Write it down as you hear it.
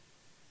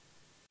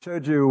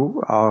Showed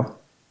you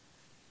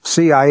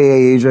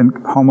CIA agent,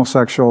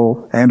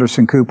 homosexual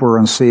Anderson Cooper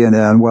on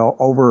CNN. Well,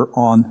 over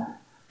on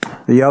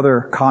the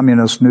other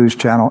communist news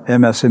channel,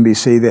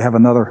 MSNBC, they have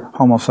another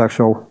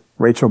homosexual,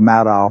 Rachel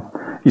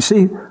Maddow. You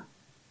see,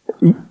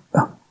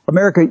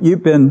 America,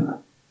 you've been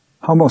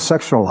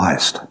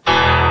homosexualized.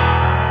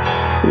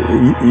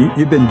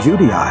 You've been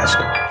Judaized.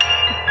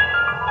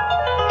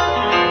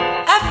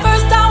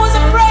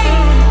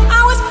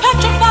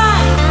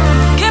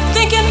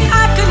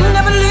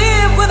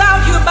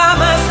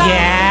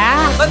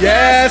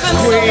 Yes,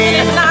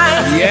 Queen.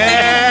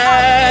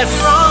 Yes.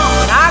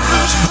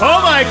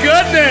 Oh my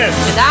goodness.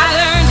 And I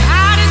learned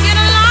how to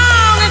get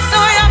along, and so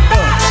you're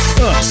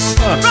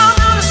from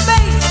outer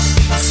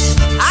space.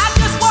 I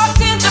just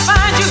walked in to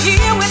find you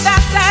here with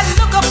that sad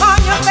look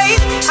upon your face.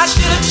 I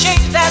should have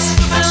changed that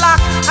stupid lock.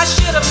 I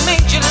should have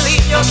made you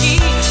leave your key.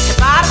 If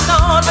I'd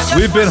known, but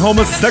we've been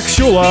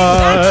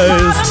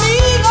homosexualized.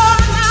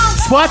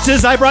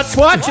 Swatches. I brought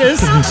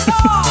swatches.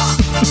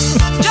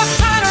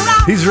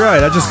 He's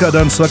right. I just got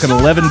done sucking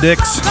 11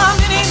 dicks,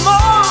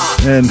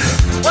 and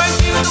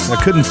I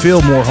couldn't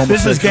feel more homosexual.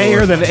 This is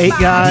gayer than 8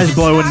 guys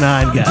blowing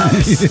 9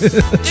 guys.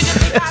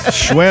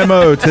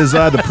 Schwammo, 'tis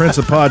I, the prince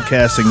of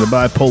podcasting, the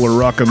bipolar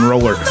rock and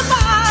roller,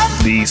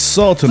 the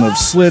sultan of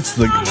slits,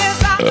 the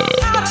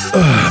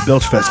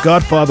Belchfest,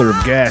 godfather of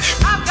gash,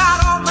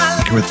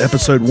 with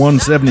episode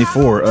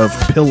 174 of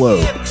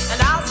Pillow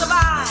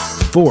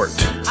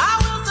Fort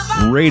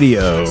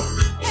Radio.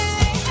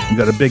 We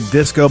got a big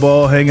disco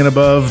ball hanging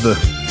above the.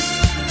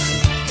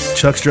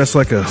 Chuck's dressed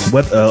like a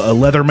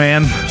leather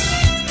man.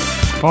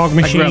 Fog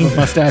machine. I grab a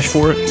mustache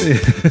for it. We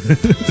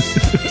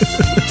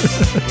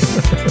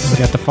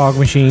got the fog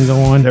machine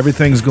going.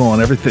 Everything's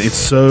going. It's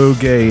so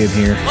gay in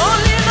here.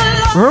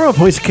 Remember a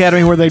Police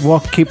Academy where they'd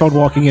keep on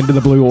walking into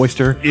the Blue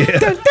Oyster?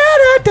 Yeah.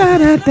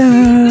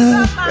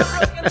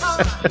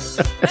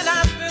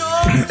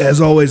 As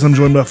always, I'm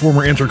joined by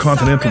former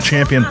Intercontinental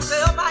Champion,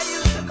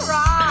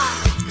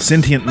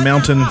 Sentient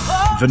Mountain,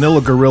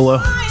 Vanilla Gorilla,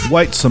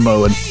 White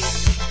Samoan,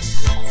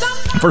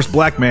 first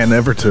black man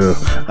ever to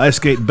ice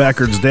skate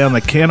backwards down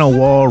the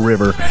Kanawha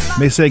River. You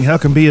may say, how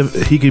can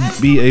he could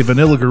be a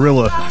Vanilla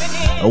Gorilla,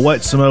 a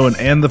White Samoan,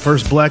 and the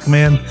first black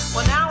man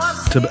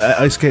to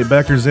ice skate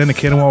backwards down the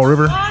Kanawha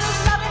River?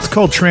 It's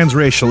called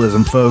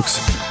transracialism, folks.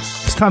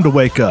 It's time to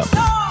wake up.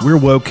 We're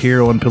woke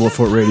here on Pillow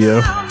Fort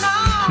Radio.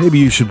 Maybe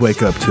you should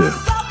wake up too.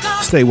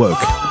 Stay woke.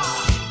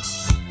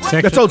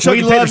 That's old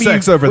Chucky Tater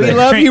Sex over there. We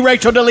love you,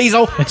 Rachel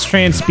DeLiesel. It's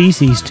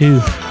trans-species, too.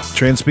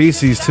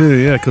 Trans-species, too,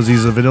 yeah, because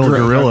he's a vanilla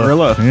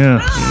gorilla. Yeah.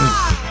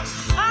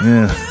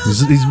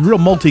 He's real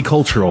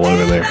multicultural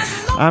over there.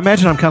 I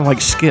imagine I'm kind of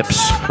like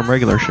Skips from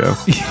Regular Show.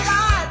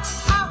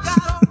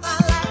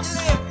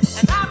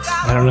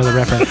 I don't know the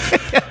reference.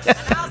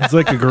 It's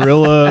like a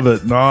gorilla,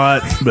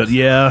 but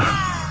yeah.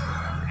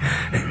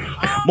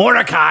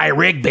 Mordecai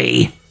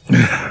Rigby.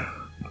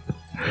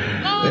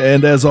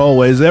 And as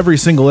always, every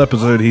single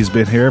episode he's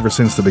been here ever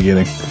since the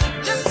beginning.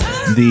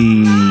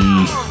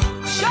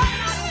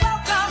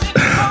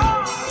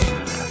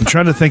 I'm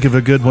trying to think of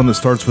a good one that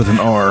starts with an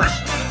R.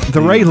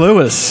 Ray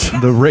Lewis.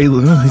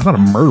 He's not a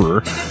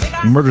murderer.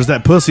 He murders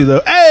that pussy,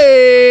 though.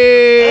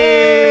 Hey!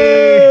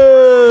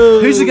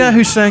 Who's the guy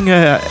who sang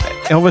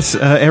Elvis,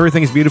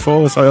 Everything is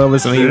Beautiful? So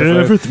Elvis and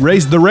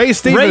the Ray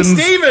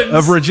Stevens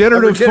of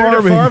Regenerative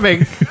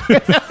Farming.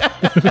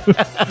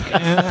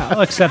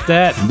 I'll accept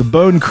that. The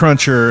Bone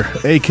Cruncher,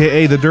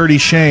 a.k.a. the Dirty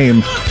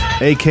Shame,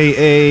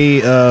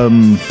 a.k.a.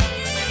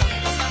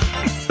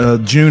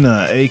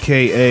 Juna,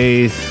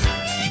 a.k.a.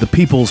 the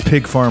People's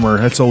Pig Farmer.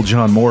 That's old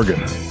John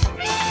Morgan.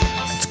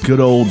 It's good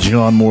old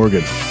John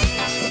Morgan.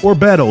 Or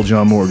bad old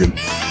John Morgan.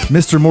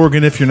 Mr.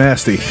 Morgan if you're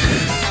nasty.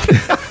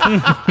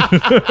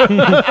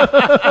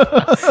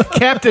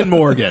 Captain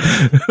Morgan.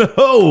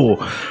 Oh,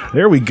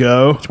 there we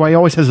go. That's why he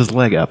always has his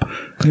leg up.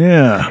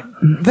 Yeah.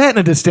 That and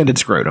a distended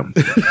scrotum.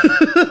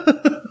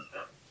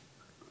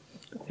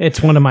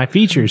 It's one of my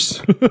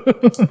features.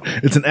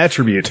 It's an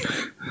attribute.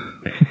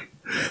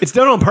 It's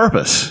done on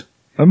purpose.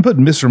 I'm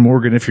putting Mr.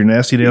 Morgan if you're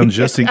nasty down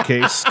just in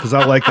case, because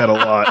I like that a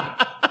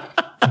lot.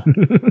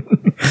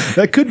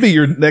 That could be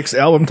your next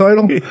album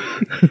title.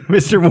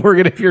 Mr.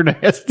 Morgan if you're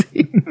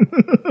nasty.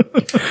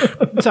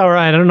 It's all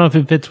right. I don't know if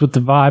it fits with the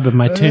vibe of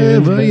my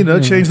tune. Well,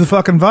 change the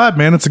fucking vibe,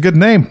 man. It's a good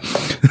name.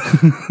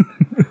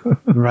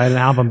 Write an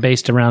album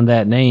based around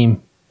that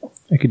name.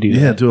 I could do that.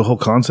 Yeah, do a whole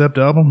concept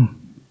album.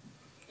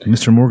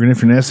 Mr. Morgan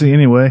if you're nasty.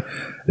 Anyway,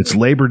 it's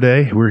Labor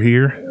Day. We're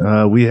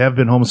here. We have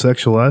been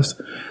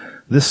homosexualized.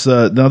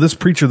 This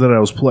preacher that I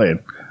was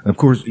playing, of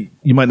course,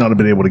 you might not have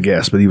been able to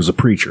guess, but he was a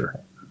preacher,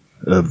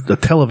 a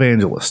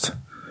televangelist.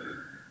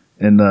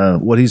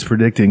 And what he's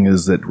predicting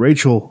is that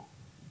Rachel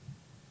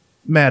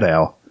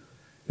Maddow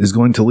is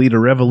going to lead a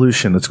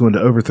revolution that's going to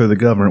overthrow the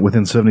government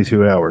within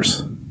 72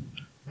 hours.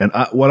 And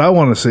what I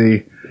want to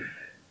see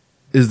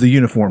is the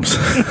uniforms.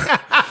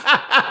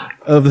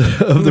 of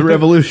the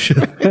revolution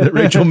that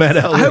Rachel Maddow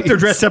I hope they're leads.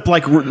 dressed up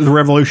like the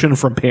Revolution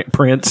from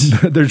Prince.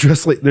 They're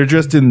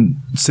dressed in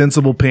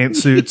sensible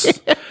pantsuits.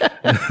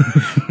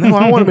 No,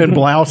 I want them in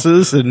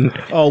blouses and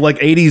Oh, like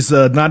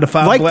 80s 9 to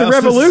 5 like blouses. the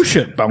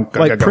Revolution,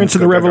 like Prince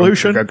of the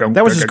Revolution.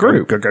 That was his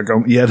group.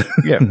 Yeah.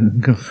 Yeah.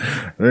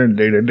 Them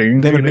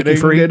and Mickey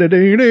Free.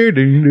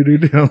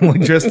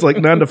 Like dressed like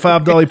 9 to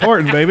 5 Dolly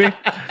Parton, baby.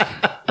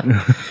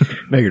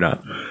 No, you're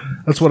not.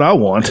 That's what I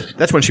want.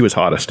 That's when she was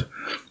hottest.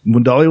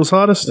 When Dolly was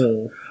hottest?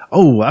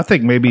 Oh, I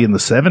think maybe in the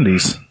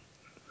 70s.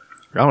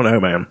 I don't know,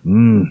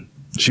 man.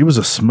 She was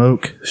a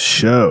smoke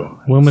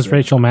show When was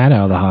Rachel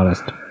Maddow the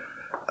hottest?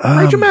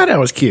 Rachel Maddow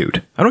was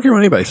cute. I don't care what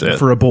anybody says.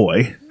 for a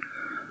boy.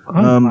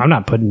 I'm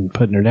not putting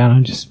her down.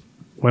 I'm just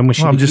when was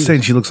she? Well, I'm the just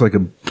saying cutest? she looks like a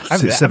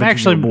I've 17-year-old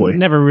actually boy.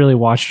 never really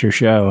watched her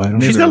show. I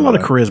don't She's got a lot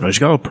of Neither charisma. She's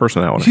got a lot of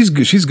personality. She's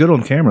good. She's good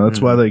on camera.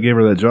 That's why they gave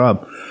her that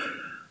job.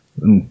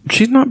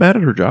 She's not bad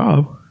at her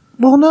job.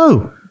 Well,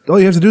 no. All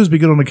you have to do is be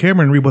good on the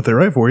camera and read what they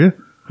write for you.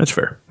 That's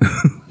fair.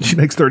 She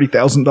makes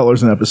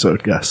 $30,000 an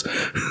episode, guys.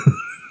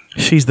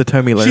 She's the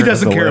Tommy Lahren. She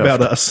doesn't care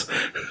about us.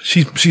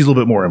 She's a little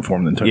bit more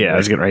informed than Tony. Yeah, I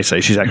was getting ready to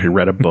say she's actually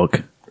read a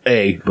book.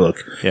 A book.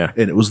 Yeah.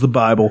 And it was the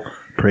Bible.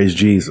 Praise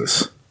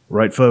Jesus.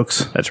 Right,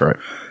 folks? That's right.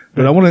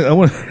 But I want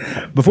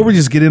to, before we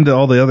just get into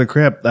all the other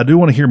crap, I do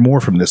want to hear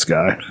more from this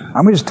guy.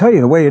 I'm going to just tell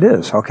you the way it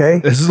is, okay?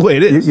 This is the way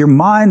it is. Your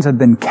minds have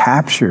been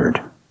captured.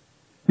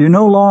 You're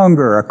no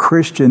longer a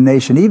Christian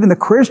nation. Even the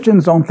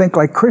Christians don't think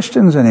like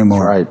Christians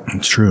anymore. Right.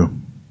 It's true.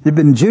 You've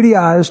been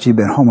Judaized. You've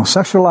been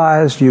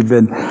homosexualized. You've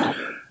been...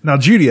 Now,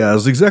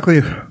 Judaized,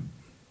 exactly.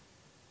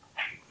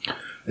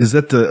 Is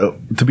that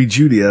to be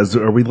Judaized?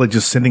 Are we like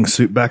just sending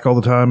soup back all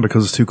the time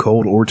because it's too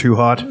cold or too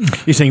hot?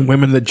 You saying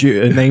women that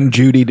named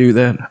Judy do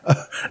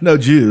that? No,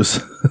 Jews.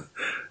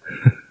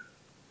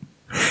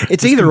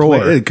 It's either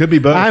or. It could be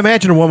both. I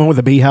imagine a woman with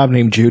a beehive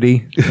named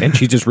Judy, and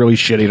she's just really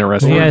shitty in a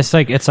restaurant. Yeah,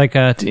 it's like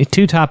a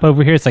two top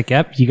over here. It's like,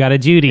 yep, you got a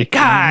Judy.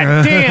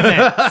 God damn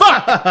it!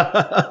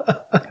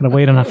 Fuck! Gotta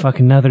wait on a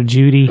fucking another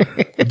Judy.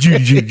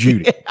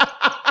 Judy.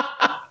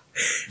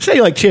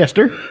 Say like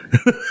Chester.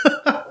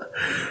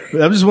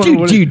 I'm just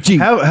wondering, Jude.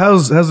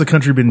 how's the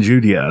country been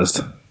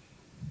Judaized?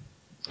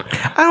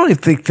 I don't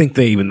even think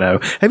they even know.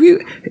 Have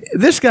you?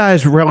 This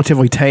guy's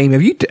relatively tame.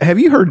 Have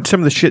you heard some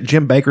of the shit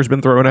Jim Baker's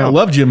been throwing I out?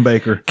 love Jim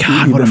Baker.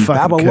 God, You've what a been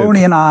fucking kook.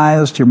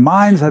 Babylonianized. Your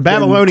minds have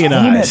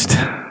Babylonianized. been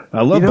tainted.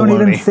 I love You don't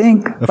bologna. even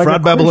think a like a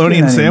fried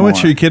Babylonian Christian sandwich?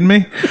 anymore. Are you kidding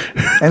me?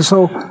 And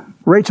so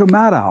Rachel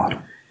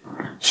Maddow,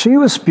 she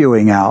was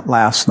spewing out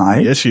last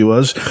night Yes, she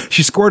was.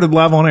 She squirted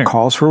live on air.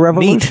 calls for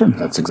revolution,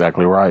 That's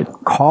exactly right.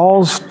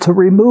 calls to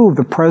remove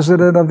the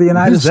president of the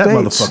United Who's that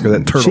States. motherfucker,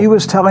 that turtle? She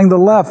was telling the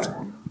left,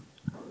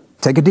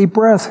 take a deep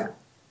breath.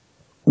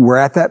 We're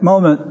at that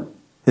moment.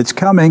 It's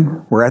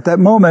coming. We're at that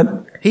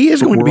moment. He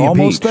is going to We're be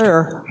almost impeached.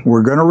 there.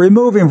 We're going to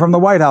remove him from the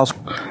White House.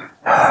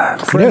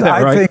 You know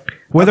that, right?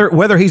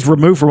 Whether he's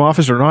removed from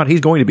office or not,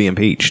 he's going to be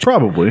impeached.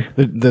 Probably.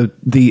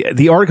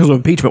 The articles of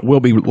impeachment will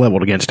be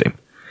leveled against him.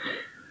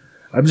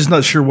 I'm just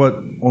not sure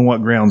on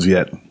what grounds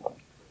yet.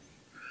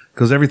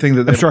 Because everything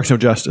that Obstruction of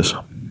justice.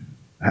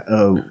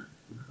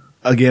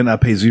 again, I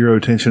pay zero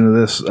attention to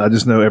this. I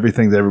just know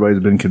everything that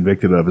everybody's been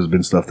convicted of has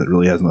been stuff that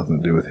really has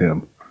nothing to do with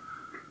him.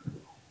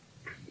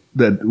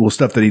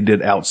 Stuff that he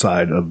did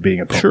outside of being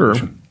a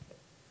politician.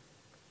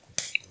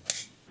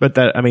 But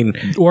that, I mean,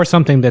 Or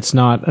something that's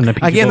not an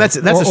impeachable. Again, that's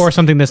or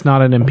something that's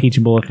not an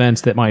impeachable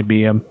offense that might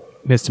be a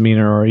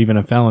misdemeanor or even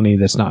a felony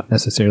that's not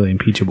necessarily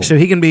impeachable. so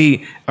he can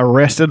be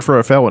arrested for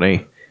a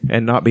felony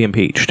and not be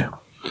impeached.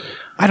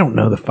 I don't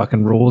know the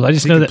fucking rules. I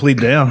just He know can that plead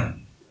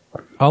down.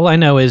 all I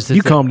know is that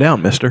You calm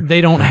down, mister. they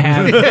don't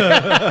have.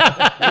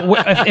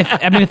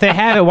 If they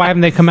have it, why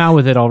haven't they come out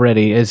with it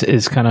already?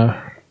 Is kind of.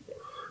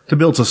 To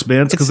build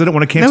suspense because they don't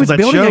want to cancel that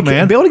show,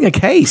 man. building a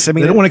case. I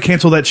mean, They don't want to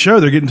cancel that show.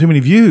 They're getting too many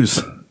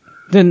views.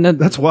 Then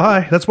That's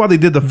why. That's why they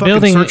did the fucking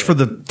Building- search for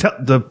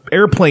the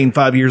airplane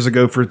 5 years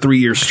ago for 3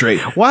 years straight.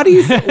 why do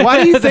you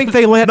think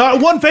they let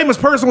Not one famous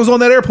person was on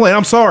that airplane.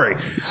 I'm sorry.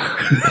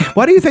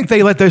 why do you think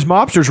they let those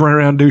mobsters run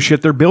around and do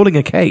shit? They're building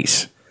a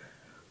case.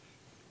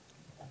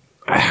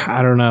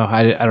 I don't know.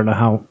 I don't know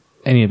how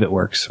any of it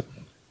works.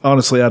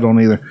 Honestly, I don't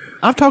either.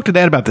 I've talked to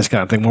Dad about this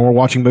kind of thing when we're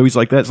watching movies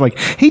like that. It's like,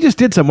 he just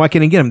did something. Why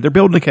can't he get him? They're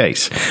building a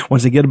case.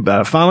 Once they get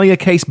finally a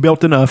case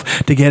built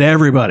enough to get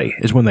everybody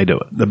is when they do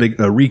it. The big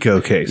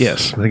RICO case.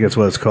 Yes. I think that's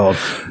what it's called.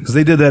 Because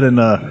they did that in,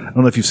 I don't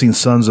know if you've seen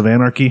Sons of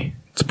Anarchy.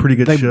 It's a pretty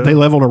good show. They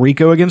leveled a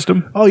RICO against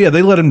him. Oh yeah,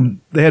 they let him.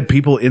 They had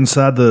people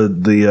inside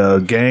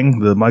the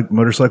gang, the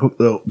motorcycle.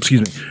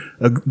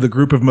 The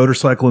group of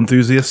motorcycle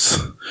enthusiasts,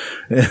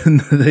 and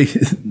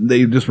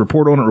they just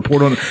report on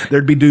it.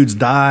 There'd be dudes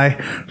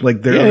die,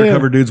 like their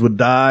undercover dudes would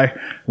die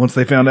once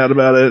they found out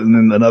about it, and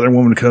then another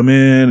woman would come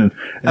in,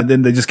 and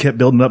then they just kept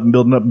building up and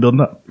building up and building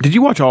up. Did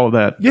you watch all of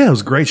that? Yeah, it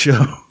was a great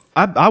show.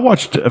 I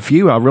watched a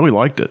few. I really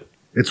liked it.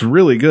 It's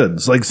really good.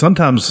 It's like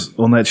sometimes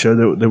on that show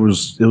it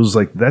was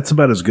like that's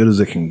about as good as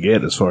it can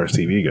get as far as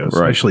TV goes,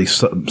 especially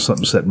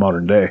something set in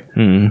modern day.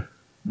 Mm-hmm.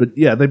 But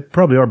yeah, they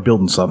probably are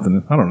building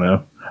something. I don't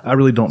know. I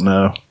really don't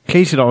know.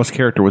 Katie Seagal's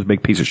character was a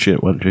big piece of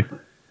shit, wasn't she?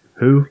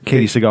 Who?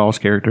 Katie Seagal's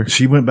character.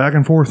 She went back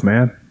and forth,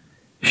 man.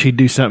 She'd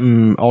do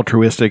something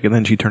altruistic, and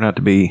then she'd turn out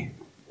to be...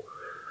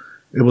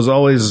 It was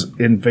always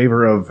in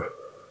favor of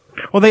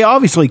Well, they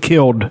obviously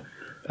killed...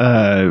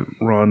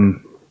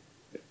 Ron...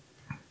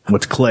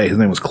 What's Clay? His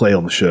name was Clay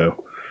on the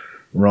show.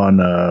 Ron...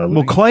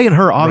 well, Clay and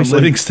her Ron obviously...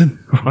 Livingston?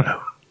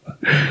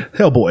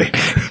 Hellboy.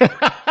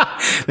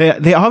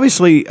 They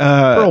obviously...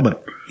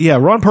 Perlman. Yeah,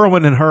 Ron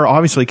Perlman and her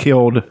obviously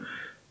killed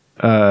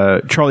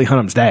Charlie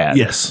Hunnam's dad.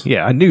 Yes.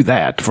 Yeah, I knew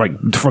that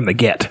from the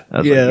get. I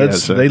was Yeah, like,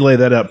 that's, so- they lay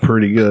that up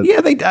pretty good.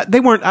 Yeah, they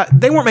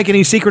weren't making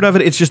any secret of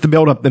it. It's just the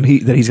build up that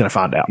he's going to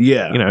find out.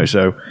 Yeah. you know.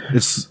 So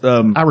It's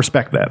I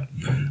respect that.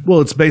 well,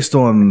 it's based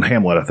on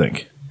Hamlet, I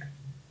think.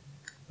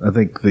 I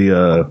think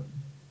the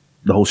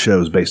whole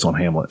show is based on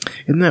Hamlet.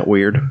 Isn't that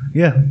weird?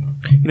 Yeah.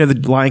 You know,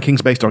 the Lion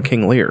King's based on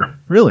King Lear.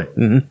 Really?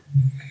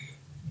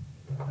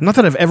 Not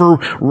that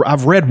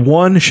I've read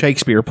one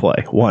Shakespeare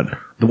play. One.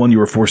 The one you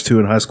were forced to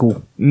in high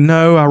school?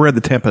 No, I read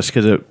The Tempest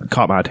because it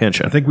caught my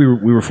attention. I think we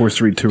were forced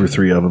to read 2 or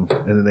 3 of them,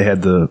 and then they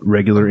had the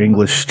regular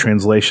English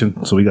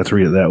translation, so we got to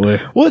read it that way.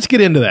 Well, let's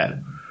get into that.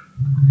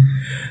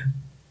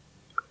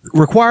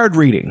 Required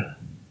reading.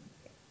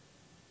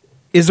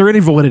 Is there any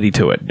validity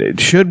to it?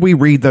 Should we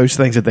read those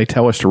things that they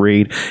tell us to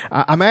read?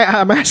 I'm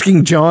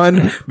asking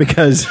John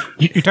because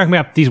You're talking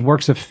about these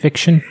works of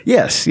fiction?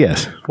 yes.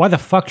 Why the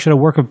fuck should a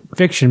work of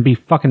fiction be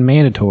fucking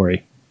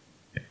mandatory?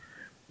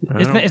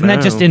 Isn't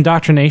that just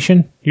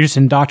indoctrination? You're just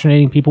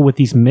indoctrinating people with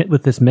these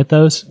with this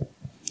mythos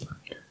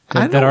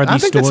that are these I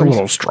think stories. that's a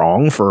little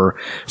strong for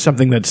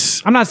something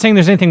that's. I'm not saying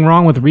there's anything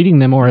wrong with reading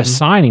them or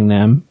assigning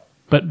them,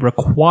 but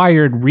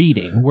required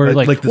reading, where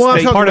Like the Well, I'm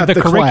state talking part of about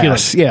the curriculum.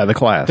 class. Yeah, the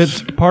class.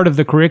 That's part of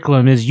the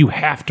curriculum is you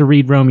have to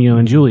read Romeo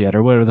and Juliet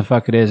or whatever the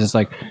fuck it is. It's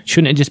like,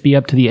 shouldn't it just be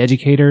up to the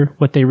educator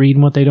what they read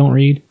and what they don't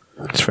read?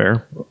 That's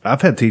fair.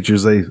 I've had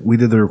teachers, we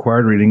did the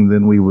required reading,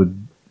 then we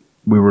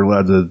were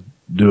allowed to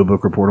do a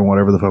book report on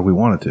whatever the fuck we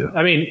wanted to.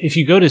 I mean, if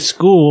you go to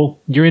school,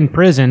 you're in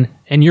prison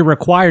and you're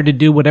required to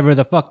do whatever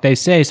the fuck they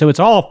say. So it's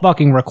all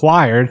fucking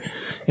required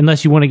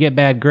unless you want to get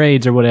bad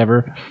grades or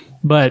whatever.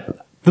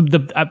 But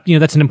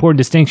that's an important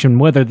distinction,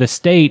 whether the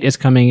state is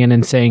coming in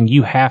and saying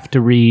you have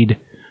to read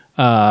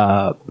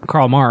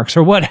Karl Marx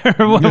or whatever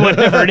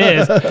it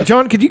is.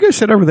 John, could you go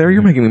sit over there?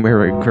 You're making me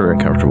very, very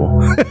uncomfortable.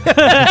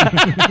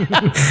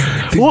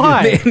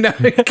 Why? No,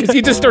 because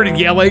you just started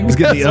yelling.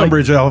 Get the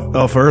umbrage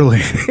off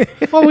early.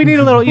 Well, we need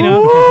a little, it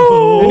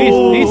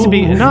needs to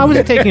be. No, I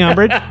wasn't taking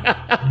umbrage.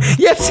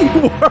 Yes, you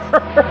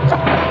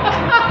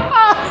were.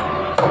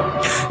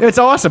 It's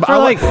awesome.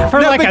 For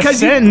a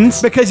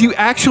sentence. Because you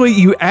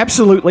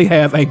absolutely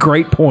have a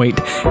great point,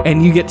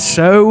 and you get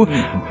so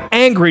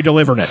angry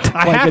delivering it.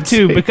 I have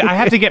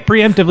to get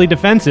preemptively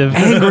defensive,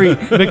 Angry.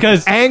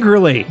 because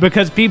Angrily.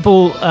 because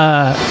people,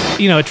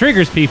 it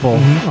triggers people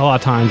a lot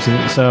of times,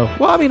 and so.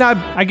 Well, I mean,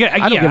 I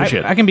don't give a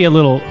shit. I can be a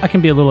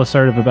little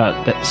assertive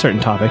about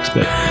certain topics,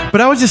 but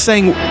I was just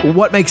saying,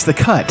 what makes the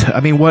cut? I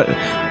mean,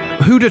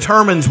 who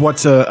determines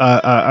what's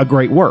a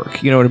great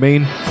work? You know what I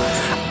mean?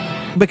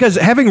 Because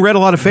having read a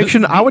lot of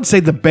fiction, I would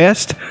say the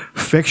best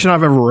fiction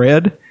I've ever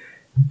read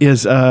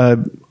is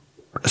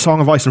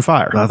Song of Ice and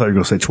Fire. I thought you were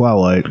going to say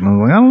Twilight. And I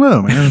was like, I don't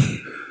know, man.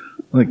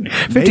 Like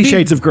 50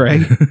 Shades of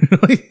Grey.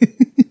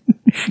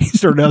 He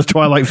started out as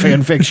Twilight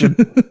fan fiction.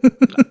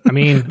 I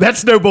mean,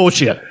 That's no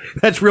bullshit.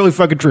 That's really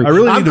fucking true. I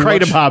really I'm need to Kratom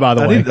watch- High, by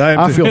the I way. need-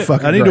 I feel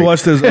fucking I need great. to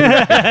watch those.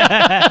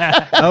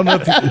 I don't know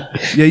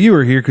if you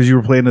were here because you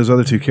were playing those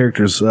other 2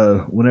 characters.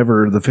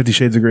 Whenever the 50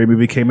 Shades of Grey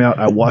movie came out,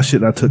 I watched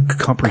it and I took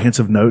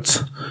comprehensive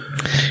notes.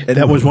 And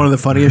that was one of the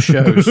funniest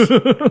shows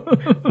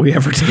we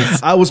ever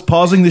did. I was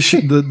pausing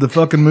the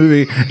fucking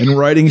movie and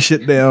writing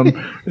shit down.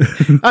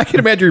 I can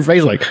imagine your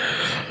face like,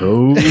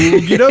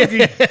 Okie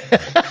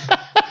dokie.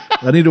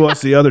 I need to watch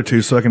the other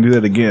 2 so I can do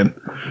that again.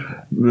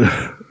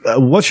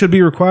 What should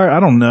be required? I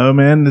don't know,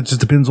 man. It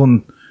just depends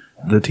on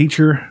the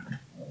teacher.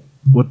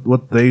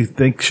 What they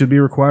think should be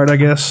required, I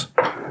guess.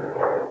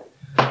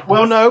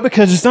 well, no,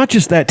 because it's not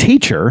just that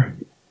teacher.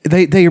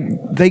 They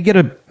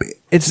get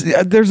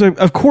there's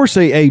of course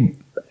a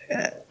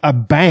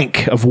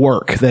bank of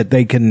work that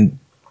they can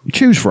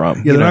choose from.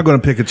 Yeah, they're not going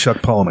to pick a Chuck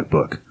Palahniuk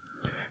book.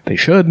 They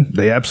should.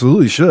 They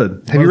absolutely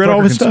should. Have you read all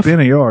of his Motherfucker can stuff? Spin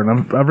a yard,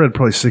 and I've read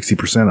probably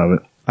 60% of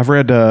it. I've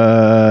read.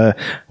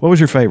 What was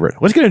your favorite?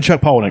 Let's get into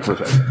Chuck Palahniuk for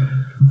a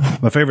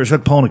second. My favorite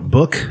Chuck Palahniuk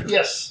book,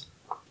 Yes.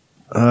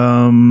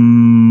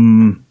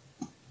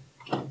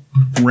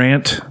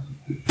 Rant,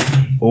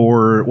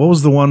 or what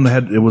was the one that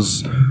had? It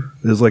was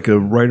like a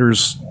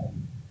writer's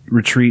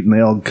retreat, and they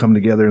all come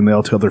together and they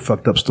all tell their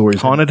fucked up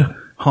stories. Haunted?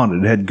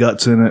 Haunted. It had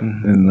guts in it,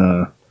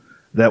 and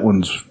that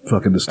one's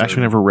fucking disturbing.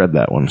 Actually, never read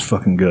that one. It's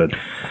fucking good.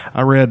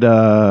 I read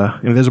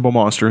Invisible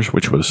Monsters,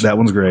 which was That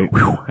one's great.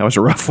 that was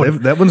a rough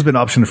one. That one's been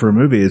optioned for a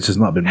movie. It's just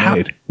not been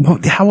made.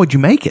 How would you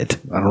make it?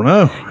 I don't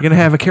know. You're gonna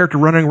have a character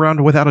running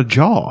around without a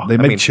jaw. They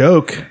make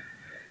Choke.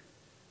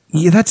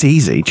 Yeah, that's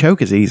easy.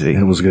 Choke is easy.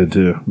 It was good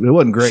too. It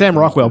wasn't great. Sam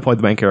Rockwell played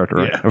the main character,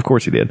 right? Yeah. Of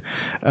course he did.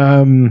 God,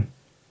 I'm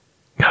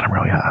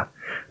really high.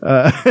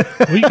 Well,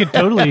 you could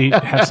totally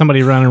have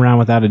somebody running around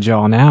without a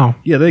jaw now.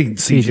 Yeah, they can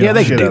see. Yeah,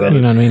 they can do that.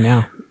 You know what I mean?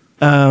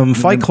 Now,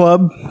 Fight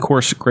Club, of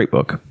course, great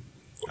book.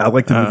 I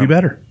like the movie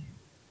better.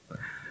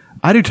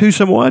 I do too,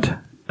 somewhat.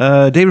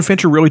 David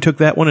Fincher really took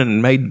that one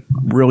and made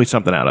really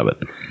something out of it.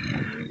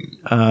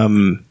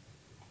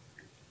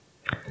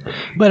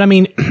 but I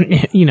mean,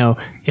 you know,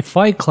 if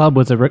Fight Club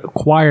was a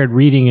required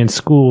reading in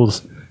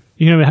schools,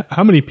 you know,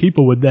 how many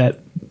people would that?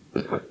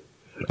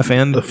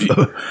 Offend?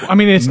 I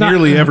mean, it's not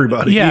Nearly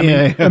everybody.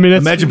 Yeah, I mean,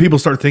 it's, Imagine people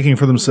start thinking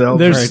for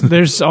themselves.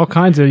 there's all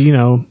kinds of, you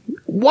know,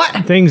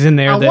 What? things in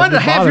there. I that want to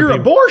that have bother your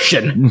people.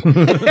 abortion.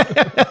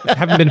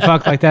 Haven't been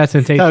fucked like that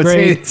since 8th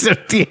grade.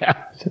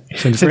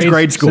 Since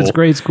grade school. Since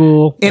grade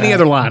school. Any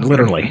other line,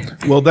 literally.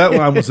 Well, that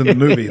line was in the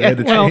movie. They had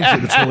to change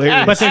it. It's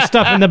hilarious. But there's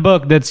stuff in the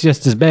book that's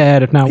just as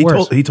bad, if not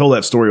worse. he told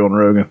that story on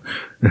Rogan.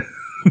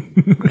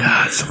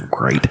 So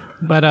great.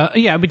 But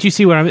yeah, but you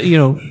see what I'm, you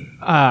know,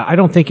 I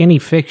don't think any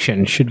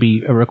fiction should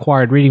be a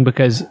required reading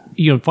because,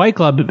 you know, Fight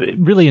Club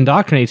really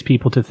indoctrinates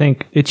people to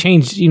think. It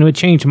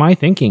changed my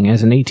thinking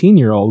as an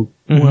 18-year-old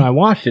when I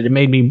watched it. It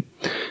made me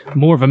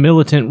more of a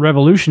militant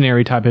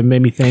revolutionary type. It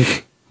made me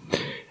think.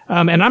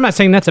 And I'm not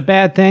saying that's a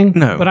bad thing.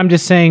 No. But I'm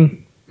just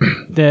saying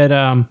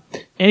that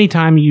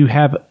anytime you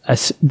have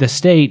the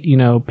state, you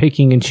know,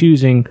 picking and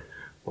choosing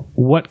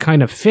what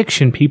kind of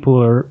fiction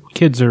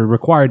kids are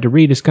required to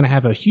read is going to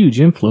have a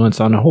huge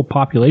influence on a whole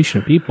population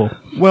of people.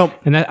 Well,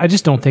 And I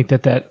just don't think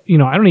that, you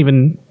know, I don't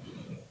even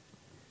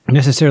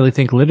necessarily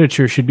think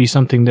literature should be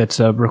something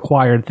that's a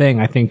required thing.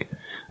 I think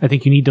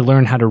you need to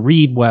learn how to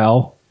read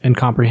well and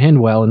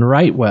comprehend well and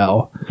write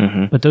well.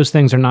 But those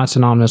things are not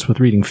synonymous with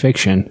reading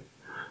fiction.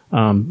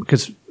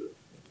 Because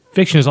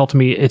fiction is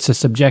ultimately, it's a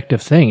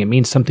subjective thing. It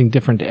means something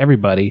different to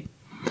everybody.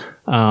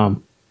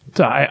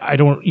 So I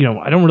don't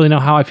really know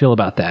how I feel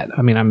about that.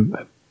 I mean,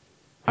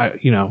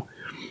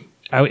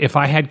 if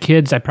I had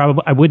kids,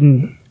 I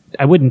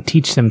wouldn't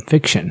teach them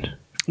fiction.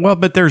 well,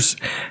 but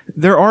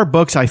there are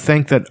books I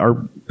think that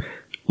are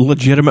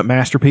legitimate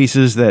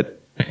masterpieces that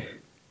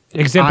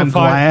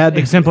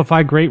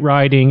Exemplify great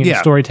writing and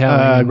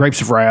storytelling.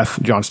 Grapes of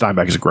Wrath, John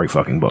Steinbeck is a great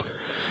fucking book.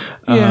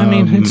 Yeah, I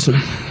mean, it's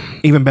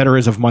Even better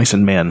is Of Mice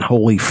and Men.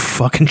 Holy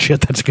fucking shit,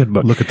 that's a good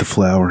book. Look at the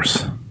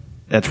flowers.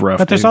 That's rough.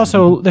 but there's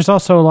also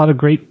a lot of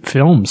great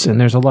films and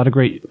there's a lot of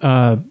great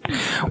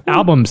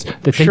albums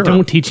that they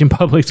don't teach in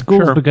public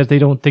schools because they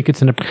don't think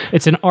it's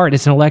an art,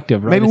 it's an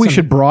elective. Right? Maybe It's we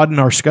should broaden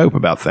our scope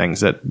about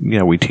things that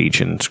we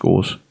teach in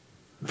schools.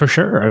 for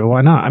sure.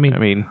 Why not? I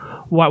mean,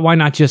 why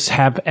not just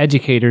have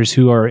educators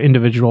who are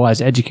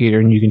individualized educator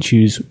and you can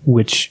choose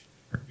which.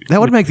 That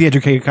would make the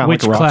educator kind of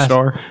like a rock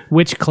star.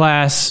 Which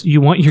class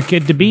you want your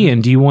kid to be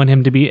in? Do you want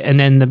him to be? And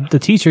then the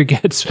teacher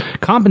gets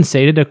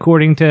compensated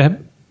according to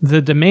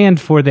the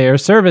demand for their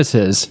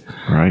services.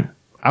 Right.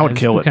 I would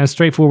kill it. Kind of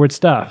straightforward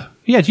stuff.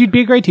 Yeah, you'd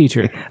be a great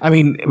teacher. I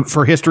mean,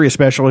 for history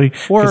especially,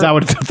 because I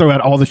would throw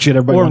out all the shit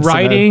everybody Or wants to know.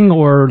 writing,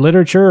 or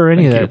literature, or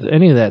any of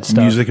that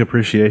stuff. Music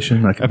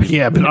appreciation.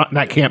 Yeah, but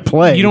I can't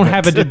play. You don't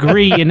have a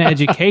degree in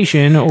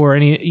education or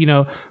any,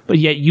 but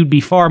yet you'd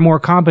be far more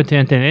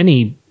competent than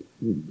any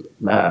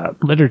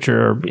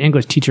literature or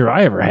English teacher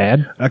I ever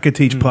had. I could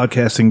teach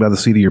podcasting by the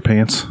seat of your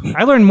pants.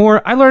 I learned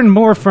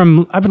more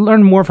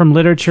from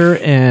literature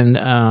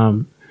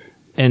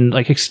and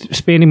like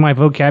expanding my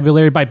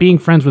vocabulary by being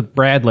friends with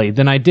Bradley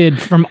than I did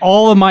from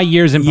all of my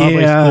years in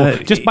public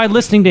school. Just by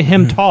listening to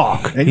him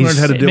talk. And you learned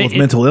how to deal with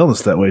mental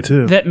illness that way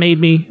too. That made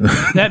me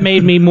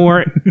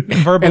more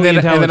verbally and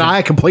intelligent. then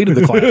I completed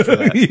the class for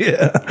that.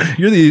 Yeah,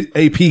 you're the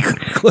AP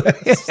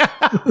class.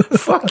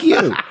 Fuck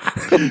you.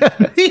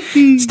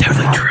 It's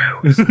totally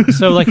true.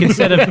 So, like,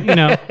 instead of,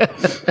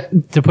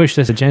 to push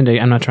this agenda,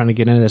 I'm not trying to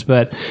get into this,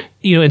 but,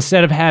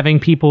 instead of having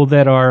people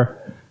that are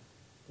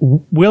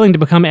willing to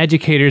become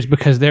educators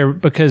because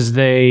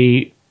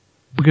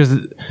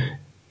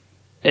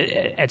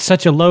at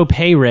such a low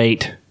pay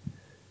rate,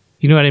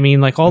 you know what I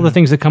mean? Like, all the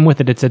things that come with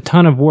it, it's a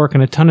ton of work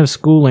and a ton of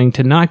schooling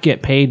to not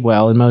get paid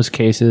well in most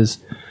cases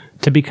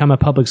to become a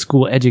public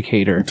school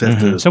educator.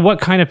 So what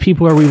kind of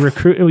people are we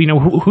recruiting?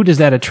 Who does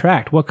that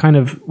attract? What kind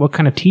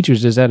of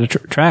teachers does that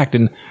attract?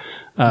 And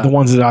the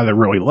ones that either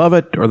really love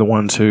it or the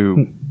ones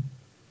who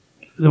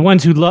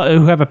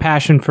have a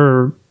passion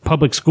for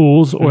public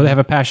schools, or they have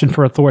a passion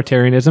for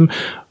authoritarianism,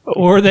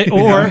 or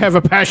have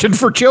a passion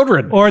for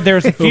children. Or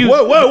there's a few.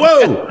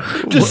 Whoa!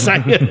 Just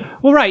saying.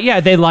 Well, right,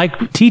 yeah, they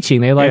like teaching,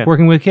 they like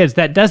working with kids.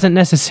 That doesn't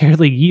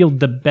necessarily yield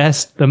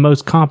the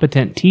most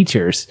competent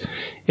teachers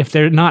if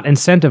they're not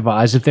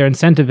incentivized. If their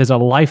incentive is a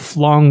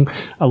lifetime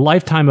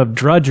of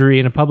drudgery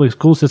in a public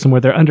school system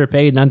where they're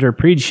underpaid and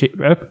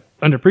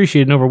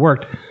underappreciated and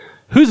overworked.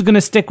 Who's going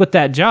to stick with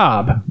that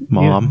job?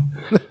 Mom.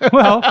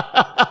 Well,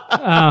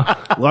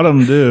 A lot of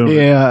them do.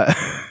 Yeah.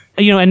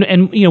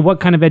 And what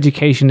kind of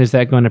education is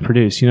that going to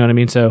produce? You know what I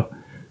mean? So,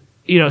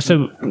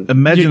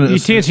 Imagine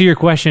to answer your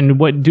question,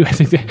 what do I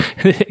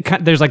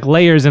think? There's like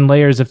layers and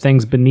layers of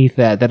things beneath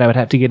that I would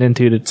have to get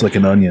into to it's like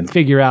an onion.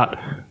 figure out,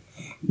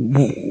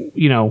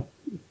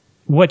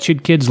 what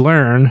should kids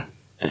learn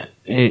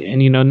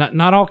And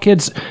not all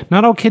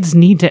kids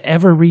need to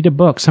ever read a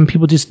book. Some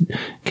people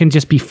can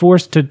be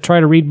forced to try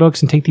to read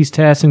books and take these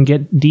tests and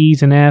get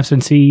D's and F's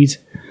and C's,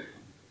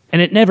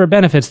 and it never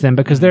benefits them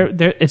because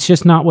it's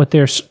just not what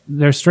their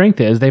strength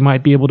is. They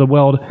might be able to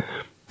weld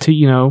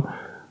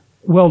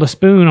a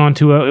spoon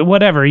onto a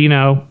whatever,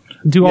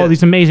 do all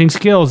these amazing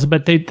skills,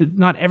 but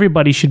not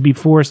everybody should be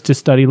forced to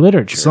study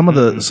literature. Some of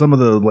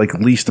the like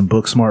least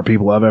book smart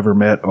people I've ever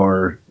met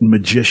are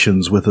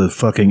magicians with a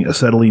fucking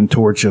acetylene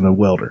torch and a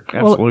welder.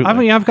 Absolutely.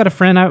 Well, I've got a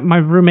friend, my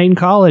roommate in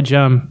college.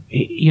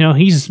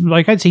 He's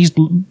like I'd say he's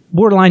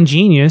borderline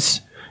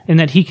genius in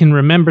that he can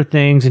remember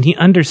things and he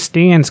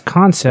understands Are you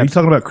concepts.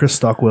 talking about Chris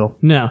Stockwell?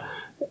 No,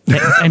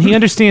 and he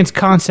understands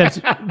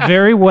concepts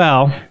very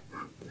well.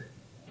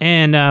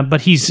 And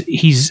but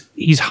he's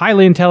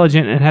highly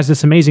intelligent and has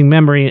this amazing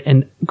memory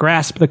and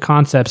grasps the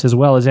concepts as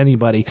well as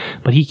anybody,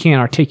 but he can't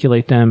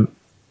articulate them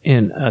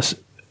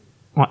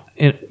on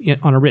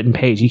a written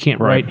page. He can't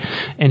write,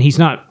 and he's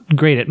not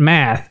great at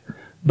math.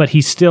 But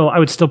I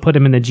would still put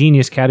him in the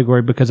genius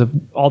category because of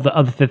all the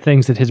other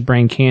things that his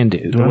brain can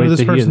do. Do I know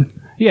this person?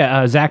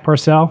 Yeah, Zach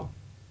Parcell.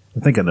 I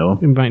think I know him.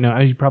 You might know.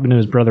 You probably know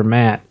his brother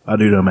Matt. I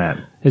do know Matt.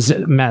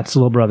 Matt's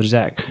little brother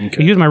Zach.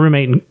 Okay. He was my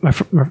roommate in my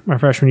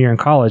freshman year in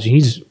college.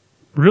 He's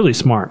really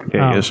smart.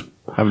 Yeah, he is.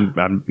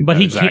 But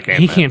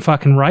he can't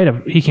fucking write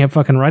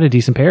a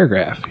decent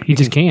paragraph. He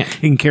just can't.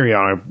 He can carry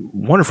on a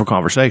wonderful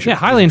conversation. Yeah,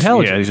 highly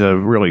intelligent. Yeah, he's a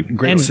really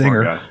great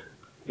singer. guy.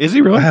 Is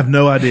he really? I have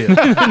no idea.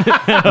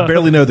 I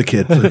barely know the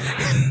kid.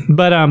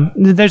 But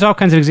there's all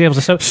kinds of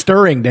examples. So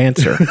Stirring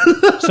dancer.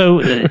 So,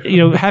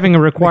 having a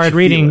required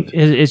reading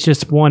is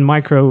just one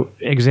micro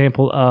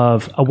example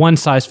of a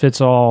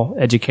one-size-fits-all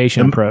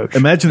education approach.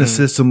 Imagine a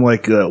system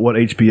like what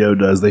HBO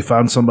does. They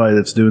find somebody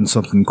that's doing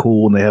something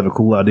cool and they have a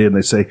cool idea and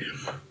they say,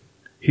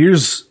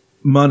 here's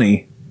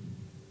money.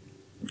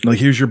 Like,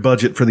 here's your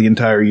budget for the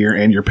entire year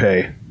and your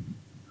pay.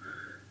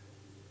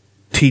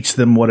 Teach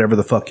them whatever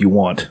the fuck you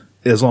want,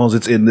 as long as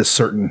it's in this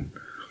certain...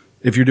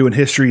 If you're doing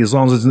history, as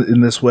long as it's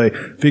in this way,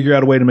 figure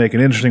out a way to make it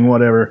interesting,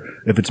 whatever.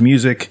 If it's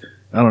music...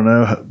 I don't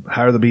know,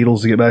 hire the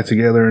Beatles to get back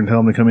together and tell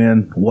them to come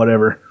in,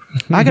 whatever.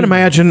 I can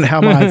imagine how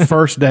my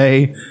first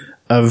day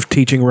of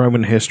teaching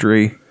Roman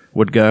history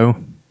would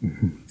go.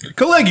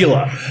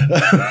 Caligula!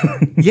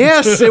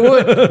 Yes, it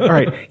would. All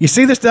right, you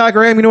see this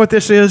diagram? You know what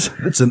this is?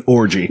 It's an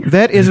orgy.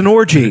 That is an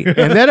orgy.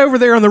 And that over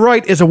there on the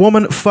right is a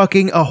woman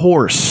fucking a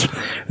horse.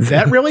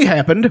 That really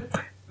happened.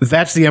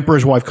 That's the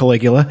emperor's wife,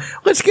 Caligula.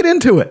 Let's get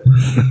into it.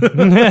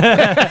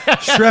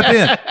 Strap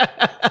in.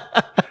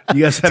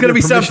 You guys have gonna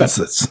be something.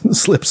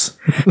 Slips.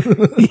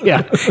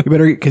 Yeah, you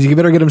better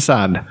get them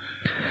signed.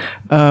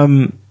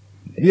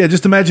 Yeah,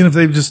 just imagine if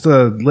they just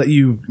let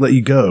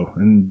you go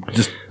and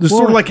just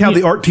sort of like how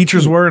the art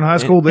teachers were in high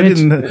school. They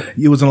didn't.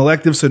 It was an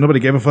elective, so nobody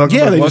gave a fuck.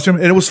 Yeah, about watching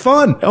them, and it was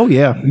fun. Oh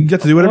yeah, you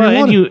get to do whatever you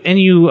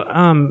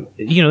want.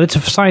 It's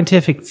a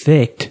scientific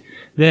fact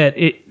that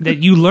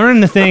you learn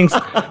the things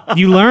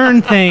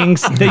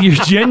that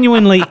you're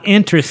genuinely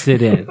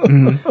interested in.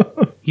 Mm-hmm.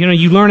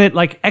 You learn it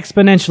like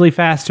exponentially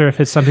faster if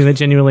it's something that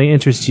genuinely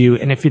interests you,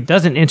 and if it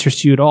doesn't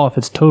interest you at all, if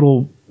it's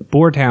total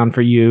bore town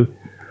for you,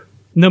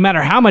 no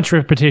matter how much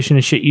repetition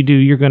and shit you do,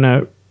 you're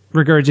gonna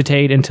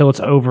regurgitate until it's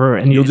over,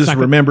 and you'll just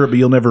remember it, but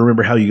you'll never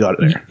remember how you got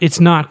it there. It's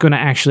not going to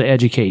actually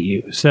educate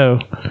you. So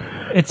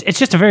it's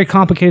just a very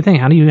complicated thing.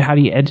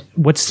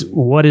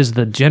 What is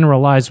the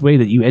generalized way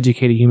that you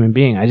educate a human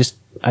being?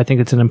 I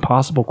think it's an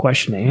impossible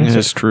question to answer.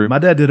 That's true. My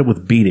dad did it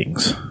with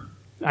beatings.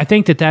 I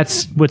think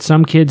that's what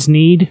some kids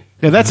need.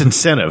 Yeah, that's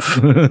incentive.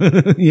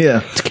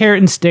 Yeah. It's carrot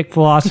and stick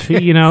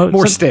philosophy,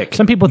 More stick.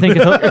 Some people think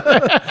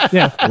it's...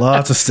 Yeah.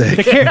 Lots of stick.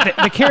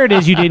 The carrot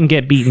is you didn't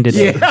get beaten to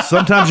death. Yeah.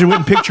 Sometimes you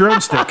wouldn't pick your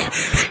own stick.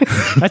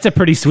 That's a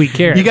pretty sweet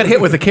carrot. You got hit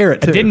with a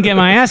carrot, too. I didn't get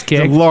my ass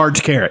kicked. It's a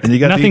large carrot. And you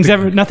got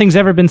nothing's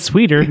ever been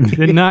sweeter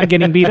than not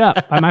getting beat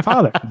up by my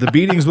father. The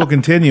beatings will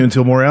continue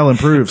until morale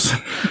improves.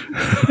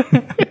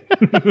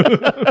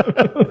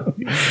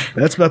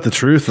 That's about the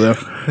truth, though.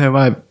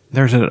 Yeah,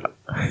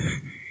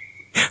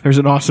 there's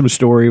an awesome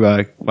story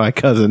my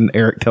cousin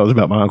Eric tells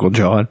about my Uncle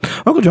John.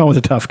 Uncle John was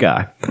a tough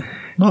guy.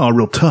 Oh,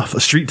 real tough. A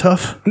street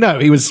tough? No,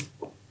 he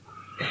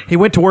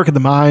went to work at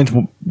the mines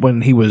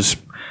when he's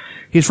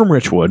from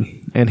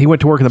Richwood, and he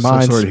went to work in the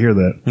mines. So sorry to hear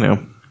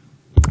that.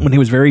 When he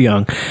was very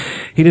young.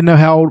 He didn't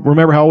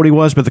remember how old he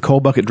was, but the coal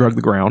bucket drug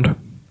the ground.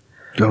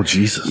 Oh,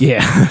 Jesus.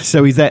 Yeah.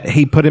 So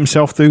he put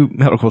himself through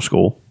medical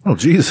school. Oh,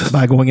 Jesus.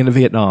 By going into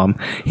Vietnam.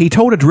 He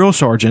told a drill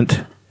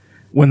sergeant,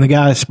 when the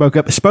guy spoke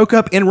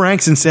up in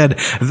ranks and said,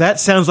 "That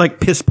sounds like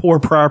piss poor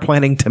prior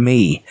planning to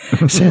me,"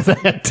 said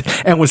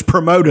that, and was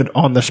promoted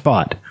on the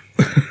spot.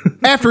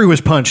 After he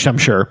was punched, I'm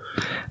sure.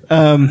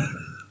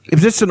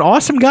 It's just an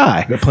awesome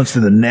guy. Got punched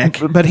in the neck.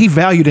 But he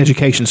valued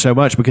education so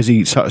much because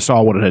he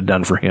saw what it had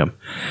done for him.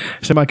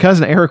 So my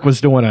cousin Eric was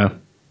doing I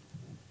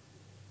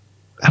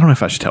don't know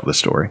if I should tell this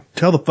story.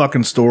 Tell the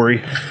fucking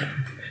story.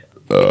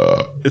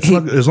 It's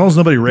not, as long as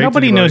nobody raped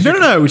Nobody anybody. knows.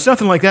 No, it's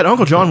nothing like that.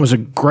 Uncle John was a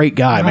great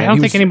guy, man. I don't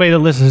He think was- anybody that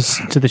listens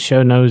to the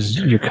show knows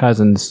your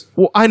cousins.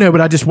 Well, I know,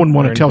 but I just wouldn't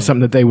want to tell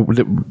something that they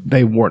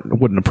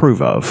wouldn't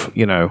approve of.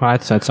 You know. Well,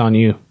 that's on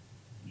you.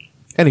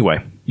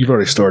 Anyway, You've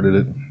already started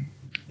it.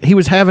 he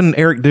was having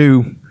Eric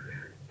do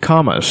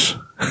commas.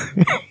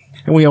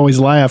 And we always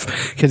laugh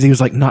because he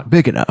was like, not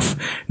big enough.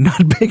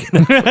 Not big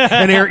enough.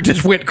 And Eric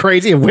just went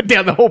crazy and went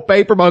down the whole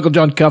paper. My Uncle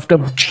John cuffed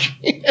him.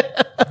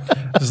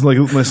 Just like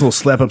a nice little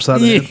slap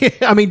upside the head.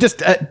 Yeah, I mean,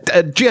 just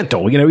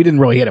gentle. You know, he didn't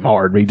really hit him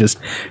hard, but he just,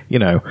 you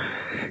know,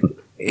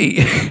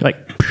 like,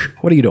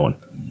 what are you doing?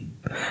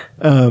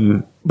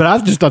 But I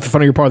just thought the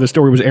funnier part of the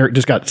story was Eric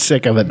just got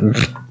sick of it. And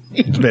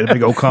Made a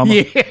big old comma.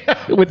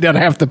 yeah, went down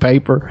half the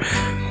paper.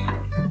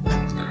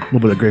 A little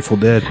bit of Grateful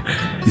Dead.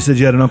 You said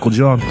you had an Uncle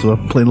John, so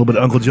I'm playing a little bit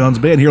of Uncle John's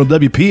Band here on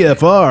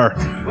WPFR.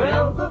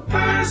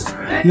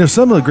 You know,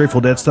 some of the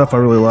Grateful Dead stuff I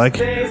really like,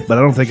 but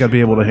I don't think I'd be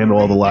able to handle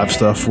all the live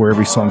stuff where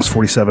every song's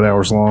 47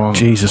 hours long.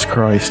 Jesus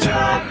Christ.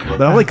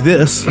 But I like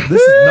this.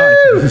 This is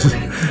nice.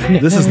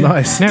 This is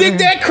nice. Dig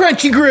that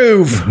crunchy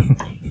groove.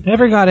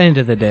 Never got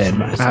into the Dead.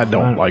 I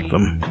don't like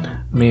them.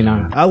 I mean,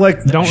 I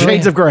like Don't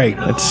Shades of Grey.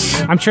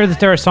 It's I'm sure that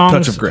there are songs.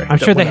 Touch of Grey. I'm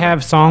sure they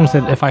have songs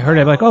that if I heard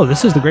it, I'd be like, "Oh,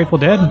 this is the Grateful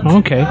Dead."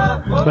 Okay,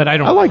 but I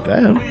don't. I like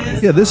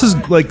that. Yeah, this is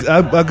like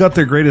I got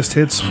their greatest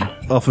hits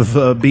off of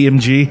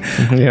BMG,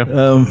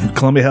 Yeah.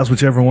 Columbia House,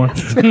 whichever one.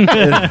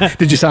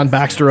 Did you sign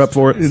Baxter up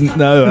for it?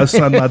 No, I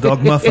signed my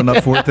dog Muffin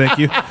up for it. Thank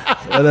you.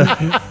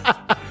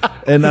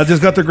 And I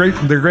just got their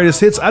greatest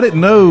hits. I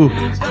didn't know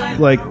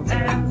like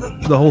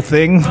the whole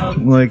thing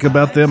like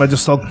about them. I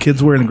just saw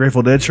kids wearing the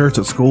Grateful Dead shirts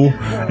at school,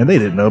 and they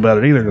didn't know about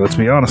it either. Let's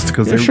be honest,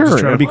 because they were sure, just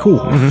trying to be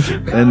cool.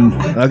 And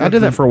I did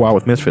that for a while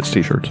with Misfits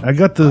t-shirts. I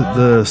got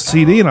the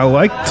CD, and I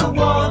liked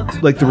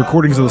like the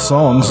recordings of the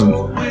songs,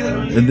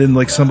 and then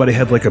like somebody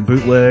had like a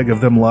bootleg of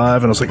them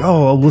live, and I was like,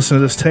 oh, I'll listen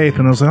to this tape,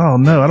 and I was like, oh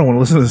no, I don't want to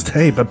listen to this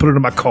tape. I put it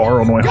in my car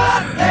on the way.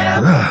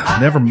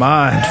 Never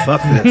mind,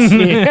 fuck this.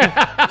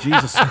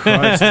 Jesus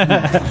Christ.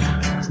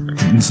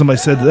 And somebody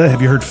said, hey,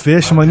 have you heard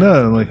Fish? I'm like,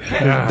 no. I'm like,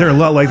 they're a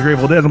lot like the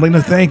Grateful Dead. I'm like,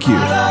 no, thank you.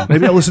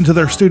 Maybe I'll listen to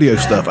their studio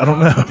stuff. I don't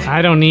know.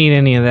 I don't need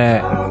any of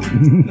that.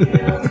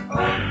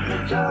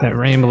 That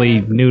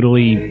rambly,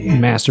 noodly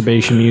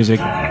masturbation music.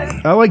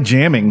 I like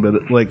jamming,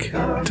 but like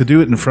to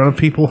do it in front of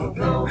people,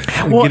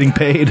 and getting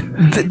paid.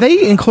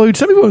 They include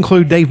some people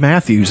include Dave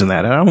Matthews in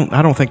that.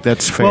 I don't think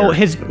that's fair. Well,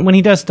 when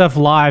he does stuff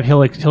live,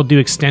 he'll do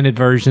extended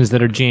versions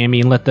that are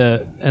jammy and let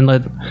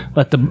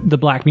the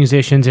black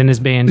musicians in his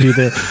band do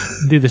the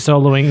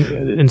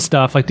soloing and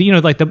stuff like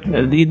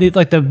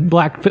the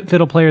black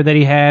fiddle player that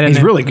he had.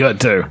 he's really good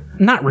too.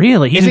 not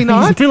really. Is he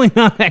not? He's really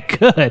not that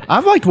good.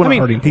 I've liked when I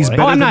heard him play. he's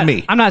better I'm than not,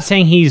 me. I'm not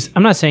saying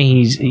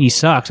he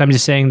sucks. I'm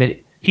just saying that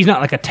he's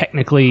not like a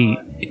technically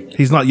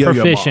He's not Yo-Yo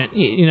Ma. proficient.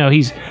 You know,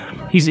 he's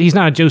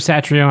not a Joe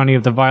Satriani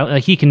of the violin.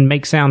 Like, he can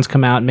make sounds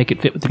come out and make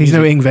it fit with the He's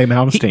no music. Yngwie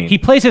Malmsteen. He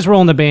plays his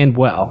role in the band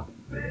well,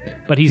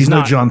 but he's He's no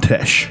not John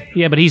Tesh.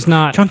 Yeah, but he's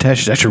not. John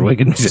Tesh is actually a really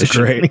good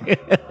musician. Great.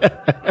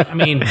 I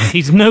mean,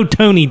 he's no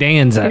Tony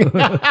Danza.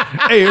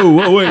 Hey,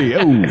 oh, hey,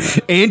 oh.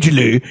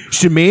 Angela,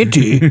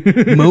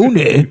 Samantha,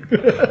 Mona.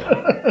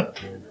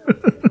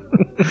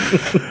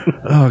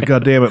 Oh,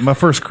 God damn it. My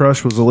first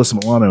crush was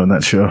Alyssa Milano in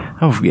that show.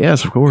 Oh,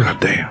 yes, of course.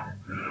 Damn.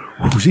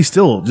 Ooh, she's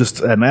still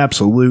just an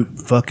absolute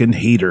fucking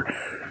heater.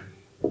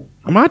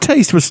 My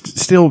taste was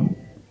still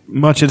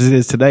much as it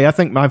is today. I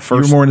think my You were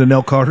first... more into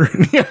Nell Carter.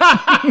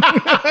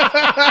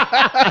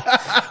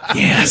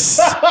 Yes.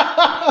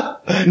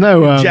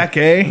 No, Jack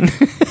A.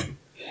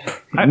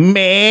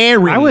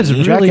 Mary. I was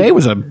Jack really- A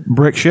was a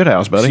brick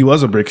shithouse, buddy. She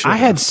was a brick shit. I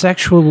had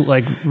sexual,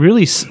 like,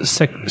 really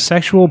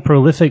sexual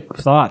prolific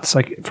thoughts,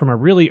 like, from a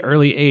really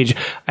early age.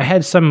 I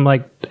had some,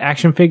 like,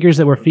 action figures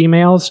that were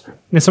females,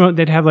 and some of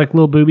they'd have, like,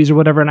 little boobies or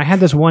whatever, and I had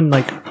this one,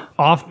 like,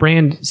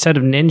 off-brand set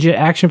of ninja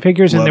action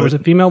figures, and Love there was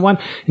it. a female one,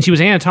 and she was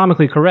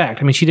anatomically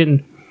correct. I mean, she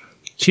didn't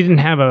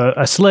have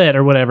a slit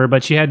or whatever,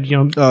 but she had, you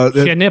know,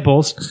 she had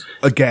nipples.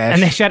 a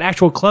gash. And she had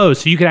actual clothes,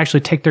 so you could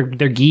actually take their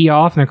gi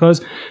off and their clothes.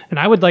 And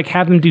I would like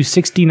have them do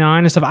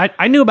 69 and stuff.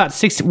 I knew about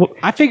 60.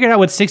 I figured out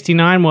what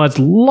 69 was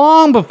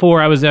long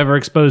before I was ever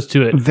exposed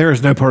to it. There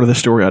is no part of the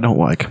story I don't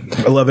like.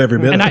 I love every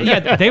bit And of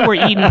it. they were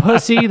eating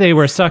pussy. They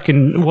were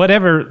sucking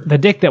whatever. The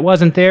dick that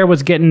wasn't there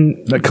was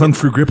getting. That Kung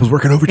Fu Grip was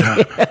working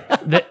overtime.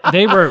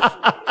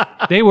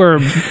 They were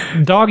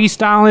doggy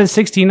styling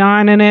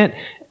 69 in it.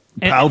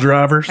 Pile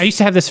drivers. I used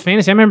to have this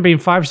fantasy. I remember being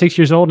 5 or 6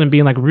 years old and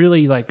being like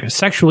really like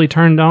sexually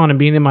turned on and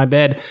being in my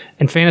bed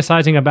and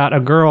fantasizing about a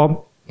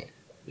girl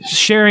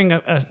sharing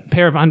a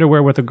pair of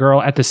underwear with a girl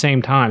at the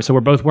same time. So we're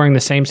both wearing the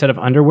same set of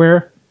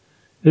underwear.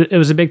 It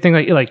was a big thing.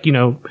 Like, you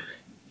know,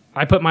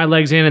 I put my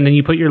legs in and then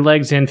you put your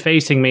legs in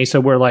facing me. So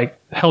we're like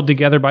held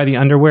together by the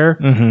underwear.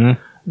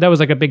 Mm-hmm. That was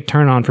like a big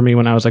turn on for me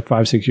when I was like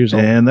 5, 6 years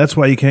old. And that's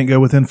why you can't go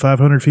within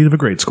 500 feet of a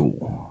grade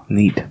school.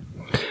 Neat.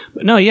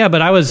 No, yeah,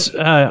 but I was,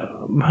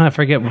 I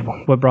forget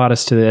what brought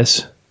us to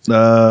this.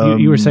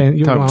 You were saying you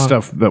were Talking on-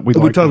 stuff that we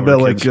We talked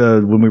about like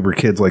when we were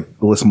kids, like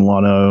Alyssa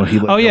Milano. He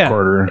Oh yeah,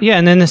 Carter. yeah,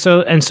 and then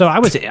so I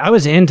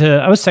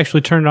was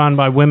sexually turned on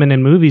by women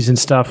in movies and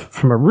stuff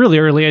from a really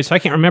early age. So I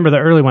can't remember the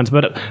early ones,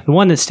 but the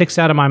one that sticks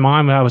out of my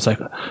mind, I was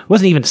like, it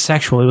wasn't even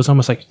sexual. It was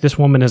almost like this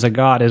woman is a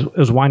god. It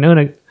was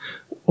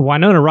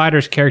Winona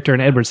Ryder's character in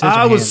Edward Scissorhands.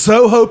 I was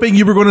so hoping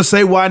you were going to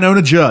say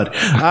Winona Judd.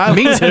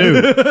 Me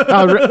too.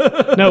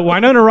 No,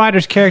 Winona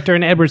Ryder's character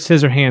in Edward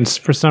Scissorhands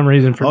for some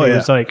reason for Oh, me yeah.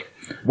 was like.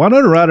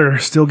 Winona Ryder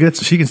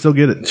she can still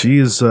get it. She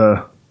is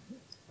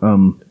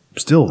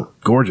still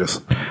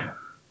gorgeous.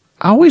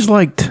 I always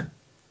liked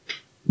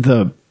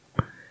the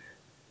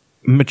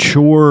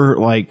mature,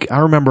 like, I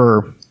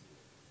remember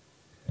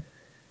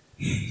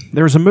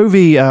there was a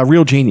movie,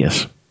 Real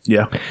Genius,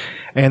 Yeah.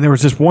 and there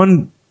was this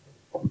one,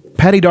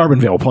 Patty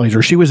Darbanville plays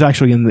her. She was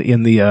actually in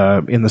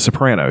the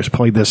Sopranos,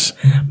 played this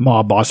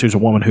mob boss who's a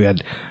woman who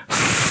had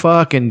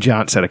fucking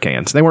giant set of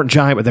cans. They weren't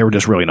giant, but they were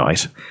just really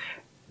nice.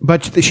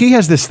 But she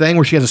has this thing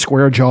where she has a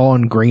square jaw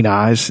and green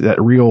eyes.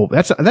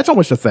 That's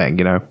almost a thing,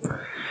 you know.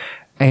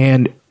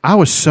 And I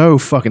was so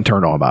fucking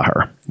turned on by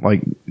her.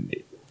 Like,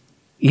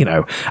 you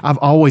know, I've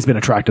always been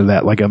attracted to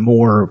that, like a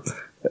more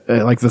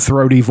like the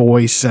throaty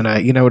voice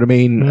and you know what I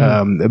mean,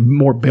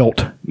 more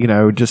built. You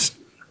know, just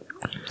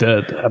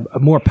A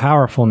more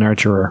powerful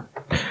nurturer.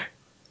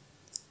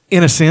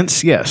 in a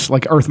sense, yes,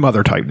 like Earth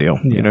Mother type deal.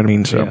 You know what I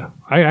mean? So Yeah,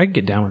 I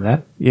get down with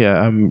that.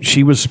 yeah,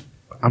 she was.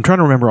 I'm trying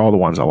to remember all the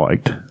ones I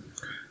liked.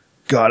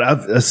 God,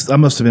 I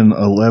must have been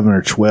 11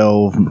 or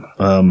 12.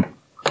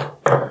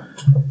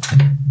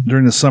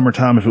 During the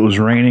summertime, if it was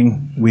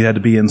raining, we had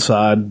to be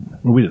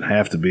inside. Well, we didn't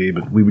have to be,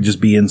 but we would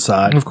just be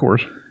inside. Of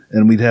course.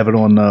 And we'd have it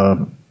on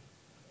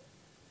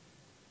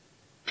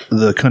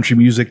the country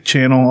music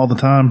channel all the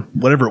time,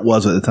 whatever it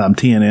was at the time,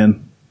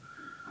 TNN.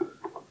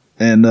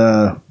 And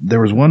there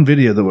was one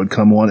video that would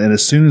come on, and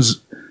as soon as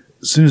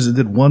it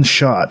did one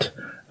shot,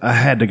 I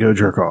had to go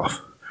jerk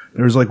off.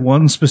 There was like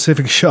one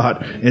specific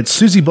shot. It's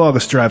Susie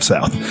Bogus Drive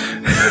South.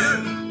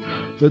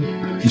 But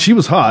she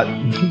was hot,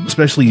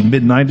 especially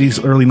mid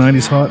 90s, early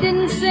 90s hot.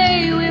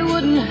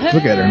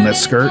 Look at her in that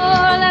skirt.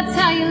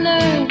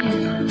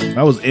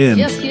 I was in.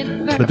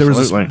 But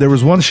Absolutely. there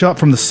was one shot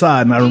from the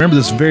side, and I remember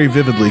this very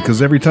vividly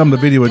because every time the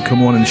video would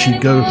come on and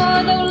she'd go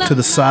to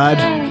the side,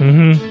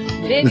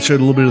 that showed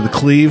a little bit of the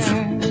cleave,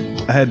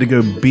 I had to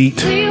go beat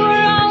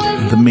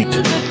the meat.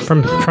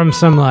 From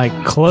some like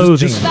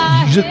clothing, Just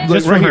just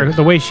like from right her, here.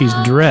 the way she's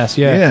dressed.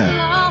 Yeah.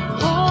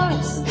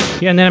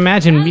 Yeah. And then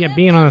imagine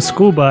being on a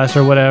school bus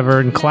or whatever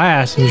in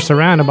class, and you're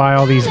surrounded by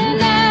all these,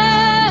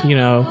 you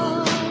know,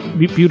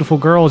 beautiful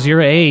girls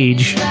your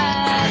age,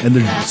 And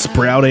they're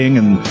sprouting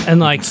and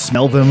like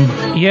smell them.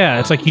 yeah,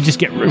 it's like you just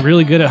get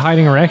really good at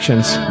hiding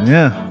erections.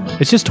 Yeah.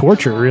 It's just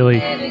torture,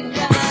 really.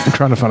 I'm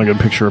trying to find a good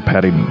picture of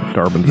Patty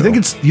Darbanville.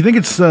 You think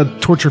it's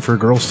torture for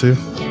girls too?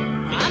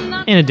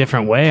 In a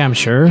different way, I'm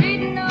sure.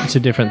 It's a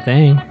different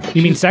thing.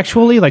 You mean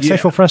sexually, like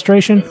sexual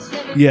frustration?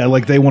 Yeah,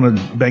 like they want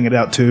to bang it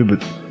out too,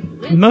 but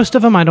Most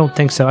of them, I don't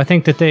think so. I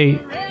think they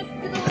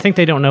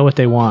don't know what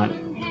they want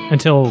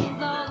until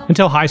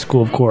high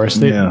school, of course.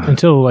 Yeah.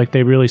 Until like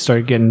they really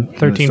start getting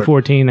 13, start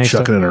 14, they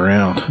chucking start, it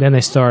around. then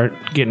they start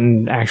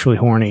getting actually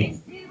horny.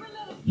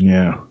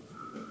 Yeah.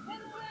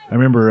 I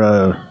remember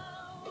a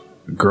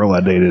girl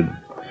I dated.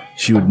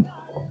 She would.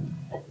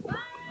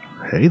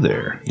 Hey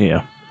there.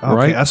 Yeah. Okay,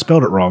 Right? I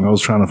spelled it wrong. I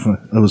was trying to.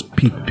 It was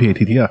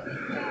P-A-T-T-I.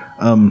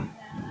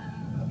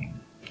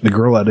 The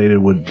girl I dated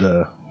would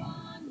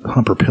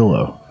hump her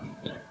pillow,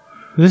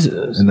 This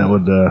is, and that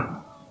would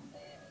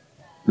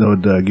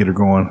get her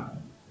going.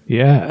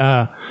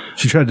 yeah.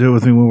 She tried to do it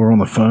with me when we were on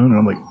the phone, and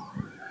I'm like,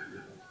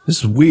 "This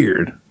is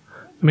weird."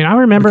 I mean, I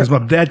remember Because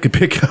my dad could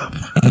pick up.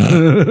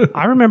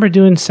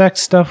 doing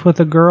sex stuff with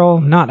a girl,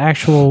 not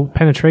actual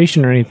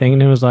penetration or anything,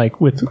 and it was like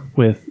with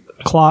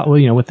cloth, well,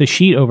 you know, with the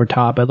sheet over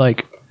top, but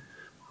like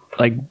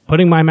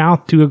putting my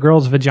mouth to a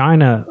girl's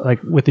vagina,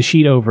 like with the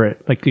sheet over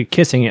it, like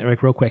kissing it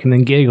like real quick, and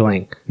then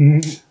giggling,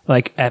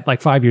 like at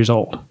like 5 years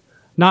old.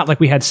 Not like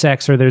we had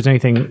sex or there's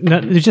anything.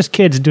 No, there's just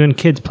kids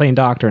playing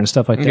doctor and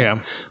stuff like that.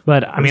 Yeah.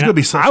 But I mean, gonna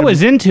be such I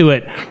was into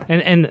it,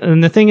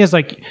 and the thing is,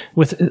 like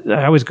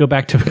I always go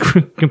back to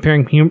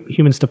comparing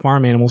humans to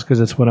farm animals because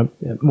it's where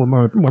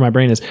my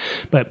brain is.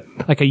 But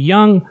like a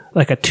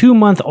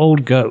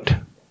 2-month-old goat,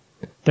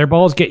 their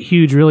balls get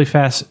huge really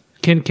fast.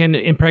 Can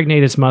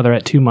impregnate its mother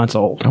at 2 months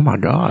old. Oh my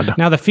God.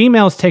 Now the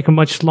females take a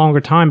much longer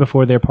time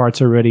before their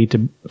parts are ready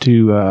to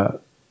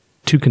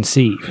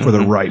conceive. For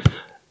the ripe.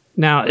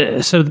 Now,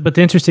 but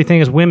the interesting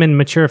thing is women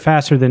mature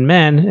faster than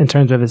men in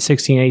terms of at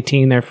 16,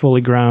 18, they're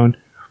fully grown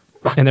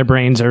and their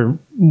brains are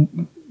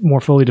more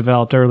fully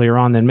developed earlier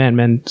on than men.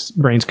 Men's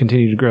brains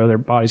continue to grow, their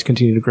bodies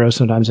continue to grow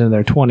sometimes into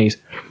their 20s.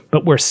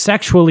 But we're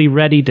sexually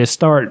ready to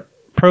start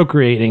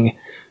procreating,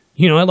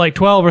 you know, at like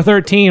 12 or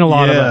 13, a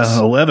lot of us.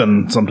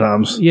 11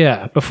 sometimes.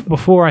 Yeah,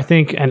 before I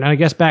think, and I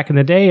guess back in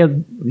the day,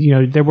 you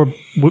know, there were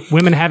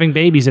women having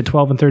babies at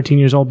 12 and 13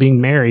 years old being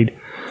married.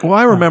 Well,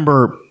 I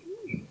remember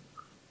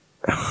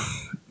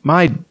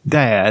my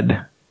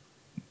dad.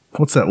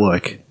 What's that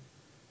like?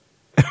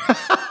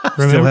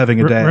 Still having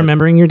a dad.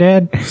 Remembering your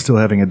dad? Still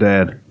having a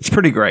dad. It's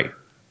pretty great.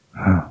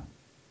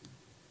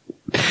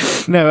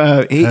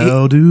 No,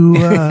 How do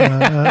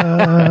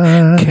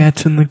I?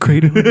 Cats in the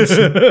Cradle.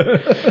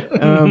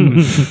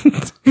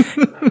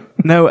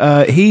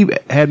 No, he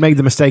had made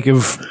the mistake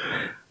of,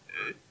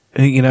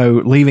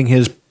 leaving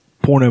his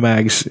porno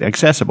mags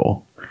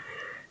accessible.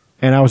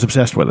 And I was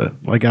obsessed with it.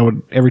 Like I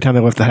would, every time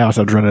they left the house,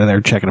 I'd run in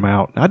there checking them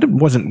out.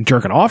 Wasn't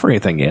jerking off or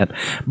anything yet,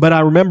 but I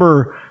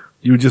remember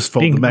You would just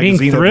fold Being the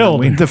magazine thrilled.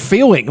 open. the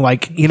feeling,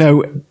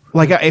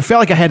 it felt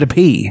like I had to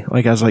pee.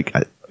 Like I was like,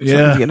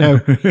 Yeah.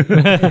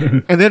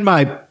 And then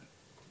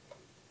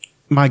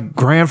my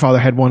grandfather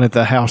had one at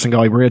the house in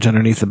Golly Bridge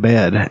underneath the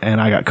bed, and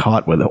I got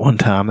caught with it one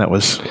time.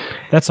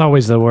 That's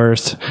always the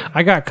worst.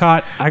 I got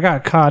caught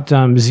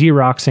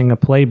Xeroxing a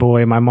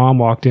Playboy. My mom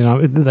walked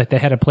in, like they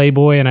had a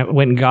Playboy, and I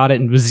went and got it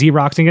and was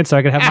Xeroxing it so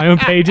I could have my own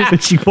pages.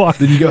 And she walked.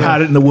 Did you go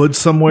hide it in the woods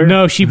somewhere?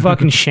 No, she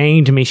fucking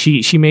shamed me.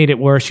 She made it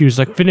worse. She was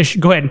like,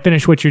 go ahead and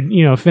finish what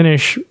you're,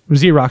 finish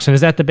Xeroxing.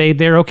 Is that the babe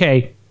there?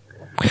 Okay.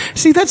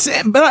 See, that's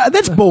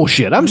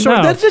bullshit. I'm sorry,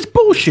 No. that's just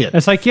bullshit.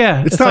 It's like,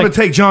 yeah. It's time like,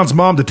 to take John's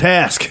mom to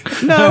task.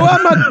 No,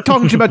 I'm not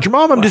talking to you about your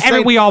mom. I'm just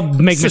saying we all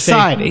make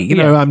society. mistakes. You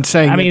know, I'm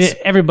saying. I mean, it's-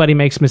 everybody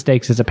makes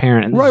mistakes as a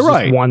parent. And this is just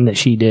Right. one that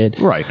she did.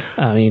 Right.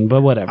 I mean,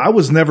 but whatever. I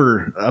was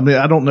never, I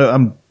don't know.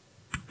 I'm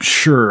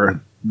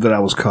sure that I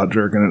was caught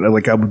jerking it.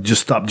 Like I would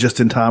just stop just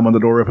in time when the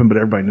door opened, but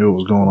everybody knew what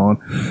was going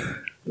on.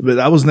 But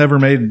I was never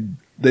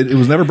it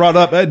was never brought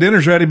up. Hey,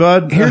 dinner's ready,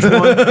 bud. Here's one.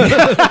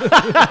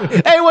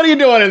 Hey, what are you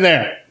doing in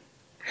there?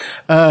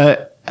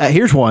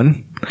 Here's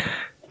one.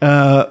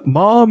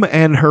 Mom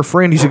and her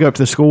friend used to go up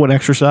to the school and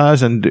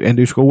exercise and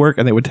do schoolwork,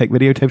 and they would take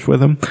videotapes with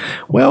them.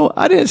 Well,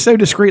 I didn't so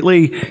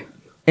discreetly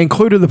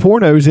included the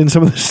pornos in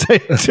some of the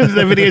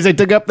videos they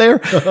took up there,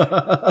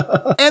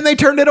 and they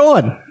turned it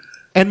on.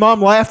 And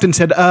Mom laughed and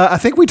said, I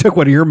think we took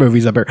one of your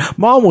movies up there.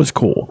 Mom was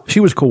cool.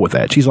 She was cool with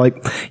that. She's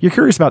like, you're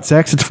curious about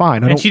sex? It's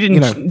fine. and she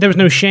didn't. There was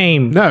no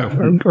shame,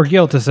 No. or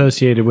guilt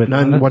associated with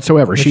None it.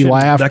 whatsoever. She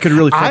laughed. That could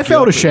really fuck I you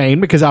felt up.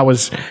 ashamed because I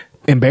was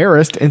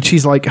embarrassed, and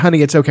she's like,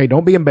 honey, it's okay.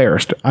 Don't be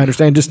embarrassed. I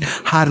understand. Just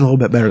hide a little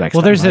bit better next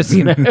Well, time. there's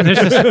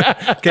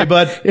this. Okay,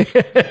 bud.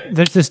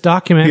 There's this Here,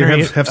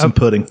 documentary have some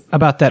pudding.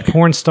 about that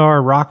porn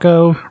star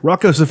Rocco.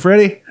 Rocco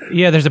Siffredi.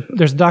 Yeah, there's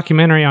a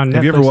documentary on Netflix.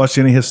 Have you ever watched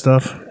any of his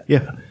stuff?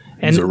 Yeah.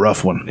 He's a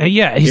rough one.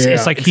 Yeah,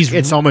 it's like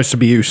it's almost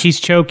abuse. he's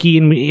choky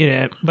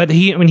and but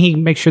he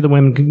makes sure the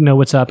women know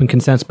what's up and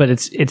consents, but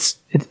it's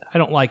I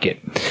don't like it.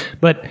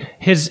 But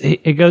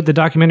the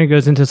documentary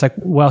goes into it's like,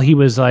 well, he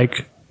was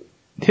like,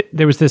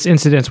 there was this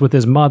incident with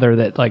his mother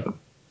that like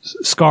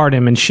scarred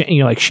him and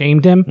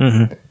shamed him.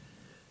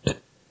 Mm-hmm.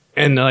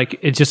 And like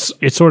it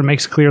sort of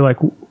makes clear like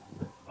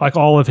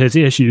all of his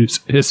issues,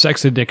 his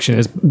sex addiction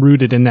is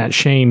rooted in that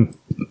shame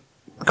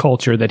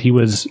culture that he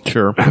was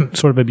Sure.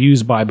 sort of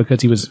abused by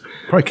because he was,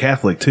 Probably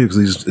Catholic too, because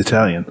he's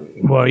Italian.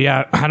 well,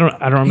 yeah, I don't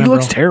remember. He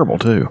looks terrible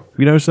too.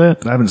 You notice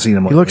that? I haven't seen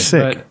him. He looks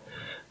sick.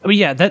 But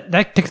yeah,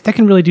 that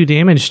can really do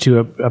damage to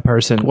a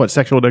person. What,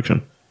 sexual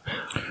addiction?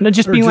 No,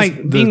 just being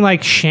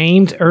like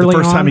shamed early The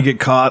first on. time you get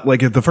caught,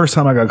 like if the first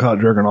time I got caught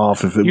jerking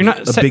off, if You're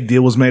a big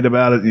deal was made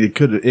about it, it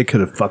could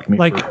have fucked me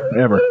Like-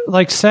 forever.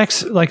 like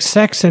sex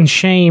and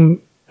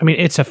shame. I mean,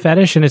 it's a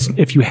fetish, and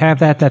if you have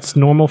that's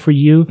normal for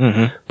you.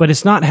 Mm-hmm. But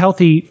it's not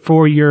healthy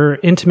for your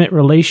intimate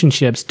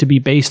relationships to be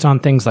based on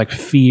things like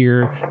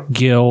fear,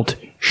 guilt,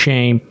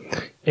 shame.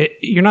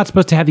 You're not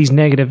supposed to have these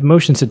negative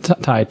emotions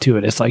tied to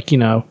it. It's like, in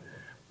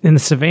the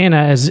savannah,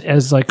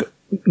 as like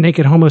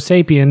naked Homo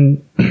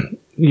sapien,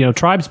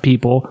 tribes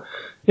people.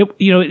 It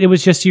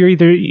was just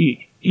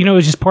it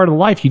was just part of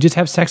life. You just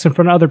have sex in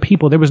front of other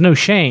people. There was no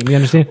shame. You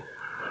understand?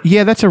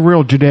 Yeah, that's a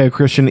real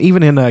Judeo-Christian.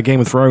 Even in Game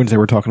of Thrones, they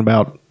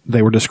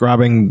were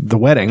describing the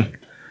wedding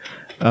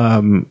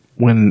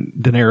when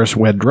Daenerys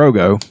wed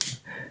Drogo,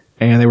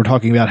 and they were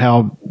talking about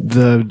how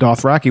the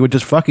Dothraki would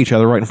just fuck each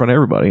other right in front of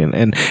everybody,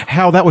 and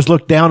how that was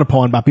looked down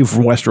upon by people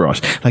from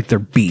Westeros. Like they're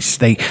beasts.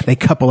 They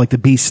couple like the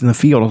beasts in the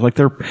field. I was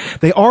like,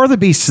 they are the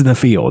beasts in the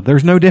field.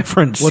 There's no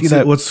difference.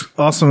 What's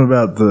awesome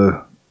about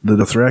the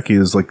Dothraki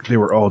is like they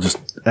were all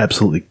just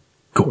absolutely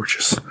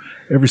gorgeous.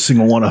 Every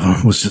single one of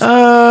them was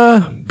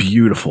just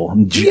beautiful.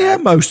 And Yeah,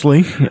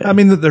 mostly. I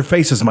mean, their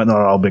faces might not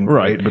all been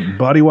great, but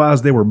body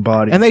wise, they were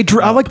body. And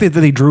I like that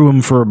they drew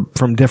them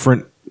from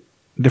different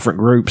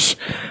groups.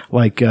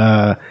 Like you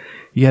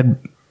had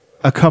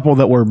a couple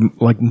that were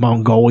like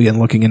Mongolian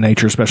looking in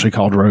nature, especially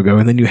called Drogo,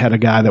 and then you had a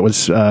guy that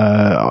was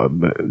a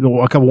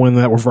couple women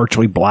that were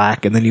virtually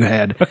black, and then you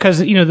had Because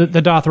the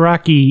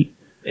Dothraki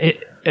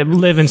it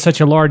live in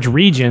such a large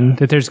region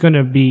that there's going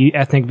to be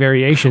ethnic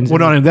variations. well,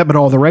 not only that, but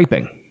all the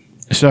raping.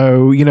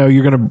 So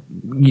you're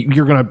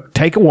gonna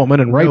take a woman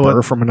and rape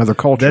her from another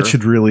culture. that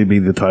should really be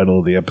the title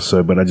of the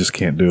episode, but I just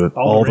can't do it.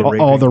 All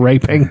the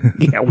raping.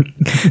 Yeah,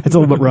 it's a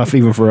little bit rough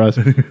even for us.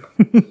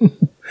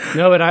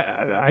 No, but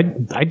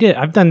I did.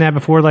 I've done that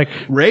before. Like,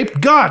 rape.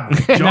 God,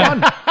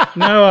 John.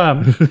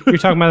 no, you're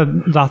talking about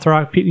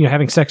Dothraki,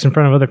 having sex in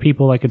front of other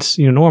people like it's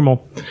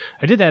normal.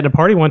 I did that at a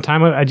party one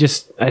time. I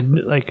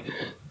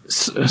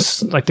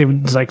like they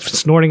was like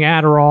snorting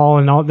Adderall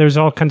and all. There's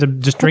all kinds of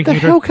just What the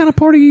drinking. hell kind of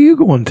party are you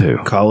going to?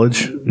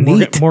 College.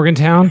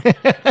 Morgantown.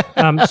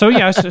 So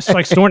yeah, it's just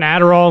like snorting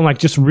Adderall and like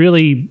just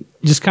really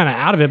just kind of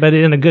out of it, but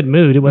in a good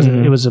mood. It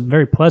wasn't. It was a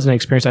very pleasant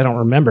experience. I don't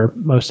remember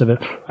most of it.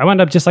 I wound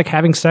up just like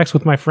having sex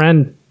with my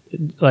friend,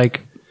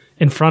 like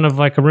in front of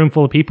like a room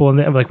full of people,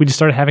 and like we just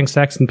started having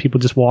sex, and people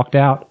just walked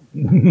out.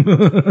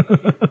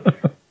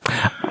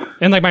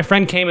 And like my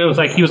friend came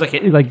and he was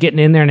like getting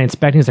in there and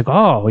inspecting. He's like,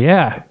 "Oh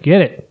yeah,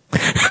 get it."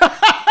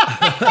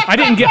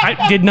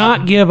 I did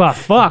not give a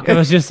fuck. I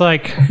was just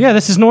like, "Yeah,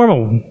 this is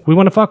normal. We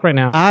want to fuck right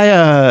now."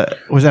 I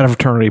was at a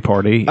fraternity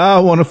party. I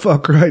want to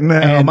fuck right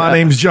now. And, My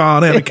name's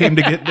John, and I came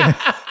to get down.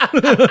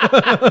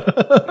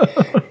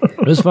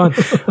 It was fun.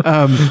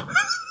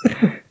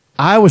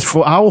 I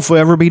will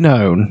forever be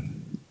known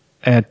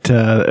at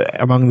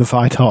among the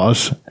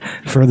Phytos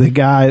for the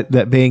guy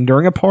that being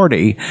during a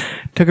party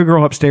took a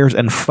girl upstairs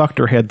and fucked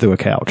her head through a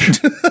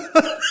couch.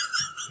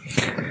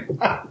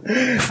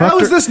 How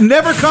has this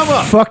never come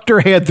up? Fucked her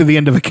head through the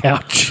end of a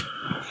couch.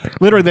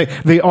 Literally,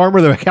 the arm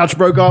of the couch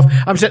broke off.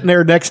 I'm sitting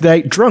there next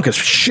day, drunk as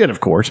shit, of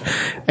course.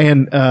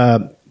 And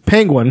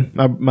Penguin,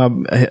 my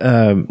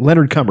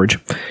Leonard Cumbridge,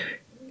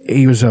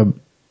 he's one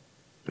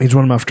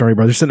of my fraternity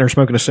brothers, sitting there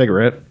smoking a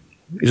cigarette.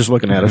 He's just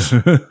looking at us.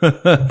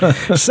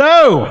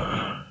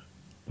 So,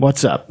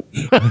 what's up?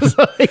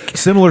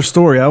 Similar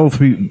story. I will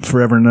be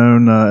forever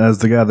known as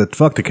the guy that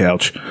fucked the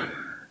couch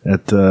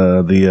at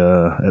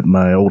at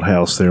my old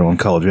house there on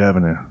College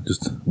Avenue.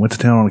 Just went to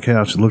town on the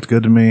couch. It looked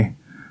good to me.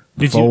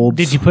 Did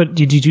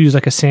you use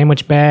like a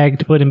sandwich bag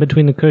to put in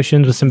between the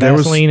cushions with some There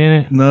was- Vaseline in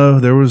it? No,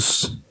 there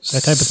was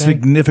That type of thing?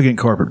 significant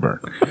carpet burn.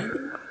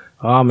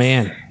 Oh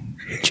man,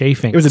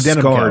 chafing. It was a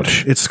denim Scarred.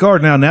 couch. It's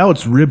scarred now. Now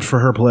it's ribbed for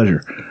her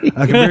pleasure.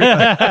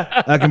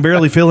 I can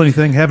barely feel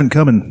anything. Haven't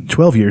come in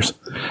 12 years.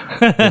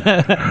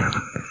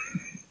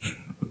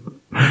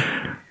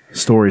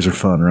 Stories are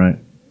fun, right?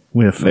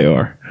 We have fun. They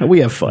are. We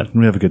have fun.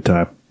 We have a good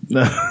time.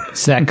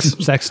 sex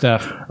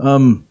stuff.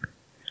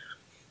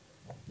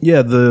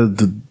 Yeah,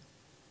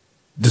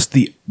 just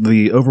the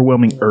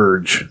overwhelming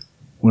urge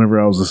whenever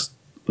I was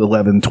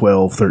 11,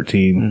 12,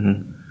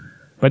 13.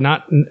 But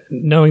not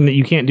knowing that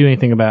you can't do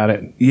anything about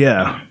it.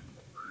 Yeah.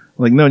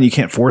 Like knowing you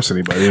can't force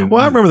anybody.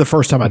 Well, I remember the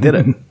first time I did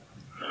it.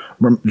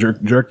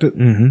 Jerked it?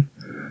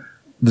 Mm-hmm.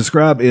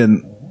 Describe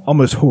in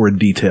almost horrid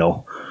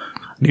detail.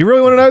 Do you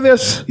really want to know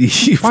this?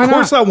 Of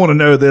course I want to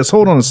know this.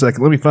 Hold on a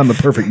second. Let me find the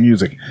perfect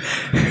music.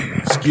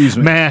 Excuse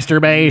me.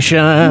 Masturbation.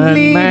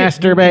 What's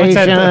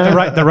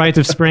that? The rites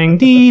of spring.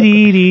 Dee,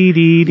 dee, dee,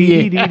 dee,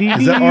 dee, dee, dee,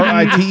 Is that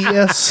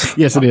RITES?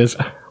 Yes, it is.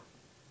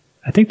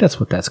 I think that's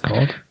what that's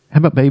called. How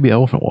about Baby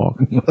Elephant Walk?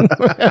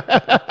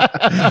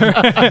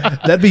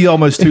 That'd be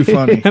almost too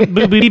funny. The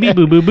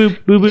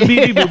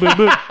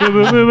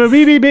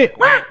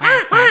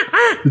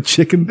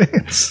chicken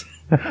dance.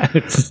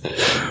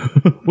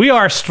 We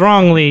are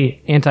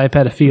strongly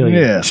anti-pedophilia.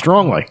 Yeah.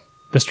 Strongly.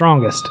 The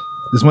strongest.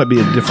 This might be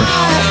a different.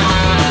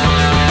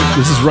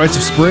 This is Rites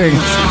of Spring.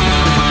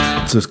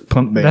 It's a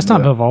punk band. That's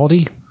not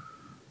Vivaldi.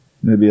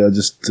 Maybe I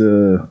just.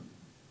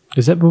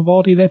 Is that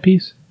Vivaldi, that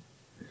piece?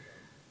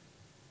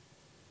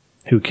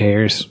 Who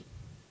cares?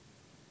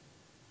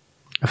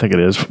 I think it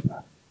is.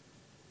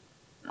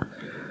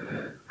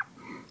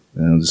 I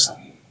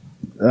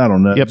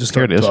don't know. Yep, just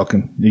here start it is.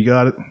 talking. You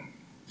got it?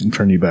 I'll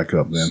turn you back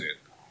up then.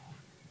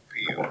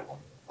 Peel.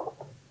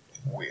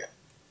 Weird.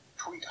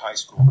 Tweet high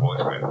school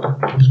boyfriend.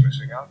 Who's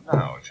missing out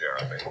now,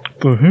 Jeremy?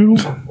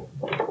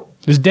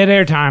 There's dead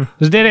air time.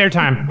 There's dead air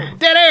time.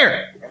 Dead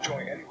air! Enjoy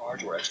any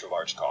large or extra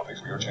large coffee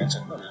for your chance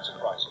at millions in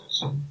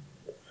prizes.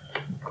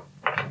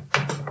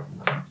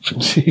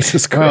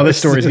 Jesus Christ. Oh, this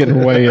story's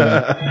getting way...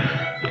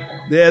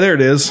 Yeah, there it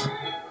is.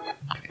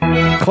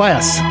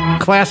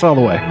 Class all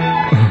the way.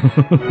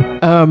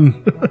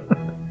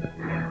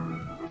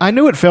 I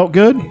knew it felt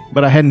good,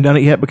 but I hadn't done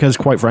it yet because,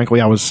 quite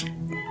frankly,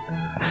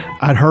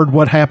 I'd heard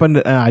what happened,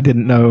 and I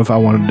didn't know if I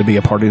wanted to be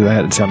a part of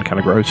that. It sounded kind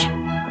of gross.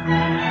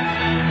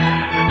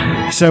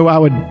 So I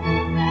would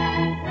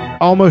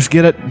almost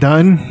get it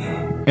done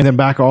and then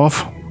back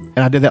off, and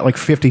I did that like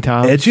 50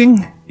 times.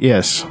 Edging?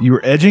 Yes. You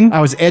were edging?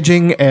 I was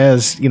edging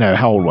as,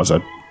 how old was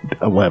I?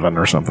 11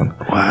 or something.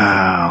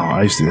 Wow.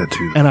 I used to do that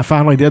too. And I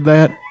finally did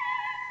that,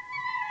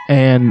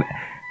 and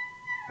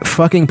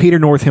fucking Peter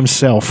North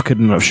himself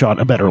couldn't have shot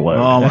a better load.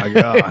 Oh my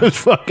God. It was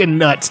fucking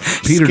nuts.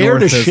 Peter Scared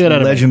North the has shit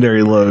out of me.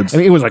 legendary loads. I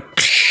mean, it was like,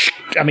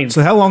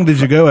 So how long did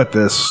you go at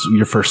this,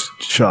 your first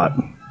shot?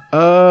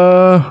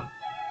 well,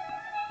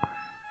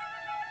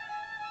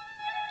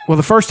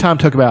 the first time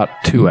took about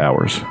 2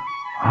 hours.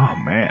 Oh,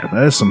 man.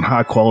 That is some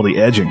high quality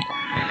edging.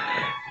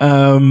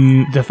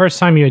 The first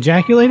time you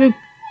ejaculated?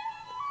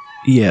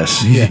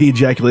 Yes. He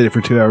ejaculated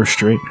for 2 hours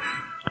straight.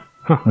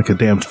 Like a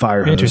damn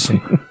fire hose.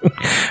 Interesting.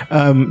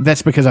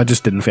 That's because I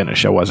just didn't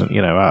finish. I wasn't,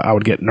 I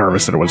would get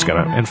nervous that it was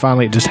going to. And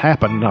finally, it just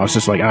happened. And I was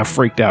just like, I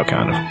freaked out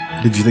kind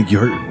of. Did you think you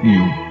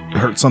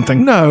hurt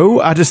something?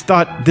 No, I just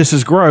thought this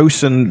is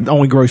gross and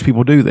only gross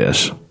people do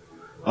this.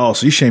 Oh,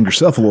 so you shamed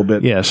yourself a little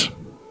bit. Yes.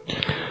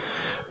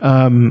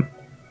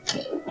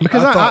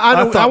 Because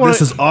I thought wanna-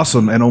 this is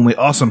awesome, and only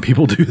awesome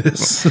people do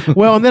this.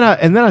 Well, and then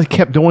I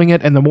kept doing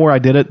it, and the more I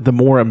did it, the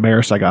more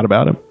embarrassed I got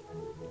about it.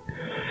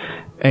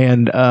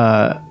 And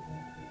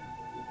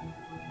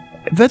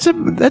that's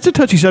a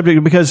touchy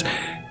subject because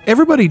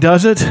everybody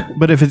does it,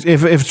 but if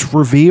it's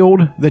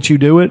revealed that you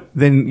do it,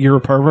 then you're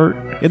a pervert.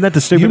 Isn't that the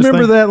You stupidest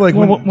remember thing? that? Like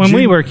Well, when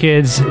we were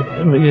kids,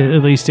 at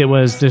least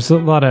there's a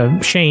lot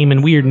of shame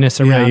and weirdness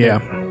around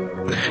it.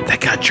 That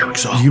guy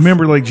jerks off. You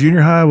remember, like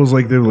junior high was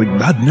like they were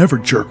like, I'd never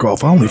jerk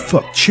off. I only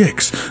fuck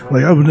chicks.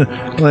 Like I would,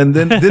 and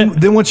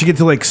then once you get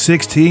to like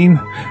 16,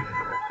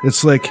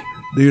 it's like,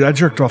 dude, I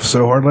jerked off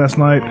so hard last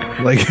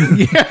night. Like,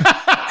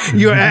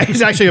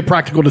 It's actually a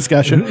practical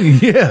discussion.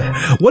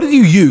 yeah. What did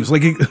you use?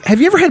 Like, Have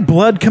you ever had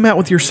blood come out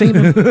with your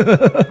semen?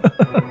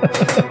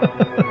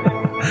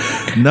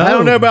 no, I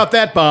don't know about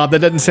that, Bob. That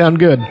doesn't sound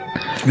good.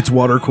 It's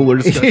water cooler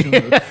discussion.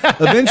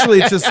 Eventually,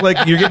 it's just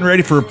like you're getting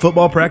ready for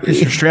football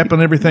practice. You're strapping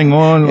everything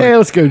on. Like, Yeah,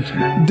 let's go.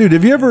 dude,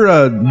 have you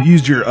ever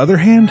used your other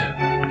hand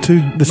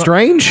to The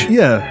strange?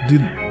 Yeah,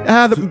 dude.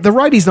 The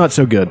righty's not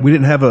so good. We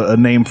didn't have a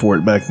name for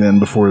it back then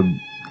before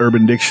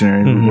Urban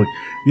Dictionary. Like,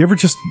 you ever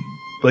just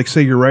like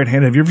say your right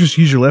hand? Have you ever just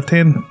used your left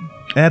hand,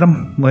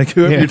 Adam? Like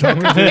whoever you're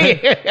talking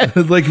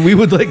to. Like we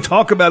would like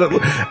talk about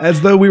it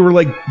as though we were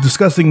like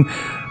discussing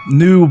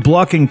new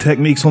blocking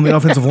techniques on the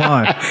offensive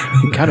line.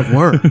 Kind of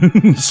were.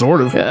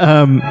 Sort of.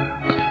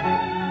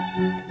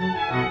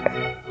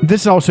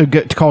 This also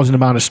calls into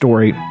mind a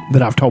story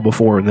that I've told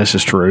before, and this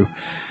is true.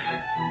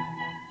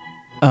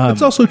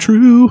 It's also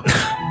true.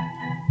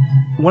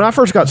 When I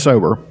first got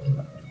sober,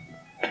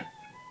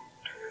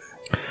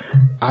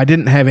 I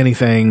didn't have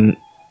anything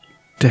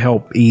to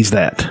help ease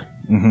that.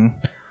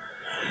 Mm-hmm.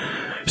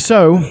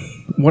 So,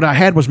 what I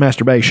had was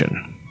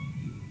masturbation.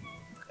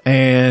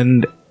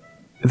 And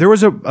there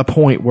was a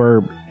point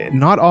where,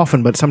 not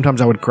often, but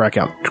sometimes I would crank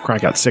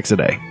out 6 a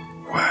day.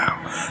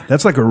 Wow.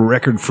 That's like a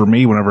record for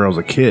me whenever I was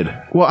a kid.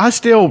 Well, I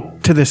still,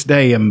 to this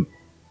day, am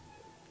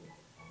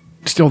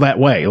still that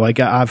way. Like,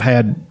 I've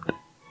had,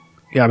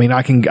 yeah, I mean,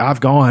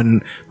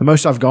 the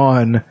most I've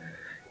gone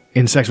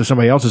in sex with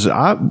somebody else is,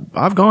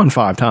 I've gone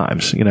 5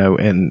 times,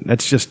 and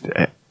that's just,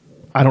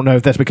 I don't know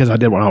if that's because I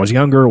did when I was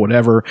younger or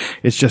whatever.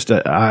 It's just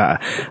I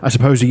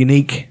suppose a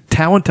unique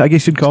talent, I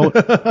guess you'd call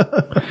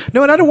it.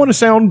 No, and I don't want to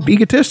sound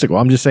egotistical.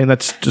 I'm just saying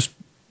that's just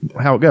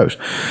how it goes.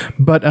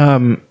 But,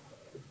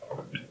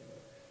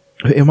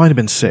 it might have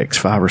been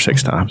 5 or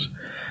 6 times,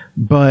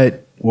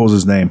 but What was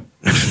his name?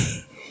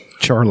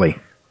 Charlie,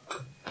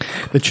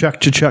 the Chuck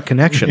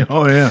connection.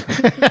 Oh yeah.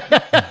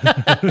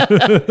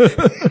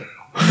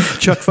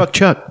 Chuck fuck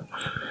Chuck.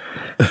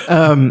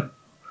 I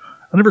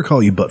never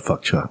call you butt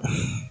fuck Chuck.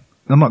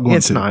 I'm not going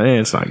It's to. not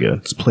good.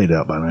 It's played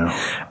out by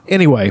now.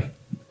 Anyway,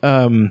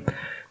 I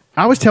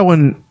was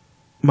telling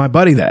my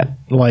buddy that,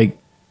 like,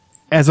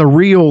 as a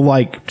real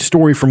like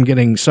story from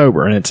getting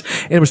sober, and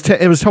it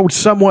was told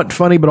somewhat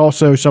funny, but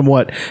also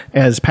somewhat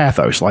as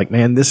pathos. Like,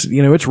 man, this,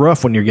 it's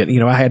rough when you're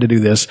getting, I had to do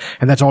this,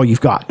 and that's all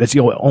you've got. That's the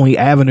only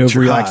avenue of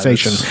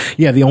relaxation.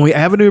 Yeah, the only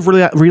avenue of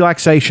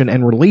relaxation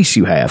and release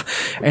you have.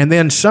 And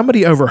then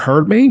somebody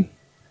overheard me.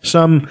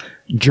 Some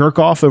jerk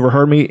off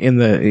overheard me in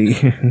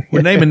the.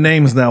 We're naming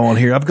names now on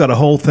here. I've got a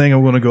whole thing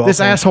I'm going to go This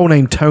off on. asshole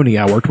named Tony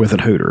I worked with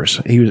at Hooters.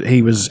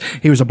 He was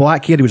a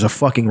black kid. He was a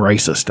fucking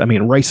racist. I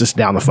mean, racist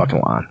down the fucking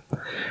line.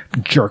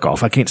 Jerk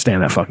off. I can't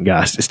stand that fucking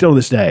guy. Still to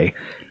this day.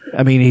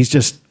 I mean, he's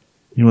just.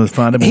 You want to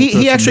find him?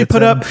 He actually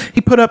put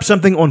up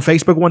something on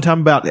Facebook one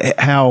time about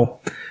how,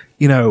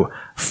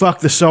 fuck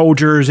the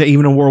soldiers.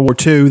 Even in World War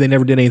II, they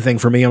never did anything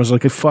for me. I was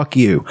like, fuck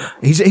you.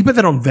 He put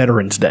that on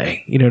Veterans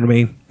Day. You know what I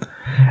mean?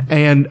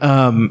 And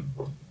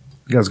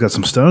You guys got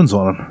some stones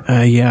on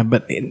him. yeah,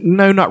 but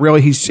no, not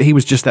really. He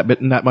was just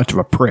that much of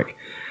a prick.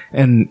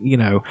 And,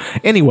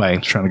 anyway,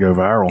 Trying to go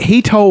viral.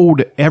 he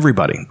told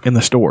everybody in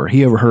the store.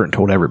 He overheard and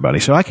told everybody.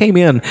 So I came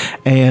in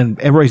and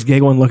everybody's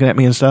giggling, looking at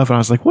me and stuff. And I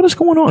was like, what is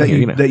going on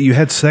here? That you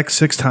had sex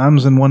 6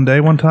 times in one day,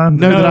 one time?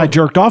 No, that I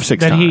jerked off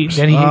 6 times.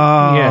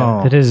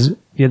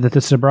 That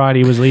the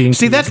sobriety was leading.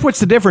 See, to. that's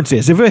what's the difference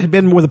is. If it had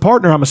been with a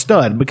partner, I'm a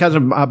stud. Because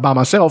by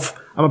myself,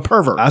 I'm a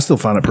pervert. I still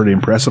find it pretty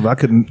impressive. I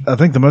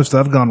think the most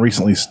I've gone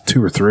recently is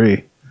 2 or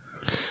 3.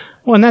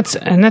 Well, and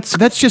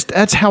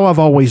that's how I've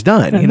always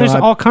done. And there's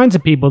all kinds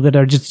of people that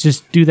are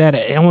just do that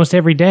almost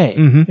every day.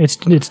 Mm-hmm.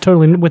 It's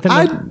totally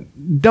within.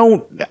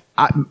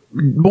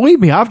 Believe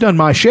me, I've done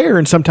my share,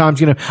 and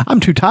sometimes I'm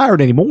too tired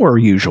anymore.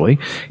 Usually,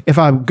 if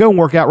I go and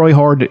work out really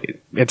hard,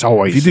 it's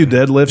always If you do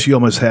deadlifts, you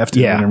almost have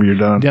to whenever you're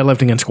done.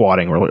 Deadlifting and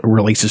squatting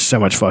releases so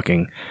much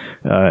fucking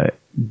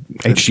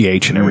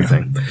HGH and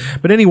everything.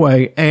 But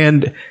anyway,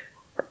 and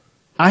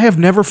I have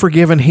never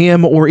forgiven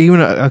him or even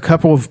a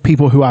couple of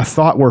people who I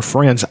thought were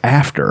friends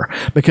after,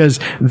 because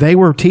they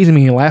were teasing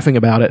me and laughing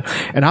about it.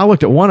 And I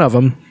looked at one of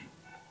them,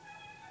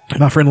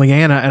 my friend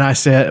Leanna, and I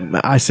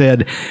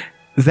said,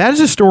 That is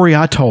a story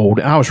I told.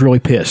 I was really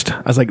pissed.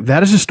 I was like,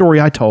 that is a story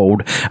I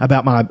told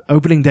about my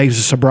opening days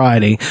of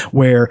sobriety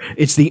where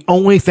it's the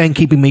only thing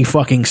keeping me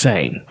fucking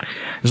sane.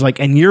 It's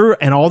like,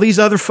 and all these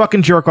other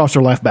fucking jerk-offs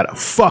are left about it.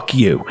 Fuck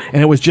you.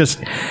 And it was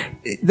just,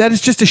 that is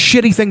just a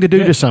shitty thing to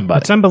do to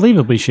somebody. It's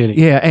unbelievably shitty.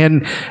 Yeah,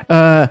 and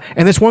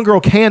this one girl,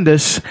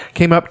 Candace,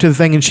 came up to the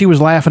thing and she was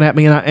laughing at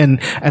me,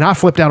 and I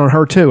flipped out on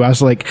her too. I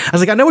was like,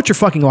 I know what you're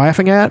fucking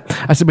laughing at.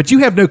 I said, but you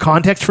have no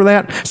context for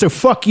that, so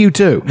fuck you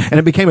too. And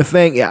it became a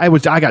thing.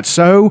 I got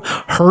so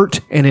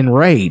hurt and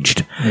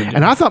enraged,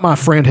 and I thought my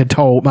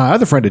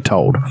other friend had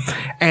told,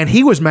 and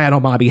he was mad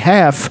on my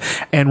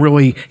behalf, and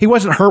really, he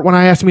wasn't hurt when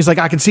I asked him. He's like,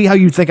 I can see how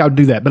you think I would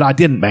do that, but I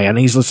didn't, man. And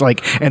he's just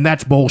like, and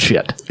that's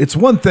bullshit. It's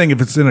one thing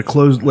if it's in a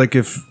closed, like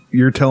if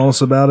you're telling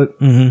us about it,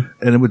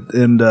 and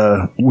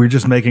we're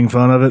just making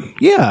fun of it.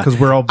 Yeah, because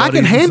we're all buddies I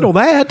can handle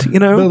that, you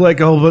know. But like,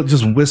 but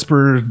just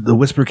the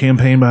whisper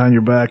campaign behind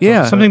your back.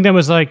 Yeah, something that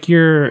was like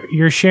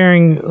you're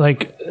sharing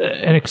like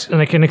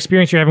an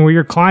experience you're having where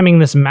you're climbing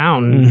this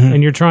mountain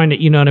and you're trying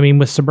to, you know what I mean,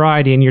 with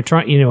sobriety, and you're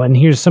trying, you know, and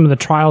here's some of the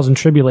trials and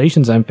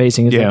tribulations I'm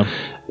facing. Is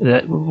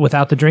that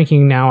without the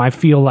drinking now, I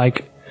feel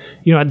like,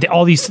 you know,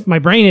 all these, my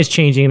brain is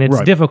changing and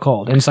it's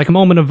difficult, and it's like a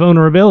moment of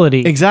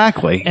vulnerability.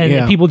 Exactly.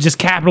 And people just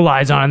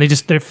capitalize on it.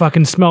 They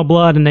fucking smell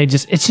blood, and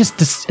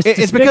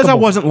it's because I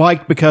wasn't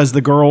liked because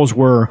the girls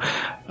were,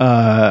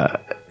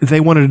 they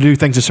wanted to do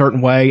things a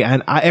certain way,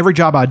 and every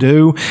job I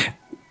do,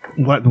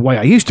 the way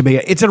I used to be,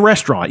 it's a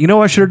restaurant. You know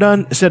what I should have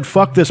done? I said,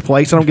 fuck this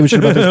place. I don't give a shit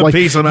about this place.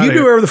 Peace, I'm you out do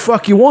here. whatever the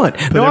fuck you want.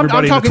 Put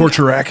everybody in the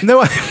torture rack.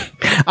 No,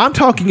 I'm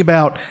talking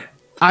about,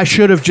 I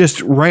should have just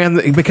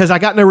because I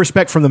got no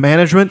respect from the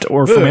management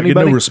or from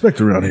anybody. Get no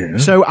respect around here.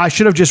 So I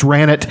should have just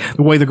ran it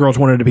the way the girls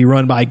wanted it to be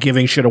run, by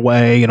giving shit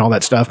away and all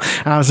that stuff.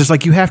 And I was just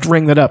like, you have to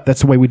ring that up.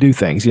 That's the way we do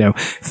things, you know.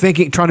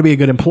 Trying to be a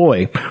good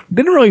employee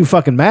didn't really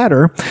fucking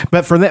matter.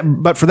 But for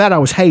that, I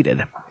was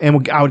hated,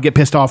 and I would get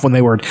pissed off when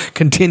they would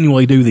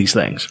continually do these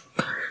things.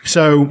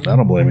 So I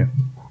don't blame you.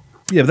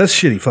 Yeah, but that's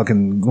shitty.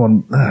 Fucking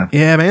going.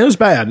 Yeah, man, it was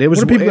bad. It was.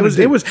 What are people gonna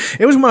do? It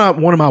was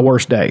one of my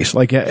worst days.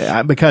 Like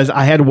because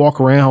I had to walk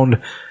around.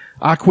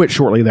 I quit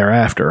shortly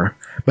thereafter,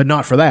 but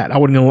not for that. I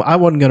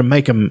wasn't going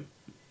to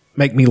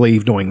make me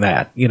leave doing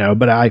that, you know.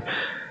 But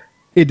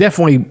it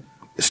definitely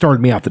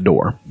started me out the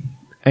door,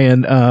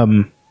 and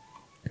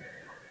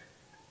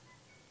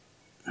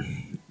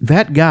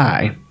that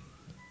guy,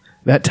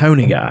 that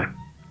Tony guy,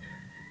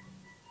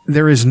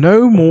 there is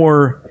no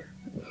more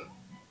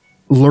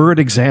lurid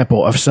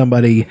example of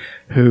somebody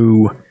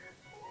who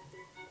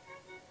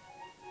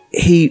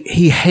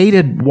he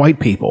hated white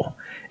people,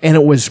 and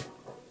it was,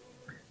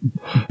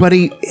 but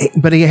he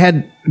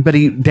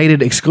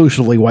dated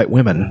exclusively white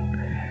women,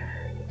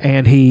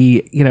 and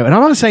he, you know, and I'm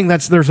not saying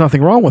there's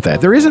nothing wrong with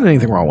that. There isn't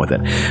anything wrong with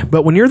it,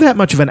 but when you're that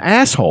much of an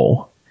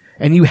asshole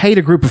and you hate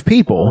a group of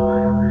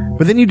people,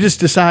 but then you just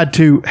decide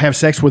to have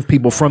sex with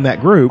people from that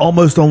group,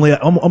 almost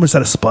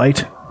out of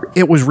spite.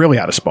 It was really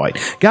out of spite.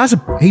 Guys,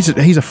 he's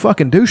a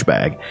fucking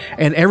douchebag,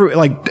 and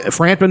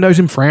Frampton knows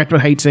him. Frampton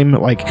hates him.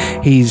 Like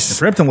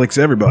Frampton likes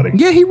everybody.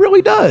 Yeah, he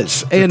really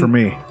does. Except for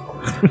me.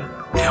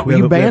 we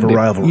have a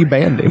rivalry. You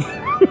banned him.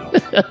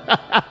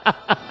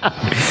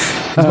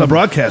 He's my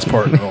broadcast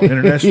partner on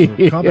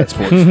International Combat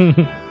Sports.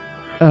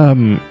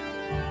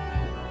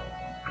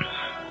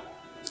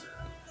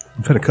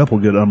 I've had a couple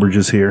good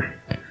umbrages here.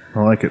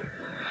 I like it.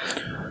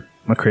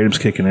 My kratom's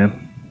kicking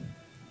in.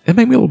 It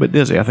made me a little bit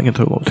dizzy. I think it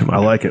took a little too much. I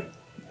like it.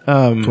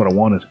 That's what I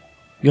wanted.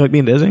 You like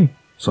being dizzy?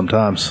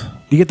 Sometimes. Do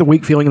you get the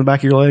weak feeling in the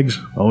back of your legs?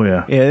 Oh,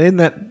 yeah. Yeah, isn't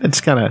that,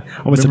 it's kind of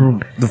almost...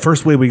 The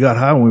first way we got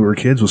high when we were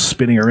kids was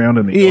spinning around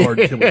in the yard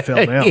until we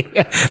fell down.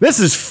 Yeah. This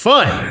is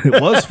fun.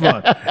 It was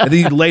fun. And then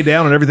you'd lay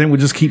down and everything would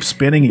just keep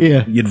spinning.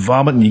 You'd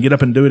vomit and you get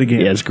up and do it again.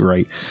 Yeah, it's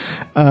great.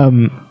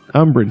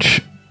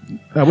 Umbrage.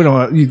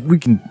 We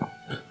can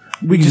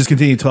just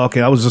continue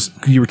talking.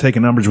 You were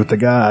taking umbrage with the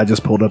guy. I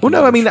just pulled up. Well,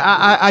 no, I mean,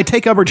 I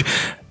take umbrage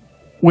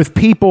with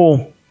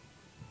people.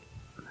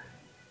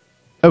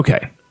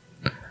 Okay.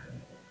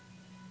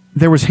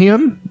 There was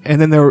him,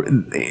 and then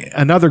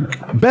another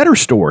better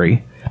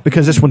story,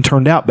 because this one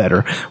turned out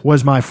better,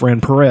 was my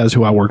friend Perez,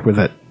 who I worked with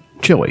at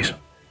Chili's.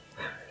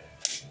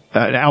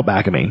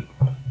 Outback, I mean.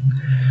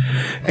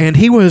 And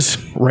he was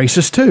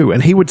racist too,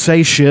 and he would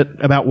say shit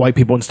about white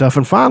people and stuff,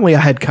 and finally I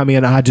had come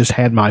in, I just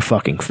had my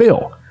fucking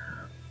fill.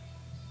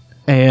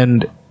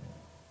 And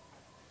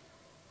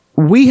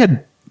we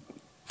had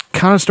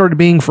kind of started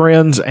being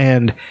friends,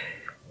 and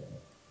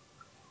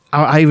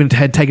I even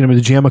had taken him to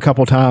the gym a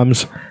couple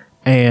times.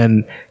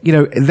 And, you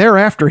know,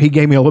 thereafter he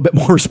gave me a little bit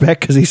more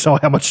respect because he saw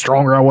how much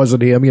stronger I was than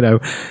him, you know.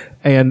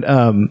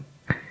 And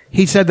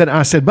he said that,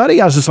 I said,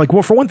 buddy, I was just like,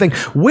 well, for one thing,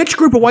 which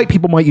group of white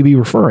people might you be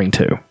referring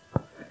to?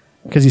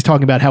 Because he's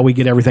talking about how we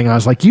get everything. I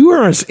was like, you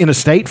are in a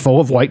state full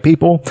of white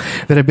people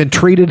that have been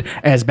treated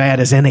as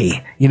bad as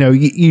any. You know,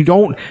 you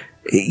don't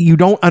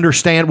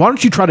understand. Why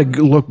don't you try to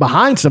look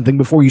behind something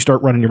before you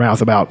start running your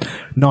mouth about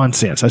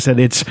nonsense? I said,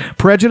 it's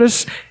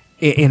prejudice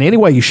in any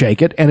way you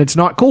shake it, and it's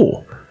not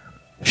cool.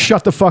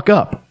 Shut the fuck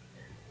up.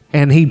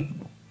 And he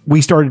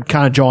we started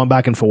kind of jawing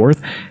back and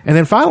forth. And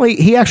then finally,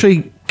 he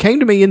actually came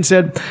to me and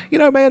said, you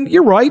know, man,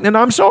 you're right. And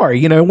I'm sorry.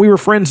 You know, and we were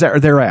friends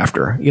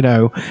thereafter, you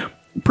know,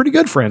 pretty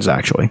good friends,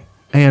 actually.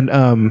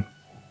 And,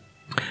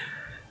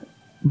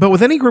 but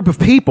with any group of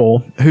people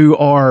who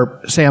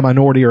are, say, a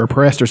minority or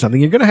oppressed or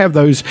something, you're going to have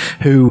those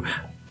who,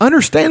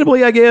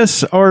 understandably, I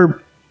guess,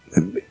 are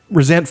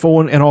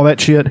resentful and all that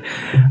shit.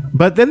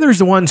 But then there's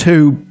the ones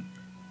who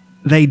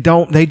they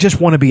just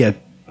want to be a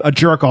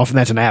jerk off, and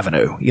that's an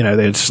avenue. You know,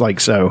 it's like,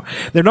 so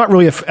they're not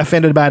really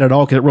offended by it at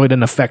all because it really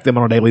doesn't affect them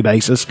on a daily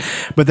basis.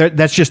 But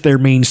that's just their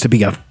means to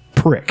be a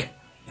prick.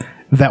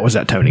 That was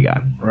that Tony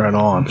guy. Right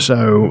on.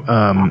 So,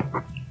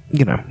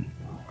 you know,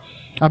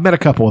 I've met a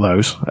couple of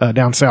those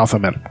down south. I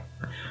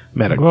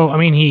met a Well, I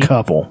mean,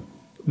 couple.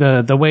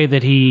 The way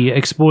that he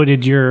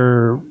exploited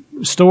your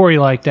story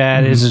like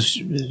that is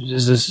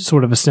a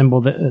sort of a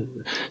signal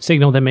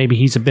that maybe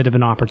he's a bit of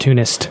an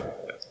opportunist.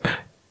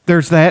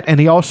 There's that, and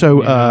he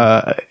also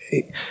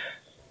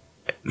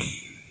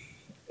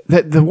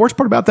the worst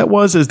part about that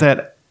is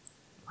that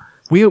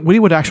we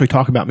would actually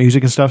talk about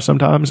music and stuff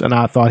sometimes, and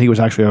I thought he was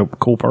actually a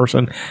cool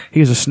person. He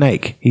was a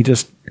snake. He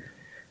just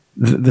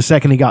the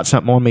second he got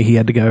something on me, he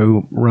had to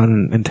go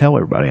run and tell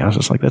everybody. I was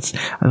just like, that's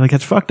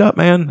fucked up,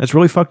 man. That's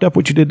really fucked up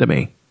what you did to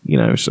me. You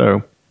know,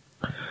 so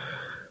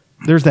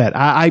there's that.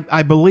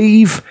 I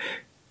believe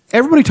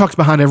everybody talks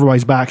behind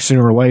everybody's back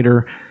sooner or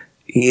later.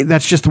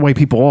 That's just the way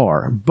people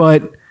are.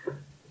 But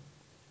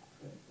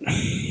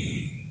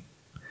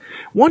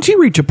once you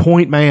reach a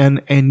point,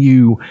 man, and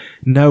you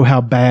know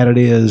how bad it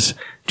is,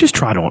 just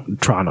try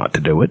not to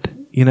do it.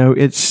 You know,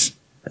 it's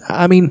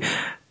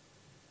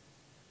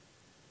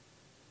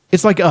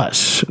like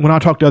us. When I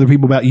talk to other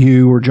people about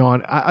you or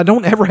John, I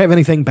don't ever have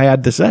anything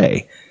bad to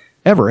say.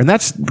 Ever. And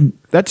that's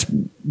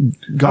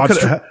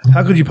God's...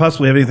 How could you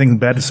possibly have anything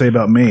bad to say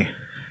about me?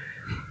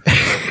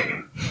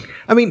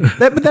 I mean,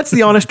 but that's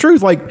the honest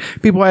truth. Like,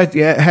 people ask,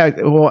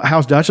 well,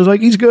 how's Dutch? I was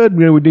like, he's good. You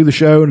know, we do the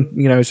show and,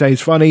 you know, say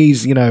he's funny.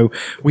 He's, you know,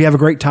 we have a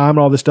great time and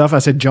all this stuff. I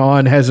said,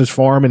 John has his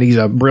farm and he's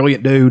a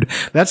brilliant dude.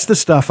 That's the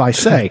stuff I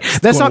say.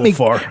 That's not me.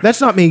 Far.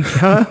 That's not me.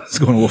 Huh? It's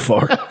going a little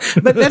far.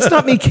 But that's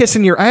not me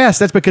kissing your ass.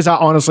 That's because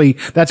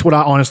that's what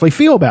I honestly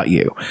feel about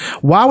you.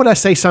 Why would I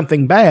say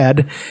something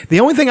bad?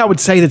 The only thing I would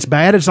say that's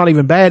bad, it's not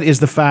even bad,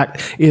 is the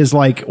fact is,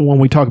 like, when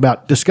we talk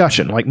about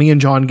discussion, like me and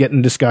John get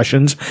in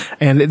discussions,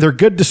 and they're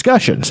good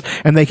discussions,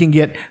 and they can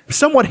get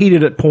somewhat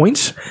heated at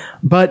points,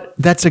 but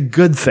that's a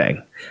good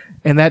thing.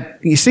 And that,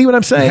 you see what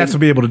I'm saying? You have to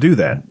be able to do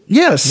that.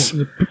 Yes.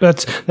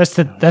 That's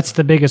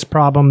the biggest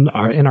problem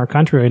in our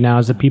country right now,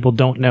 is that people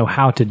don't know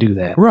how to do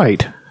that.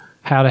 Right.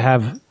 How to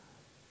have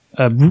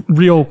a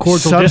real cordial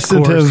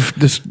substantive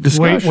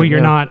discussion where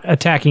you're not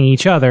attacking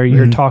each other.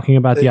 You're talking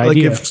about the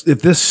idea. If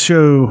this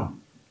show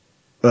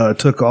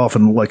took off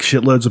and like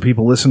shitloads of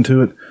people listened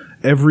to it,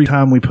 every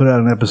time we put out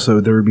an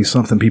episode, there would be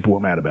something people were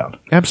mad about.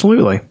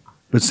 Absolutely.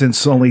 But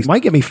since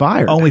might get me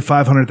fired. Only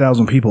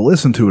 500,000 people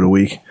listen to it a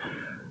week.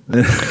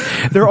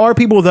 There are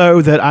people,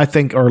 though, that I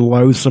think are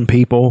loathsome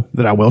people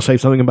that I will say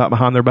something about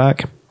behind their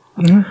back.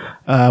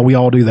 Mm-hmm. We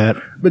all do that.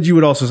 But you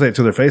would also say it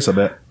to their face, I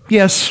bet.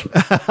 Yes.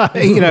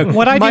 You know,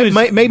 what I do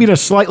is maybe in a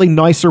slightly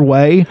nicer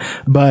way,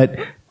 but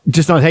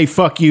just not, hey,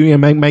 fuck you,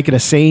 and make it a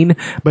scene,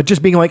 but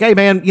just being like, hey,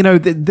 man, you know,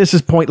 this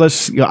is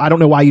pointless. You know, I don't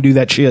know why you do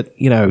that shit,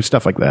 you know,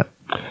 stuff like that.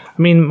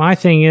 I mean, my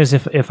thing is,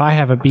 if I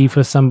have a beef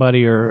with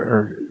somebody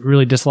or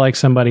really dislike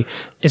somebody,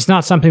 it's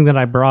not something that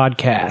I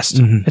broadcast.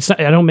 Mm-hmm. It's not,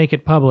 I don't make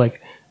it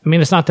public. I mean,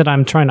 it's not that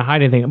I'm trying to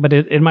hide anything, but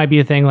it might be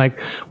a thing like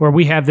where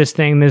we have this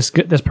thing, this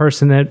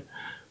person that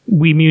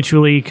we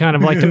mutually kind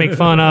of like to make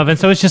fun of, and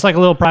so it's just like a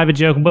little private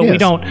joke, but we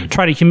don't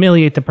try to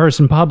humiliate the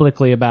person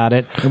publicly about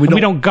it, and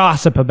we don't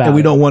gossip about it. And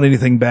we don't want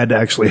anything bad to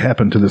actually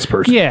happen to this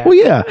person. Yeah. Well,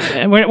 yeah.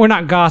 And we're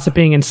not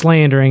gossiping and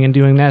slandering and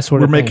doing that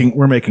sort of thing.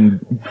 We're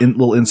making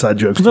little inside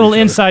jokes. Little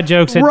inside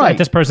jokes at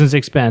this person's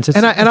expense.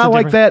 And I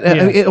like that.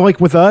 Yeah.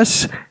 Like with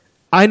us,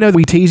 I know that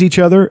we tease each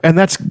other, and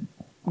that's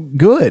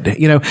good.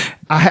 You know,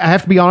 I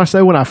have to be honest,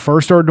 though, when I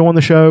first started doing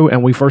the show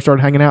and we first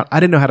started hanging out, I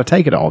didn't know how to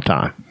take it all the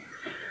time.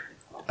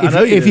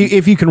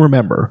 If you can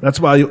remember, that's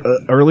why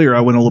earlier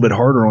I went a little bit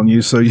harder on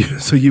you, so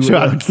you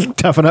would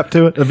toughen up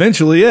to it.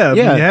 Eventually, yeah,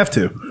 you have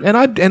to.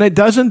 And it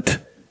doesn't.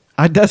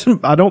 I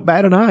don't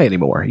bat an eye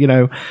anymore. You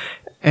know,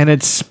 and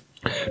it's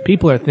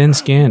people are thin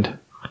skinned.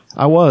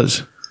 I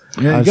was.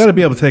 Yeah, you got to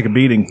be able to take a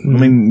beating. Mm-hmm. I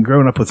mean,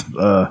 growing up with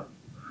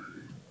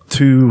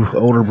 2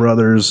 older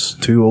brothers,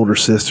 2 older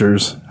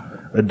sisters,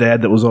 a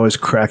dad that was always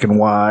cracking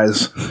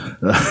wise,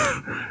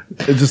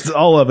 just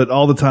all of it,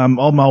 all the time.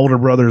 All my older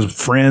brothers'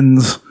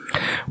 friends.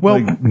 Well,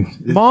 me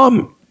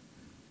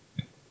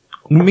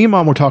and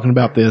Mom were talking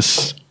about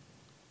this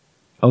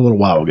a little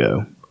while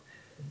ago,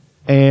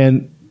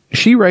 and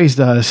she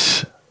raised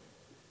us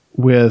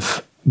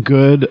with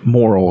good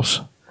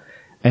morals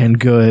and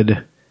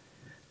good,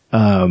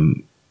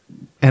 an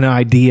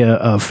idea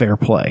of fair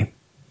play.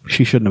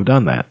 She shouldn't have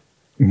done that.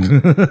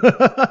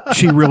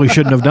 She really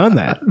shouldn't have done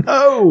that.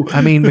 No.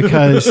 I mean,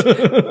 because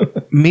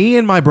me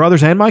and my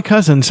brothers and my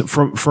cousins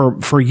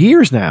for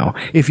years now,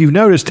 if you've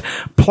noticed,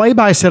 play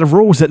by a set of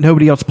rules that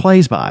nobody else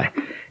plays by.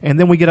 And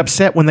then we get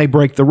upset when they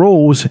break the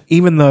rules,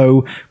 even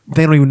though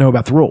they don't even know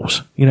about the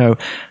rules. You know,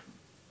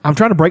 I'm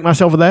trying to break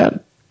myself of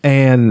that.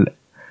 And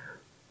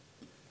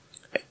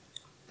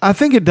I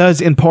think it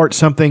does impart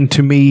something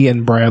to me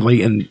and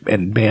Bradley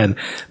and Ben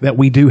that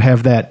we do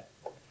have that.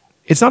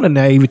 It's not a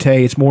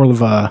naivete. It's more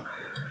of a,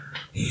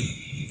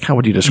 how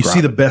would you describe You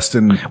see the best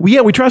in. we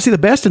try to see the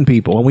best in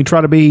people, and we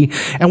try to be,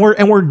 and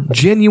we're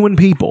genuine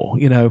people,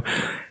 you know.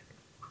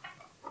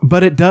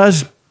 But it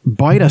does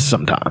bite us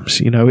sometimes,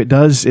 you know. It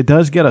does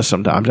get us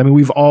sometimes. I mean,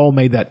 we've all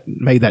made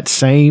that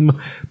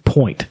same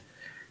point.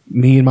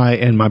 Me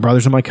and my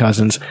brothers and my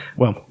cousins.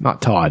 Well,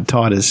 not Todd.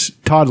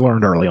 Todd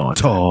learned early on.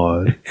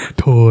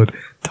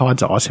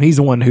 Todd's awesome. He's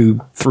the one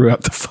who threw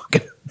up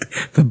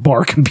the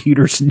bar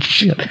computers and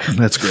shit.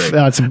 That's great.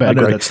 That's a bad I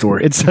know great that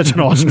story. It's such an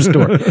awesome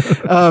story.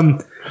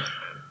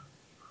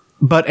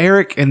 But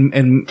Eric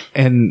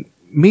and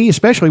me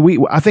especially,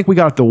 I think we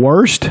got the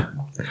worst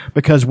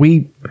because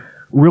we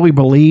really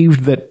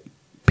believed that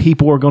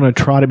people are going to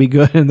try to be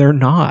good, and they're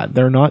not.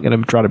 They're not going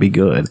to try to be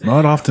good.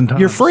 Not oftentimes.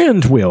 Your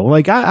friends will.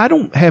 Like, I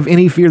don't have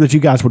any fear that you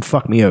guys would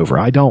fuck me over.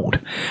 I don't.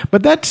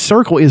 But that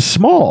circle is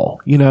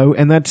small, you know,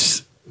 and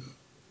that's...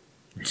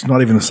 It's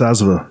not even the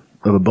size of a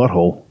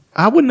butthole.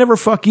 I would never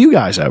fuck you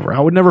guys over. I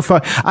would never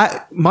fuck...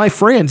 my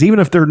friends, even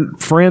if they're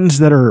friends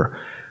that are...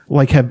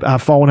 like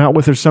have fallen out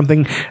with or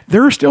something,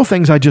 there are still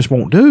things I just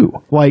won't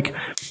do. Like,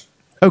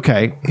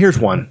 okay, here's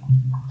one.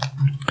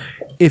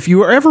 If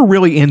you are ever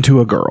really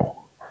into a girl,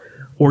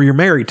 or you're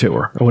married to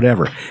her, or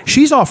whatever,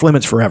 she's off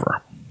limits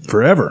forever.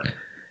 Forever.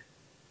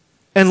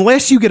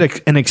 Unless you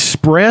get an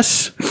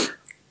express...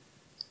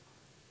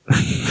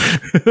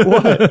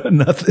 What?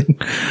 Nothing.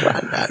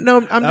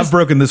 No, I've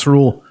broken this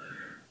rule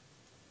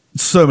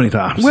so many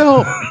times.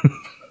 Well...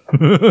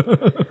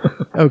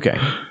 okay.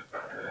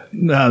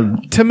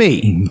 To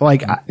me,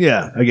 like...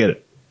 yeah, I get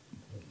it.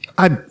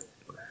 I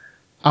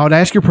would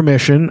ask your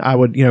permission. I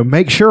would, you know,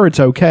 make sure it's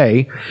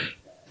okay.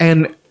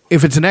 And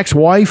if it's an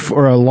ex-wife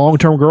or a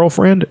long-term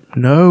girlfriend,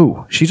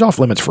 no, she's off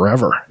limits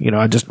forever. You know,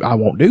 I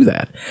won't do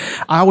that.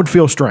 I would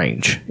feel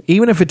strange.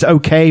 Even if it's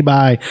okay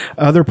by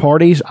other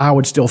parties, I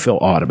would still feel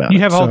odd about it. You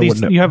have all So I these.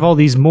 wouldn't- You have all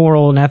these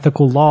moral and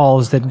ethical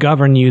laws that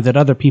govern you that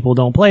other people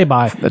don't play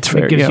by. That's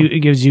fair, It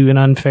gives you an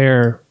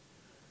unfair.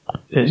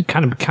 It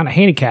kind of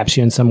handicaps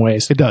you in some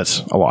ways. It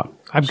does a lot.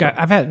 I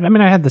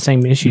had the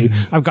same issue.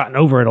 I've gotten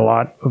over it a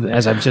lot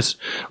as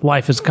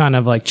life has kind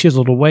of like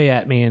chiseled away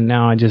at me, and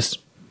now I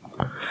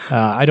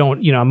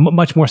don't, you know, I'm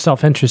much more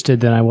self-interested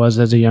than I was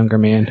as a younger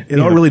man. It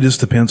all really just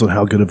depends on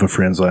how good of a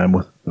friend I am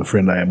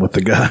with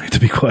the guy, to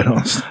be quite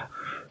honest.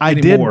 I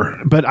Anymore.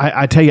 did, but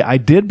I tell you, I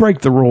did break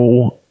the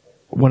rule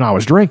when I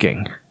was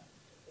drinking.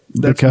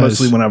 That's Because-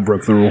 mostly when I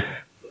broke the rule.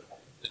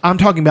 I'm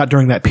talking about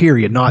during that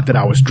period, not that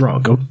I was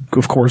drunk.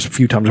 Of course, a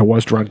few times I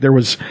was drunk. There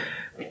was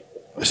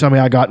somebody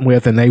I got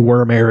with, and they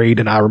were married,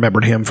 and I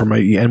remembered him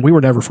and we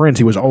were never friends.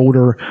 He was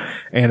older,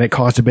 and it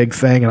caused a big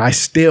thing, and I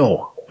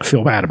still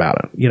feel bad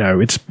about it. You know,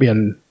 it's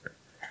been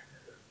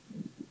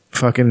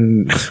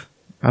fucking,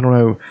 I don't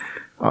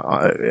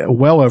know,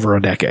 well over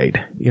a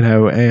decade, you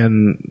know,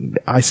 and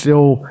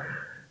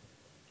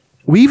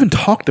we even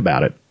talked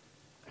about it,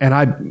 and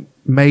I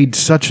made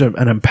such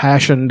an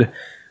impassioned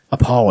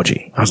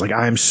apology. I was like,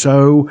 I am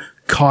so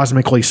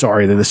cosmically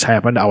sorry that this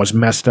happened. I was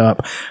messed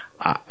up.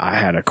 I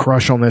had a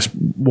crush on this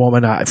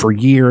woman for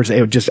years.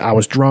 I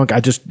was drunk.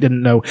 I just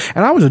didn't know.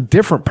 And I was a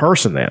different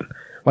person then,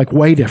 like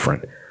way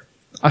different.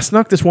 I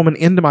snuck this woman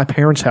into my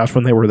parents' house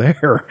when they were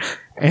there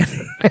and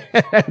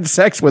had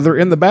sex with her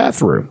in the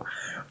bathroom.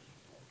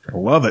 I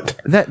love it.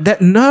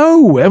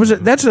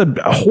 That's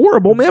a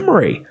horrible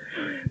memory.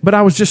 But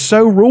I was just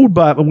so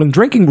when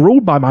drinking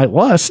ruled by my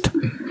lust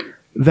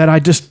that I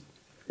just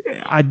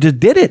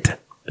did it.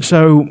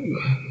 So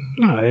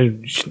No,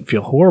 you shouldn't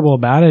feel horrible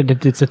about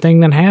it. It's a thing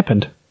that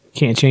happened.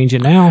 Can't change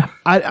it now.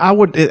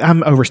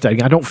 I'm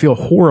overstating. I don't feel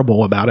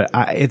horrible about it.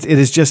 It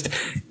is just,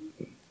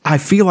 I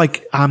feel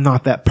like I'm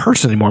not that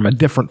person anymore. I'm a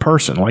different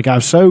person. Like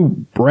I've so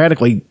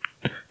radically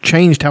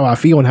changed how I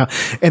feel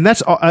and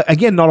that's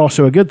again, not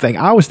also a good thing.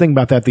 I was thinking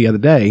about that the other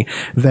day,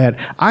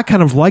 that I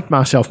kind of liked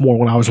myself more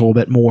when I was a little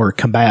bit more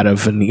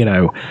combative, and, you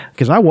know,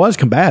 because I was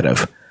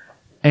combative,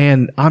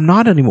 and I'm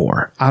not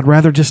anymore. I'd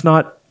rather just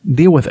not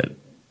deal with it.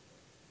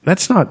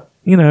 That's not,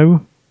 you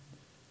know.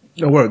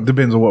 Well, it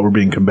depends on what we're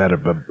being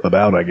combative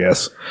about, I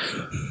guess.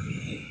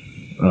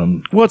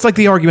 Well, it's like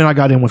the argument I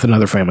got in with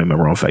another family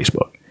member on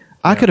Facebook.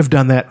 I could have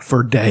done that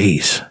for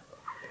days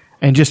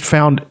and just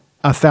found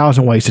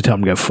 1,000 ways to tell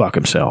him to go fuck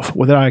himself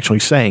without actually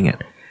saying it.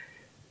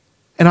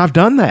 And I've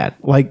done that.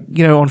 Like,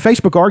 you know, on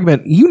Facebook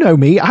argument, you know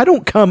me, I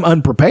don't come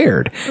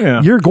unprepared.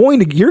 Yeah. You're going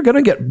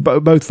to get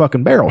both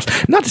fucking barrels.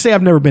 Not to say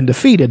I've never been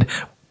defeated,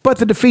 but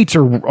the defeats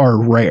are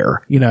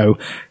rare, you know,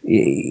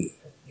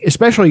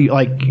 especially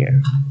like,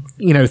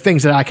 you know,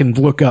 things that I can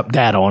look up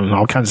data on and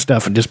all kinds of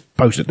stuff and just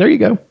post it. There you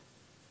go.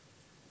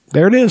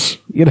 There it is,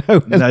 you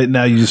know.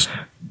 Now you just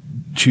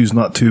choose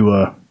not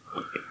to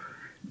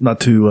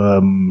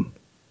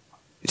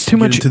It's too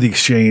much into the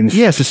exchange.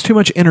 Yes, it's too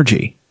much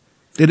energy.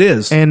 It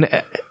is.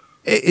 And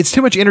it's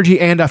too much energy,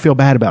 and I feel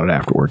bad about it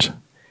afterwards.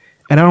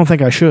 And I don't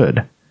think I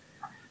should.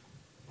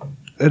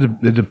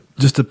 It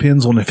just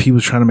depends on if he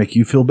was trying to make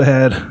you feel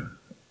bad.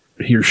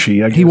 He or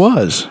she, I guess.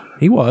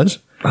 He was.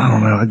 I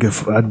don't know.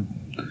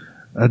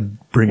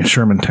 I'd bring a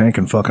Sherman tank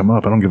and fuck him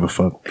up. I don't give a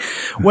fuck.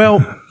 Well,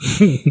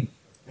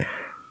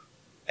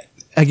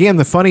 again,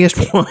 the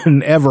funniest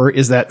one ever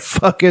is that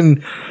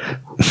fucking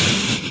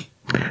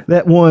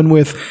that one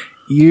with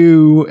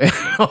you and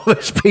all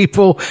those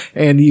people,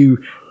 and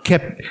you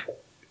kept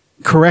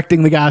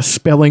correcting the guy's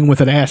spelling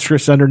with an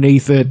asterisk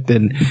underneath it,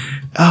 and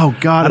oh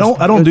god,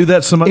 I don't do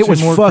that so much It was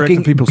anymore, fucking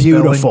correcting people's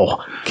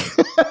beautiful.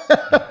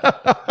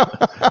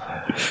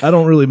 I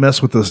don't really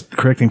mess with the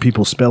correcting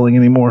people's spelling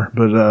anymore,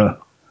 but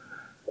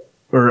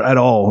or at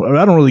all. Or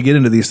I don't really get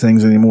into these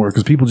things anymore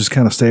because people just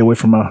kind of stay away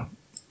from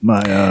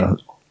my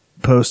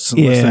posts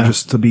unless Yeah. they're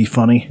just to be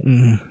funny.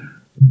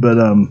 But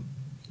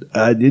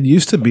it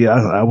used to be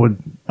I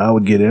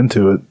would get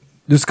into it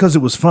just because it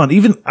was fun.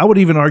 I would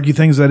even argue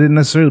things I didn't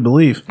necessarily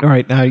believe All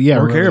right, yeah,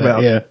 or remember care that,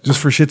 about, Yeah, just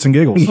for shits and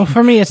giggles. Well,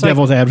 for me, it's like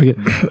devil's advocate.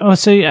 oh,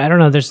 so I don't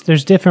know.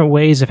 There's different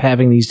ways of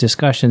having these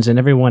discussions, and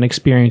everyone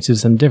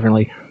experiences them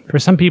differently. For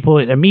some people,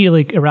 it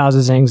immediately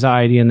arouses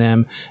anxiety in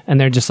them, and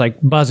they're just like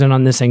buzzing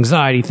on this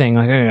anxiety thing,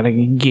 like I gotta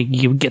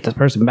get this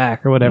person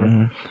back or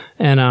whatever.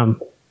 And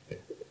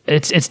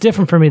it's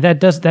different for me.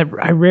 That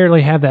I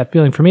rarely have that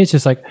feeling. For me, it's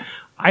just like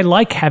I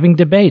like having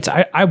debates.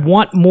 I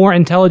want more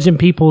intelligent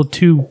people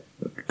to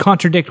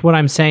contradict what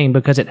I'm saying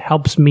because it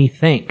helps me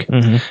think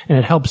and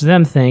it helps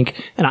them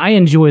think, and I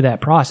enjoy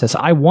that process.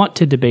 I want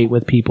to debate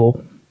with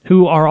people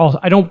who are all.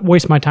 I don't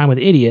waste my time with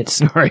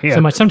idiots Right, yeah.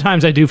 so much.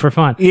 Sometimes I do for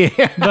fun. Yeah.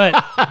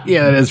 But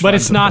Yeah, that is. but fun.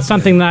 it's not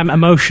something that I'm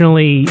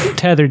emotionally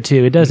tethered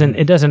to. It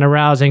doesn't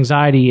arouse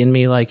anxiety in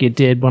me like it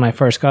did when I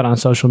first got on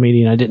social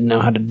media and I didn't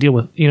know how to deal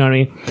with, you know what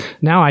I mean?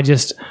 Now I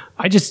just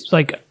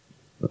like,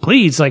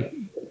 please, like,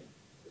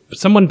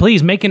 someone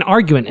please make an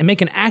argument and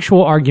make an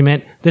actual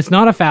argument that's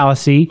not a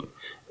fallacy.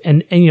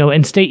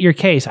 And state your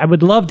case. I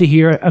would love to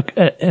hear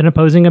an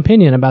opposing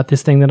opinion about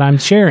this thing that I'm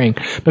sharing,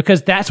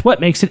 because that's what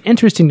makes it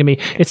interesting to me.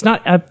 It's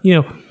not,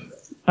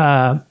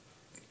 MMA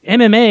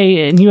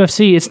and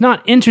UFC. It's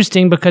not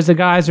interesting because the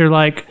guys are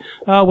like,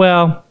 oh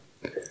well.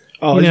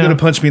 Oh, You he's know. going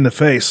to punch me in the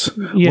face.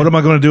 Yeah. What am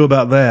I going to do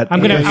about that?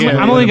 I'm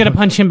only gonna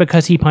punch him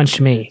because he punched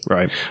me.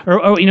 Right.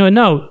 Or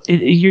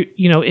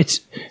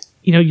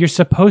you're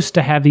supposed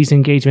to have these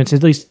engagements.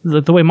 At least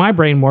the way my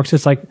brain works,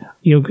 it's like,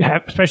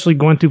 especially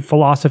going through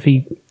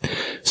philosophy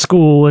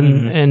school,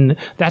 and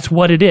that's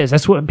what it is.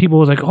 That's what people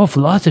was like, oh,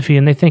 philosophy,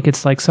 and they think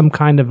it's like some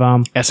kind of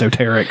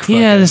esoteric.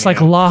 yeah, this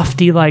like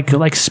lofty,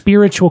 like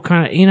spiritual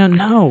kind of,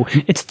 no,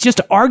 it's just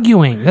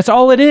arguing. That's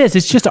all it is.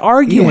 It's just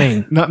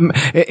arguing.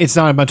 It's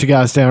not a bunch of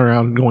guys standing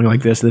around going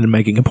like this, then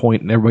making a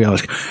point, and everybody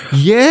else,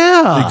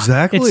 yeah,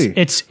 Exactly.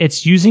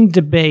 It's using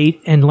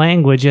debate and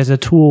language as a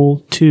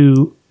tool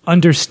to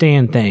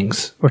understand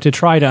things, or to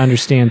try to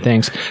understand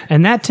things,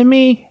 and that to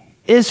me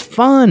is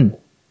fun.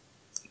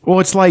 Well,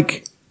 it's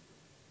like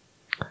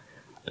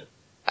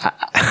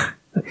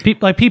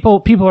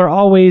People are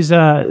always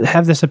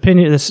have this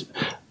opinion. This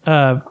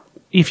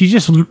if you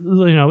just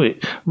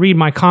read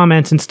my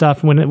comments and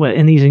stuff when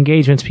in these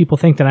engagements, people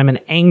think that I'm an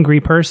angry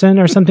person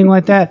or something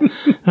like that. And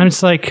I'm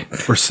just like,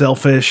 or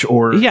selfish,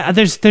 or yeah,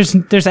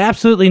 there's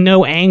absolutely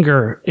no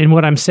anger in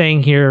what I'm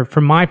saying here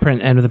from my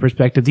end of the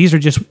perspective. These are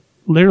just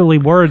literally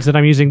words that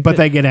I'm using, but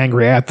they get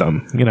angry at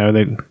them.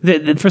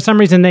 They for some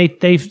reason they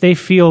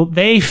feel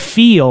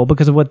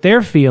because of what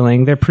they're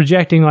feeling, they're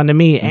projecting onto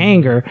me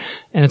anger,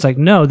 and it's like,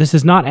 no, this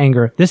is not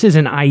anger. This is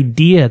an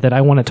idea that I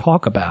want to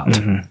talk about.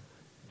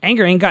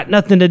 Anger ain't got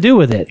nothing to do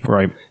with it.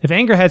 Right. If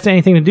anger has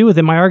anything to do with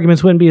it, my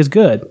arguments wouldn't be as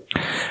good.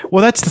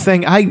 Well, that's the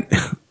thing.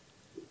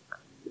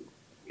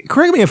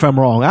 Correct me if I'm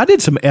wrong. I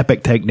did some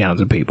epic takedowns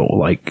of people,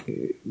 like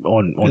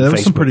on there Facebook. were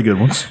some pretty good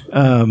ones.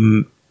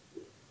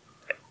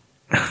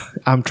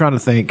 I'm trying to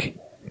think.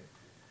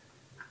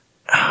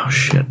 Oh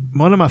shit!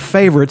 One of my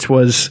favorites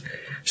was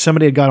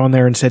somebody had got on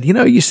there and said,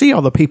 you see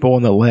all the people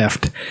on the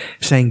left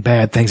saying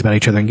bad things about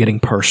each other and getting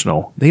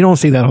personal. They don't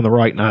see that on the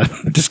right, and I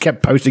just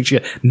kept posting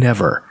shit.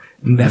 Never.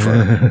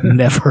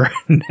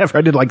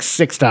 I did like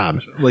 6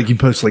 times. Like you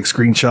post like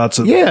screenshots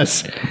of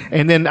Yes,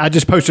 and then I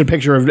just posted a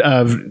picture of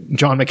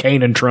John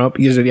McCain and Trump.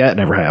 You said, yeah, it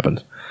never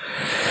happened.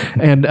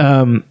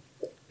 And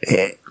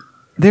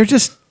they're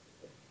just.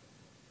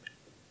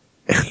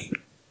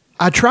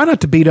 I try not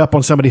to beat up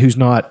on somebody who's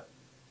not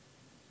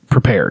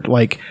prepared.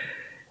 Like,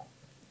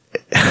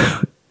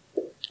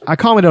 I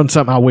commented on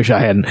something I wish I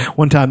hadn't.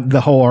 One time, the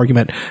whole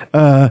argument,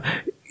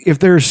 if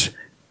there's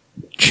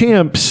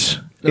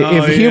chimps,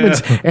 if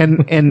humans,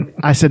 and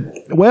I said,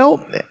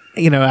 well,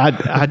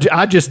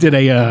 I just did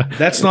a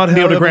That's not how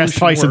Neil deGrasse evolution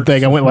Tyson works.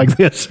 thing. I went like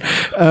this.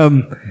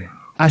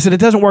 I said, it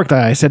doesn't work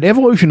that way. I said,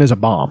 evolution is a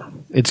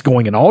bomb. It's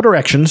going in all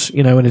directions,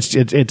 and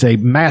it's a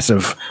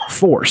massive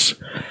force.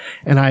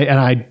 And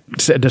I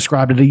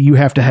described it. You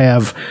have to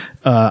have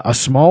a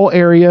small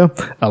area,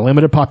 a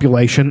limited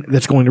population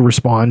that's going to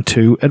respond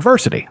to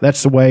adversity.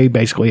 That's the way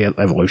basically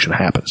evolution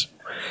happens.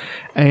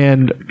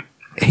 And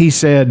he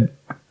said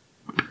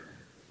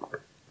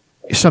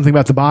something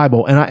about the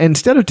Bible, and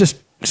instead of just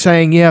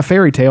saying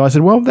fairy tale, I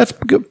said, well, that's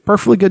good,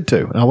 perfectly good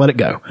too, and I'll let it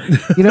go,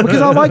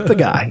 because I like the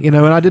guy, and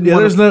I didn't.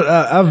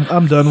 Yeah,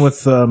 I'm done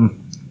with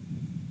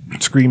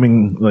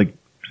screaming like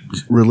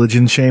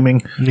religion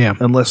shaming. Yeah.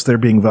 Unless they're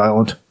being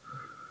violent,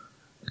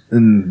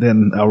 and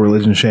then I'll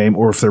religion shame,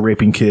 or if they're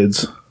raping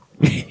kids,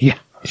 yeah,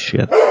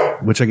 shit,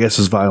 which I guess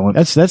is violent.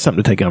 That's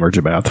something to take umbrage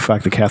about. The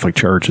fact the Catholic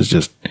Church is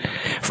just,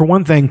 for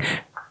one thing,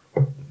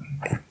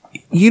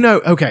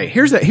 okay,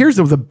 here's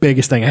the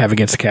biggest thing I have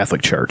against the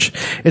Catholic Church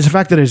is the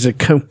fact that it's a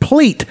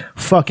complete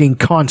fucking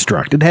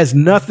construct. It has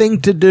nothing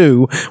to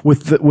do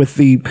with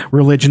the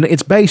religion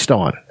it's based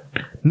on.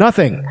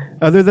 Nothing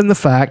other than the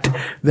fact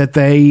that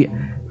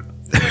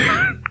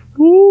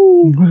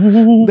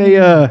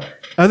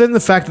other than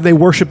the fact that they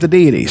worship the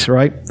deities,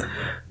 right?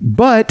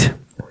 But,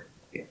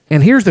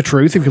 and here's the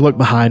truth, if you look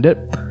behind it,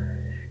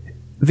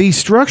 the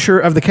structure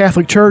of the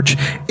Catholic Church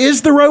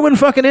is the Roman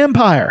fucking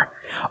Empire.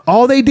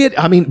 All they did,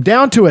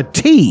 down to a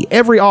T,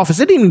 every office.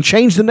 They didn't even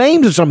change the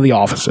names of some of the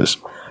offices.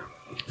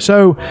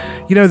 So,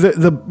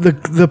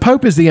 the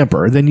Pope is the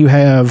emperor. Then you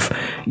have,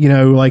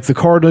 like the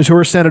cardinals who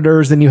are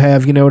senators. Then you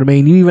have,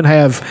 you even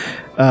have,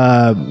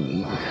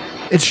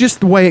 it's just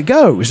the way it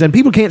goes. And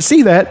people can't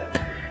see that.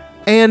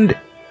 And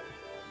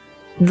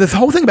the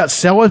whole thing about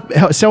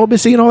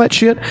celibacy and all that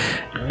shit,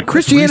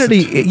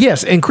 Christianity,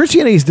 yes, and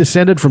Christianity is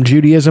descended from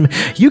Judaism.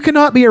 You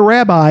cannot be a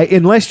rabbi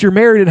unless you're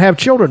married and have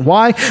children.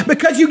 Why?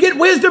 Because you get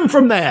wisdom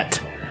from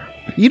that.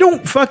 You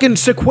don't fucking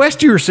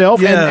sequester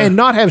yourself and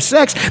not have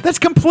sex. That's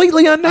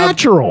completely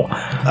unnatural.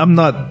 I'm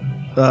not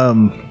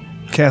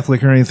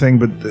Catholic or anything,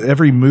 but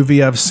every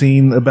movie I've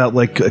seen about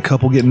like a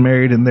couple getting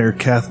married and they're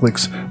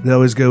Catholics, they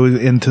always go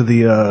into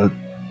the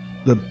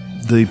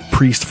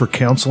priest for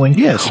counseling.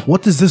 Yes.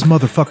 What does this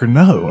motherfucker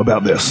know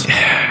about this?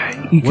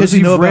 Because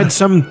you've read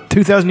some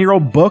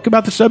 2,000-year-old book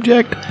about the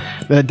subject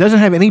that doesn't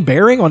have any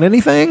bearing on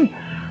anything?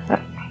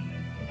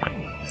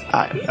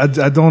 I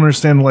don't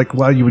understand like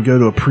why you would go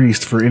to a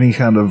priest for any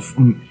kind of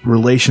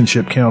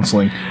relationship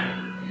counseling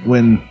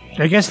when...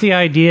 I guess the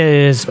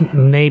idea is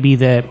maybe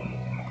that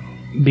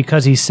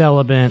because he's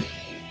celibate,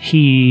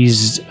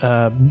 he's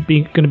going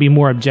to be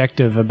more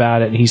objective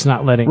about it. He's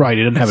not letting... Right,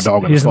 he doesn't have a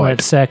dog in He the doesn't fight.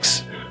 let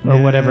sex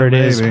or whatever it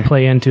is maybe.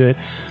 play into it.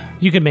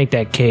 You could make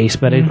that case,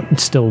 but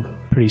it's still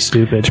pretty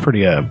stupid. It's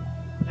pretty,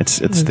 it's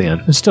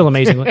thin. It's still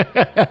amazingly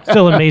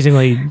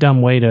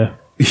dumb way to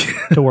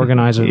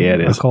organize a, Yeah,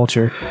 it is. a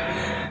culture.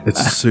 It's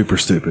super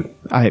stupid.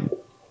 I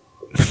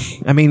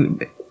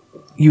mean,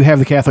 you have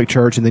the Catholic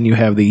Church, and then you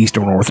have the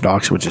Eastern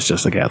Orthodox, which is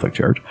just the Catholic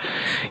Church.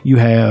 You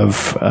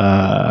have,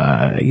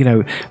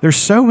 there's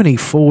so many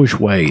foolish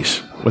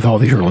ways with all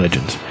these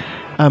religions.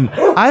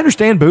 I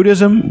understand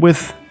Buddhism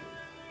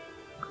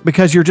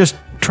because you're just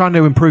trying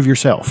to improve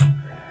yourself.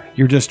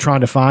 You're just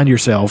trying to find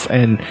yourself,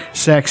 and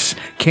sex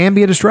can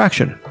be a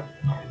distraction.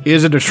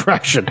 Is a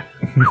distraction.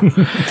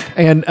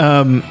 And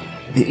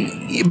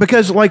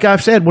because, like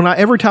I've said,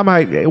 whenever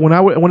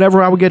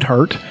I would get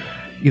hurt,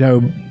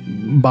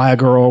 by a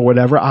girl or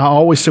whatever, I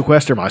always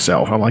sequester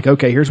myself. I'm like,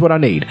 okay, here's what I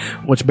need.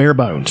 What's bare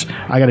bones?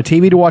 I got a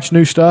TV to watch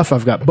new stuff.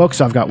 I've got books.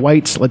 I've got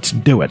weights. Let's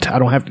do it. I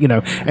don't have,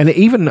 and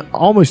even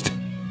almost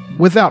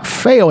without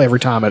fail, every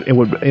time it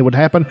would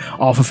happen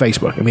off of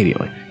Facebook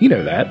immediately. You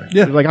know that.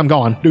 Yeah. Like, I'm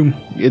gone. Doom.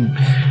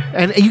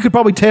 And you could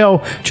probably tell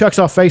Chuck's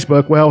off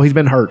Facebook. Well, he's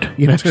been hurt.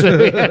 He's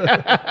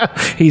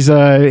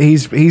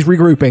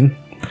regrouping.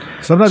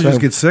 Sometimes you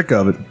just get sick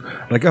of it.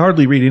 Like, I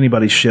hardly read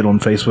anybody's shit on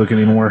Facebook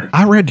anymore.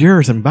 I read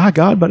yours, and by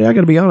God, buddy, I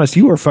got to be honest,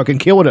 you are fucking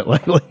killing it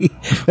lately.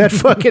 That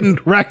fucking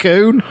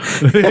raccoon.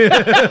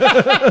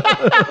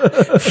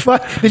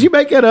 Did you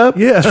make that up?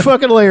 Yeah. It's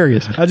fucking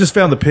hilarious. I just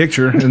found the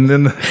picture, and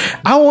then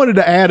I wanted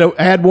to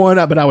add one,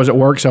 but I was at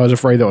work, so I was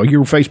afraid that you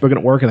were Facebooking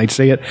at work and they'd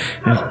see it.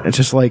 And it's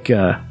just like...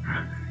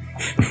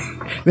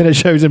 then it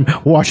shows him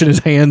washing his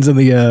hands in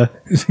the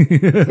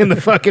in the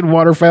fucking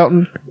water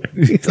fountain.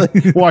 He's like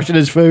washing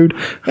his food.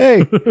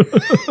 Hey,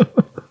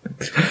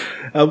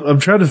 I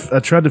tried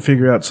to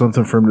figure out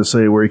something for him to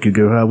say where he could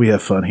go, we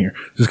have fun here.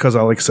 Just because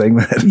I like saying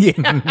that. Yeah.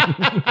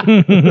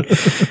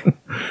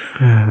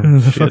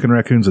 The fucking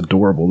raccoon's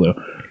adorable,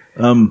 though.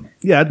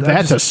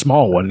 That's a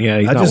small one. Yeah,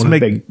 he's I not just one of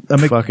make, the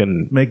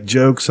big make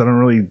jokes. I don't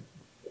really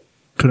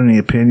put any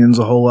opinions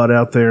a whole lot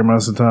out there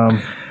most of the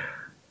time.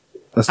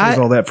 I save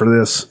all that for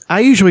this.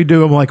 I usually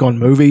do them like on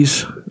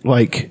movies.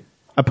 Like,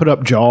 I put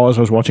up Jaws. I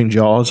was watching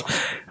Jaws.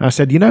 And I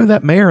said,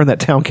 that mayor and that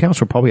town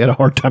council probably had a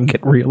hard time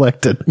getting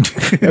reelected.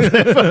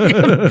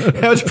 That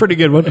was a pretty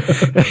good one.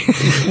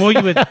 Well,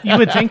 you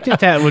would think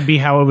that would be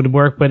how it would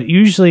work, but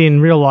usually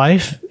in real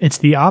life, it's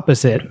the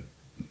opposite.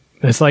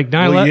 It's like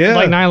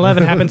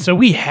 9/11 happened, so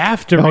we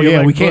have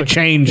to. We can't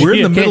change. We're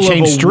in the middle of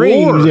a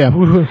streams. war.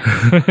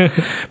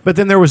 Yeah. But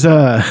then there was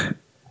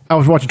I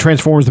was watching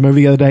Transformers the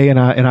movie the other day, and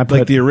I put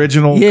Like the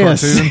original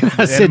yes. cartoon?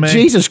 I said, anime?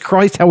 Jesus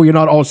Christ, how are you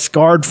not all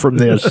scarred from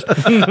this?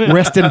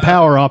 Rest in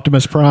power,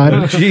 Optimus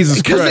Prime.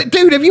 Jesus Because, Christ.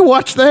 dude, have you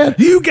watched that?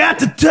 You got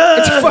the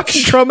touch. It's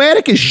fucking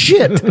traumatic as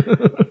shit.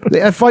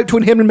 That fight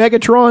between him and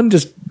Megatron,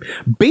 just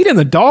beating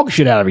the dog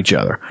shit out of each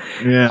other.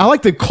 Yeah. I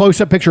like the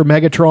close-up picture of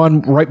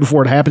Megatron right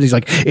before it happens. He's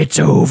like, "It's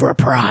over,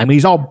 Prime."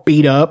 He's all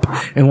beat up,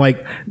 and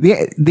like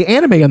the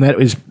anime on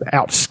that is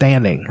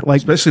outstanding. Like,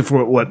 Especially for,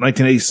 what,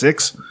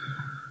 1986?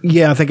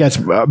 yeah, I think that's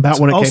about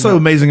when it Also came out.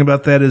 amazing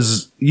about that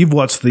is you've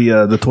watched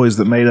the Toys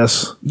That Made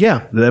Us.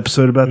 Yeah. The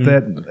episode about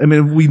that. I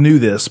mean, we knew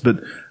this,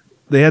 but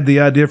they had the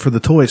idea for the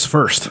toys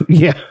first.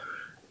 Yeah.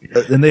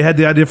 And they had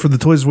the idea for the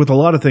toys with a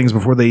lot of things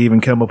before they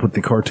even come up with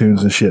the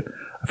cartoons and shit.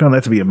 I found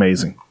that to be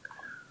amazing.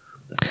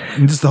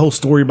 And just the whole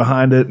story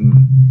behind it.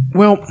 And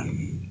Well,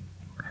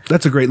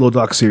 that's a great little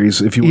doc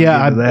series if you want Yeah, to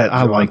get into that.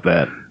 I like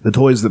that. The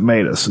Toys That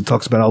Made Us. It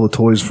talks about all the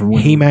toys from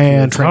when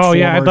He-Man, Transformers, Oh,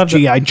 yeah, I love that.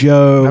 G.I.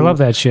 Joe. I love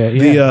that shit.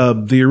 Yeah.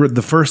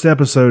 The first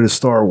episode is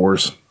Star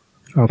Wars.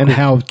 And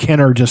how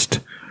Kenner just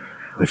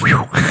Who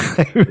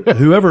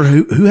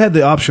had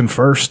the option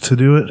first to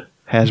do it?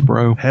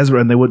 Hasbro. Hasbro,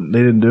 and they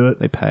didn't do it.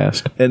 They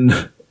passed.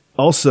 And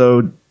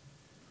also,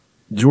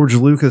 George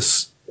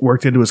Lucas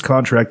worked into his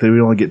contract that he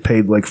would only get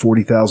paid like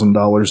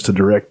 $40,000 to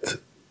direct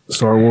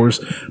Star Wars,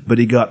 but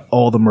he got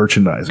all the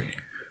merchandising.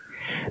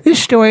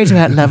 This story is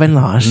about love and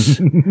loss,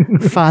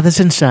 fathers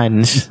and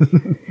sons,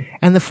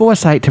 and the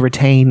foresight to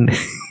retain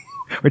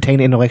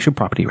intellectual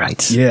property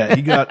rights. Yeah,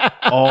 he got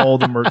all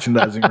the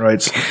merchandising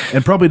rights,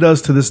 and probably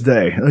does to this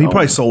day. He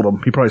probably sold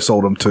them. He probably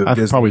sold them to I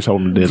Disney probably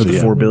sold them to for Disney.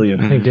 the $4 billion.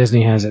 I think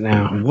Disney has it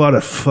now. What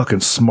a fucking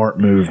smart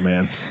move,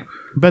 man.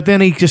 But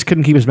then he just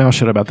couldn't keep his mouth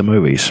shut about the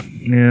movies.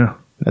 Yeah,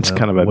 That's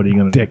kind of a what are you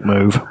gonna dick do?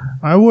 move.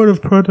 I would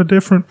have put a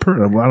different. I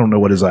don't know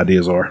what his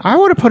ideas are. I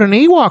would have put an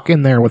Ewok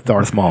in there with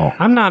Darth Maul.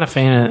 I'm not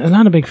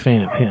a big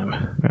fan of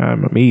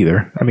him. Me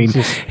either. I mean,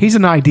 he's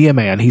an idea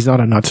man. He's not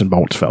a nuts and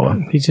bolts fella.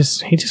 He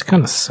just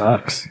kind of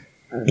sucks.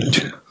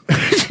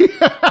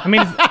 I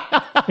mean,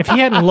 if he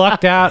hadn't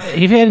lucked out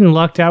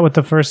with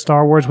the first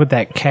Star Wars with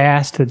that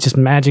cast that just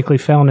magically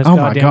fell in his Oh my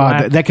goddamn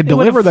god, lap, that could it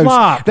would've deliver those.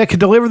 flopped. That could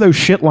deliver those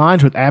shit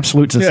lines with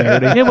absolute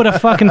sincerity. It would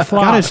have fucking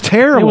flopped. God, it's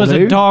terrible, It was a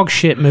dude. dog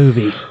shit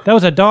movie. That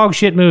was a dog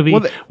shit movie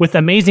Well, with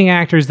amazing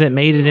actors that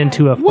made it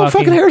into a Well,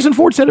 fucking Harrison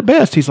Ford said it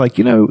best. He's like,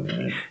 you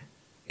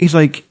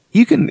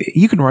can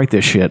write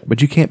this shit,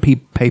 but you can't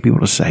pay people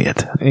to say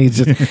it.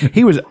 And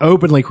he was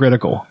openly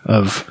critical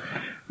of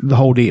the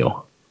whole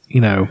deal.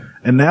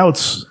 And now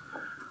it's.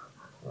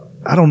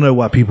 I don't know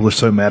why people are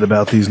so mad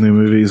about these new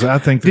movies. I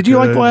think. Did you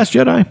like The Last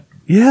Jedi?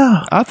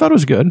 Yeah, I thought it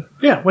was good.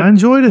 Yeah, I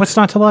enjoyed it. What's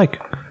not to like?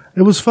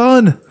 It was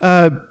fun.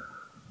 A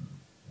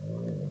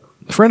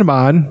friend of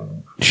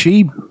mine,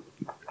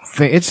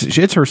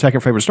 it's her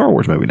second favorite Star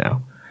Wars movie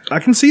now, I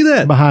can see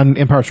that. behind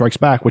Empire Strikes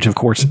Back, which of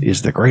course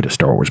is the greatest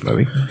Star Wars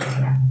movie.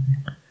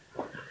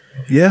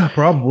 Yeah,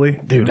 probably.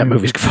 Dude, that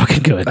movie's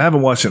fucking good. I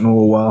haven't watched it in a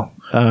little while.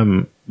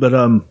 But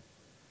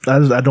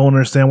I don't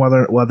understand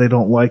why they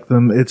don't like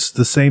them. It's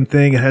the same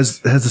thing. It has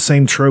the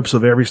same tropes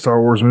of every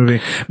Star Wars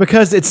movie.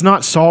 Because it's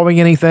not solving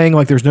anything.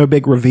 Like there's no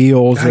big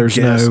reveals. I There's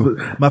guess. no.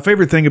 But my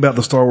favorite thing about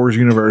the Star Wars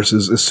universe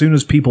is as soon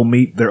as people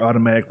meet, they're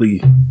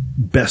automatically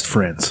best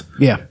friends.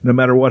 Yeah. No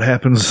matter what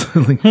happens.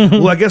 Like,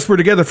 well, I guess we're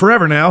together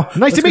forever now.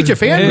 Nice to meet you,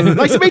 Finn.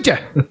 Nice to meet you.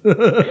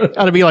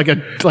 Ought to be like a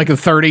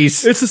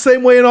 30s. It's the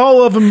same way in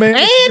all of them, man.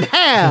 And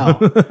how?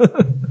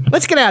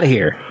 Let's get out of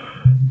here.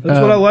 That's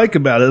what I like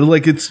about it.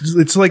 Like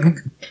it's like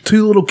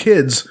two little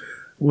kids.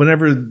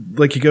 Whenever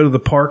like you go to the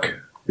park,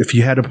 if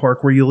you had a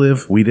park where you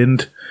live, we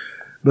didn't.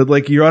 But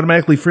like you're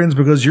automatically friends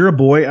because you're a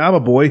boy, I'm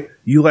a boy.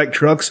 You like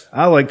trucks,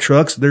 I like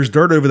trucks. There's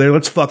dirt over there.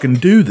 Let's fucking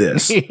do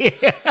this.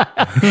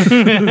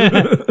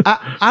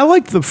 I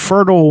like the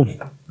fertile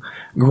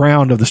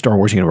ground of the Star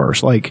Wars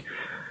universe. Like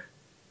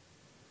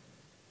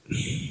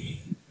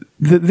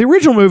the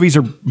original movies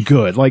are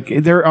good. Like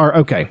there are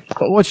okay.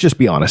 Let's just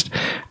be honest.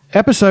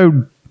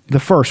 The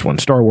first one,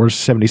 Star Wars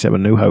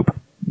 77: New Hope,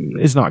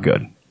 is not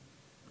good.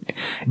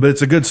 But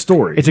it's a good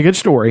story. It's a good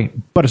story,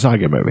 but it's not a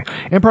good movie.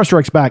 Empire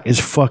Strikes Back is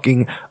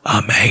fucking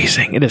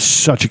amazing. It is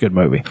such a good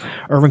movie.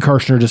 Irvin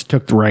Kershner just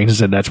took the reins and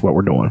said, that's what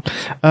we're doing.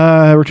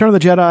 Return of the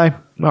Jedi,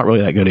 not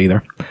really that good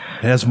either. It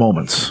has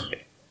moments.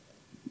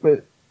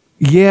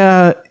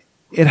 Yeah,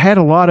 it had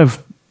a lot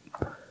of...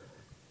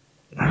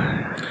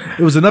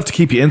 It was enough to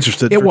keep you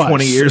interested for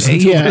 20 years.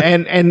 Yeah,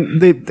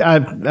 and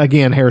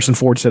again, Harrison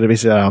Ford said it. He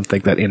said, I don't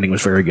think that ending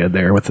was very good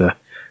there with the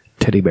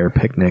teddy bear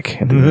picnic.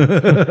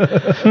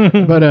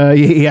 But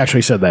he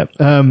actually said that.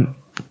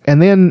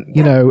 And then,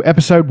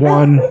 episode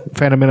 1,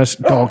 Phantom Menace,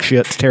 dog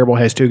shit. It's terrible.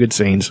 Has 2 good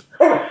scenes.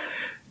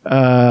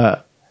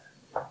 Episode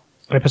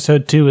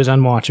 2 is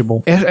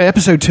unwatchable.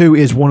 Episode 2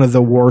 is one of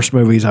the worst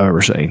movies I've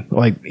ever seen.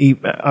 Like,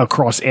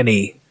 across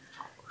any,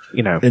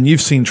 And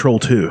you've seen Troll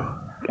 2.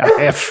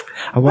 I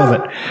love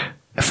it.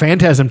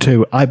 Phantasm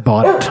 2, I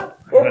bought it.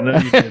 I know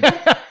you did.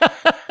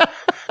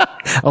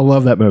 I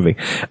love that movie.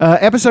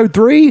 Episode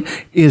 3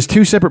 is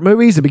 2 separate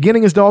movies. The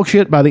beginning is dog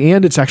shit. By the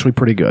end, it's actually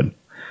pretty good.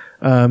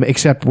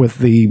 except with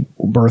the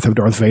birth of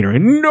Darth Vader.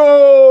 And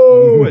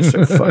no, it's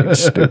so fucking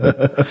stupid.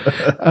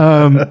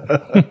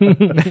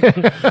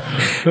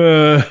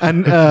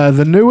 And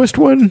the newest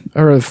one,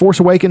 or The Force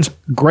Awakens,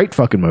 great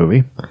fucking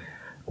movie.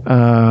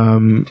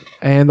 And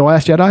The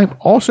Last Jedi,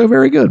 also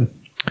very good.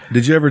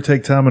 Did you ever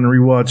take time and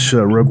rewatch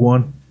Rogue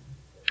One?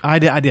 I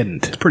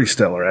didn't. It's pretty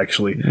stellar,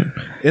 actually.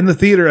 In the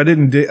theater,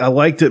 I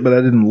liked it, but I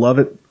didn't love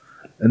it.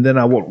 And then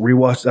I've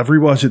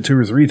rewatched it 2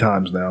 or 3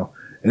 times now,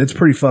 and it's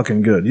pretty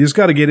fucking good. You just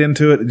got to get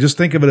into it. Just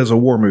think of it as a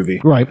war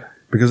movie, Right.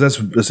 Because that's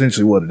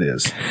essentially what it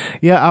is.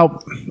 Yeah,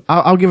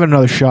 I'll give it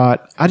another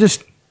shot.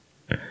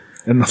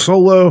 And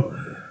Solo,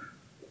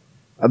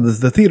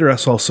 the theater I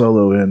saw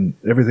Solo in,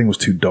 everything was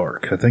too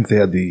dark. I think they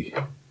had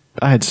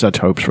I had such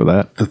hopes for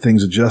that. the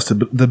things adjusted,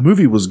 but the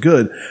movie was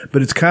good.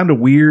 But it's kind of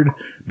weird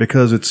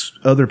because it's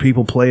other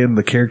people playing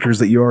the characters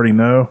that you already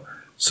know,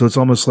 so it's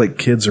almost like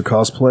kids are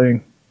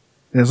cosplaying.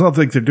 And it's not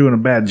like they're doing a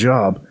bad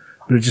job,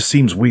 but it just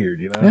seems weird,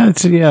 you know?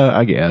 Yeah,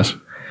 I guess.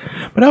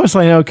 But I was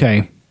like,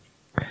 okay,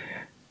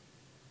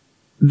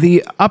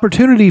 the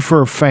opportunity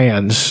for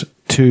fans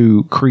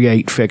to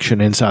create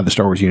fiction inside the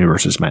Star Wars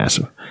universe is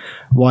massive.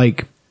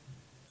 Like,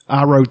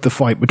 I wrote the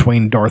fight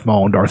between Darth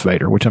Maul and Darth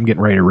Vader, which I'm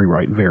getting ready to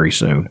rewrite very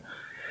soon.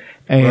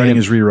 And Writing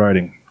is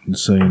rewriting,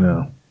 just so you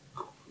know.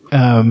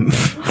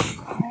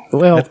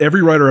 well,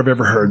 Every writer I've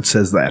ever heard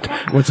says that.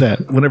 what's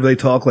that? Whenever they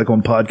talk, like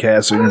on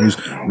podcasts or interviews,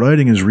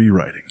 writing is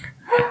rewriting.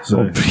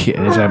 So,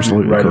 Yeah, it's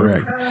absolutely Right.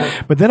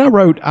 correct. But then I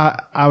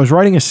was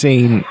writing a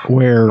scene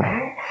where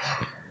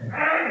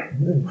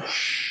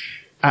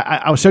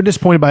I was so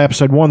disappointed by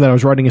episode 1 that I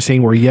was writing a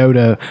scene where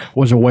Yoda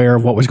was aware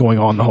of what was going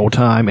on the whole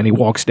time, and he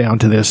walks down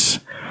to this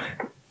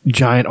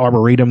giant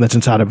arboretum that's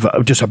inside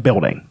of just a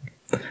building.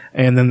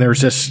 And then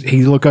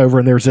you look over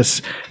and there's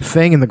this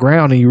thing in the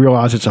ground, and you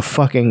realize it's a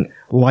fucking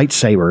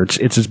lightsaber.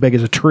 It's as big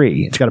as a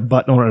tree. It's got a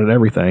button on it and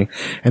everything.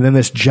 And then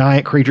this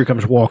giant creature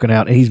comes walking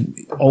out, and he's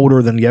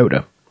older than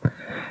Yoda.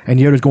 And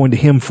Yoda's going to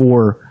him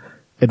for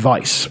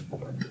advice.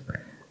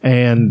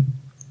 And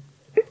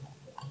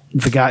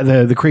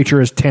the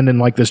creature is tending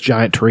like this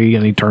giant tree,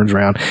 and he turns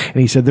around and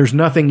he said, "There's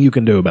nothing you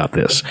can do about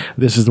this.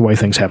 This is the way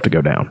things have to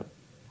go down."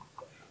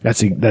 That's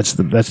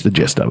the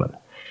gist of it.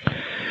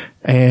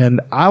 And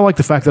I like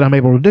the fact that I'm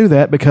able to do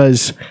that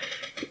because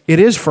it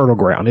is fertile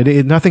ground.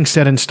 Nothing's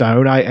set in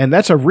stone. And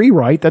that's a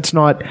rewrite. That's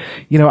not,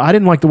 I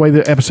didn't like the way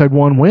the episode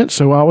 1 went,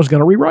 so I was going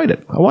to rewrite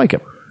it. I like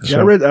it. yeah,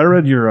 I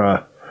read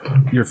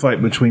your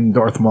fight between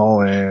Darth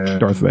Maul and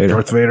Darth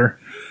Vader.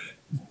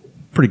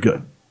 Pretty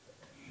good.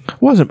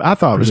 I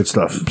thought it was Good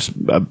stuff.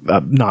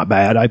 not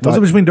bad. I Was thought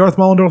it between Darth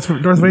Maul and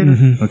Darth Vader?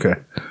 Mm-hmm. Okay.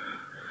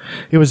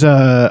 it was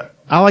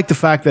I like the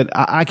fact that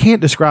I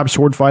can't describe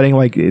sword fighting.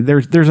 Like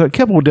there's a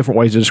couple of different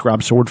ways to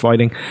describe sword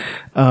fighting.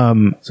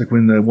 It's like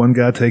when the one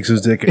guy takes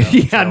his dick out.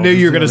 Yeah, I knew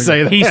you were going to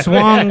say that. He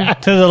swung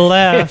to the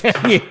left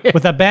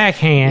with a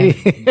backhand.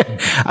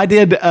 I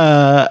did.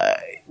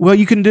 Well,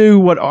 you can do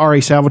what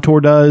Ari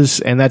Salvatore does,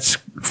 and that's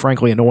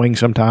frankly annoying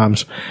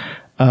sometimes.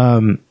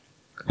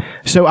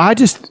 So I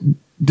just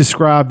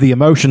described the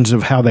emotions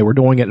of how they were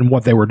doing it and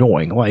what they were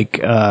doing. Like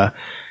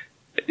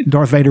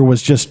Darth Vader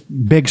was just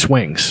big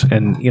swings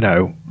and,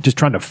 just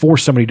trying to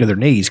force somebody to their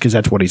knees because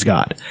that's what he's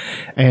got.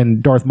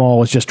 And Darth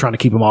Maul is just trying to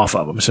keep him off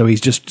of him. So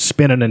he's just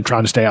spinning and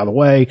trying to stay out of the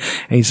way.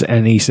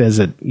 And he says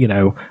that,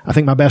 I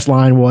think my best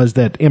line was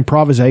that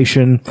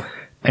improvisation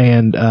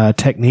and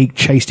technique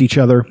chased each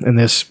other in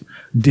this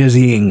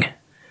dizzying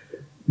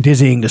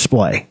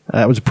display.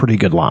 That was a pretty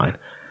good line.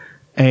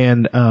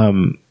 And,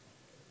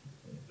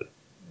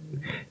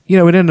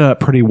 it ended up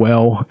pretty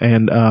well,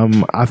 and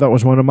I thought it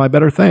was one of my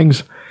better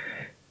things.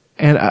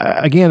 And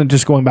again,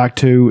 just going back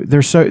to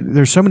there's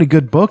so many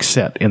good books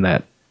set in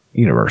that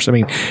universe. I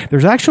mean,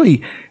 there's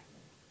actually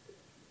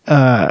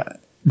the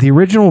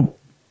original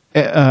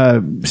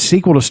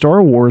sequel to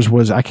Star Wars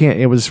I can't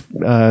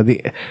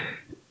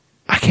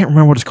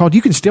remember what it's called.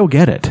 You can still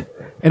get it,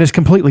 and it's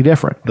completely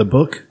different. The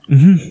book?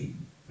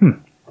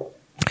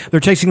 They're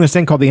chasing this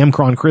thing called the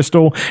Emkron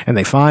Crystal, and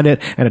they find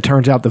it, and it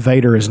turns out the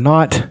Vader is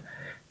not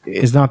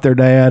their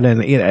dad,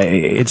 and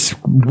it's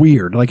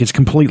weird. Like, it's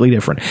completely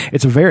different.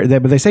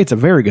 But they say it's a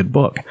very good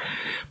book.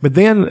 But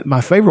then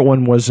my favorite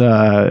one was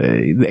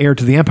the Heir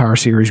to the Empire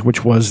series,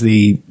 which was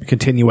the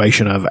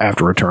continuation of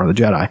After Return of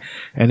the Jedi,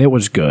 and it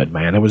was good,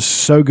 man. It was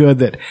so good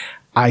that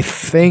I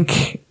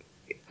think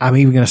I'm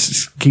even going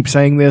to keep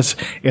saying this.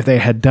 If they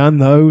had done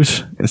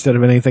those instead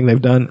of anything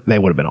they've done, they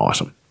would have been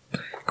awesome.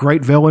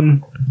 Great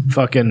villain,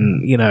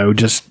 fucking,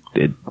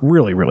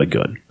 really, really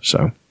good.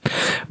 So,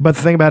 but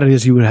the thing about it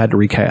is you would have had to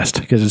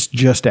recast because it's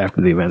just after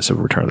the events of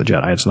Return of the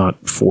Jedi. It's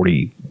not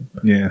 20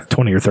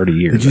 or 30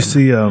 years. Did you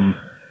see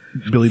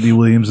Billy D.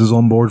 Williams is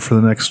on board for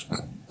the next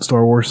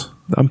Star Wars?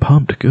 I'm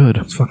pumped. Good.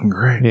 It's fucking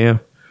great. Yeah.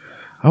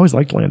 I always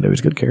liked Lando. He's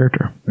a good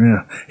character.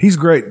 Yeah. He's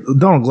great.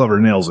 Donald Glover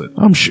nails it.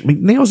 He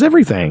nails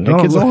everything. That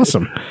kid's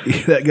awesome.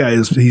 That guy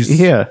he's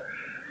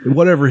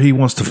whatever he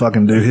wants to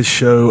fucking do. His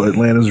show,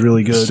 Atlanta's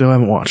really good. Still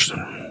haven't watched it.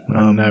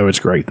 I know it's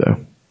great,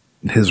 though.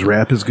 His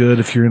rap is good.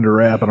 If you're into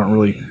rap, I don't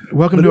really.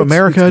 Welcome but to it's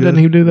America. good. Didn't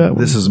he do that?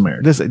 This is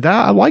America.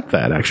 I like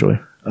that actually.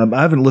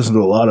 I haven't listened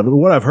to a lot of it.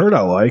 What I've heard,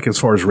 I like as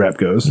far as rap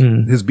goes.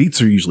 His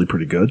beats are usually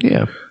pretty good.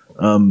 Yeah.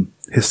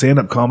 His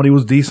stand-up comedy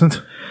was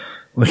decent.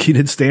 Like he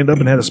did stand-up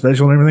and had a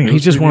special and everything.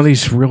 He's just one of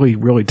these really,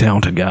 really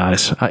talented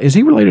guys. Is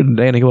he related to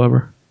Danny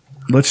Glover?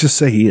 Let's just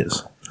say he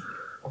is.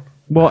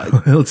 Well,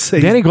 Let's say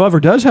Danny Glover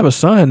does have a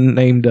son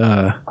named.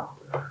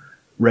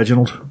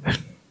 Reginald.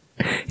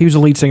 He was the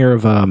lead singer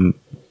of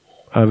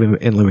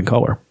In Living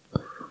Color.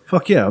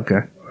 Fuck yeah.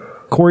 Okay.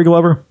 Corey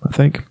Glover, I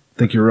think. I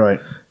think you're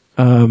right.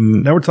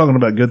 Now we're talking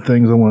about good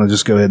things. I want to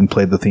just go ahead and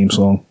play the theme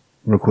song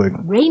real quick.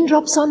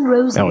 Raindrops on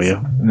roses. Hell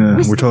yeah. Yeah,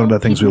 we're talking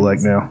about things we like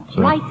now.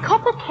 So. Like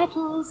copper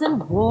kettles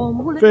and warm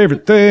woolen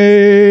Favorite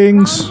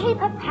things. brown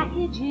paper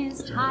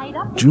packages tied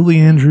up. Julie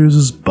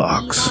Andrews'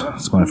 box.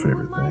 That's my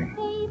favorite thing.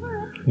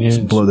 Yeah,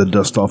 Just blow the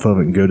dust off of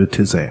it and go to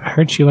Tizan. I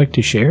heard she liked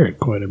to share it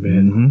quite a bit.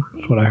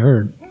 That's what I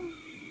heard.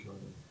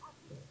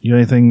 You got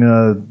anything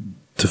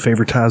to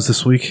favoritize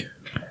this week?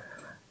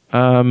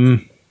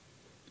 I'm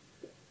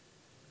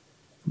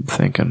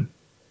thinking.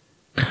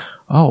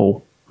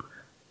 Oh.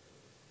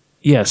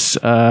 Yes,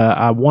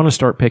 I want to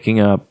start picking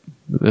up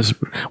this.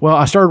 Well,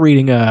 I started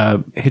reading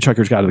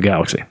Hitchhiker's Guide to the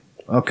Galaxy.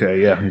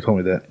 Okay, yeah, you told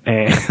me that.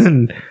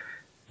 And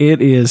it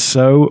is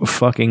so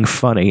fucking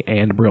funny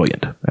and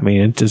brilliant. I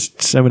mean, it's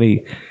just so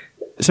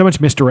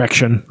much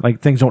misdirection.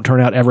 Like things don't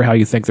turn out ever how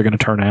you think they're going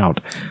to turn out.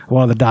 A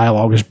lot of the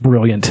dialogue is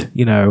brilliant,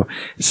 you know.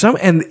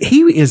 And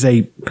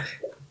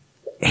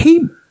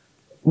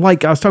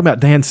like I was talking about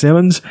Dan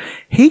Simmons,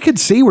 he could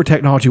see where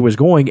technology was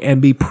going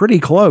and be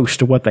pretty close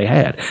to what they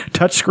had.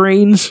 Touch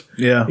screens,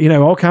 Yeah. you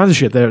know, all kinds of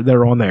shit that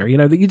are on there. You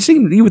know, that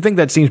you would think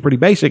that seems pretty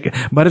basic,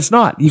 but it's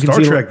not. You can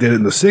Star see Trek did it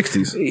in the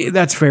 60s.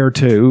 That's fair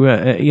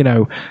too. You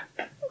know,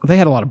 they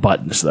had a lot of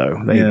buttons though.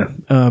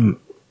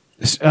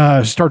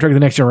 Star Trek: The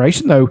Next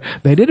Generation, though,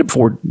 they did it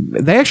before.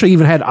 They actually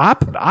even had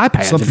iPads.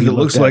 if Something you that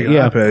looks looked like at an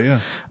it. iPad,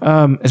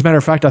 yeah. As a matter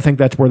of fact, I think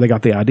that's where they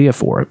got the idea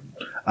for it.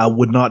 I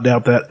would not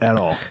doubt that at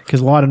all. Because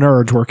a lot of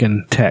nerds work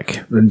in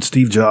tech. And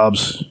Steve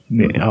Jobs.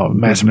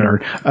 Massive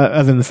nerd.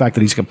 Other than the fact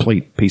that he's a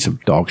complete piece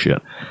of dog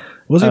shit.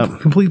 Was he a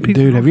complete piece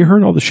Dude, of have you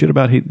heard all the shit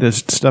about this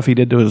stuff he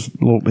did to his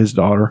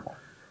daughter?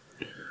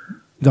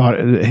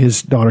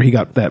 His daughter, he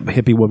got that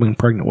hippie woman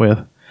pregnant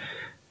with.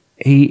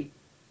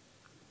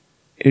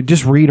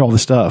 Just read all the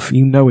stuff.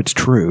 You know it's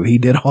true. He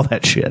did all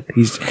that shit.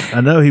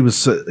 I know he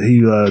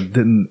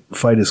didn't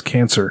fight his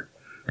cancer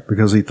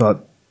because he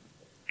thought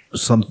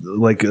some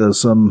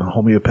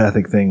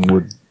homeopathic thing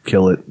would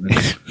kill it.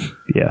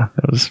 Yeah,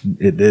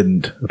 It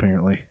didn't,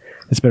 apparently.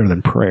 it's better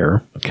than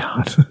prayer.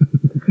 God.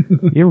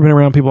 You ever been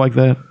around people like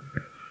that?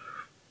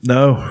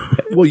 No.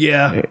 Well,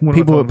 yeah.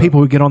 People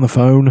who get on the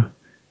phone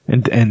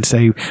and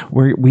say,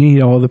 we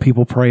need all the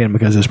people praying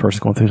because this person's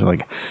going through something.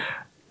 Like,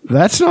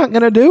 that's not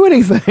going to do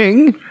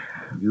anything.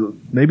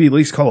 Maybe at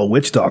least call a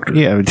witch doctor.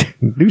 Yeah,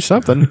 do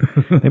something.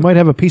 They might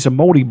have a piece of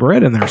moldy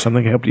bread in there or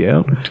something to help you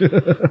out.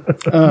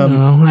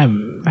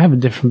 No, I have a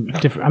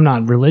different. I'm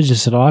not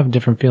religious at all. I have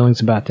different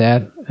feelings about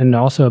that, and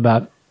also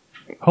about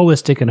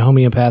holistic and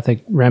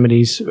homeopathic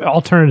remedies,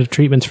 alternative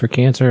treatments for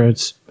cancer.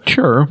 It's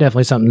Sure.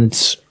 definitely something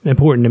that's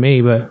important to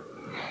me. But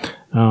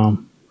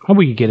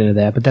we could get into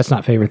that. But that's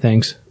not favorite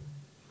things.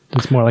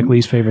 It's more like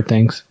least favorite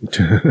things.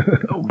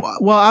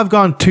 Well, I've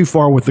gone too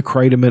far with the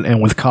kratom and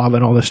with kava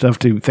and all this stuff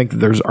to think that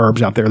there's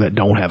herbs out there that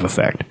don't have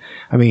effect.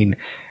 I mean,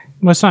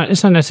 Well, it's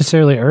not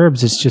necessarily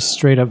herbs. It's just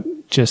straight up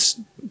just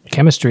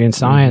chemistry and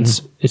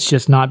science. It's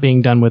just not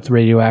being done with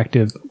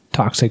radioactive,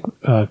 toxic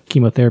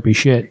chemotherapy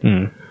shit,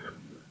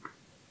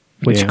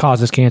 which Yeah.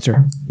 causes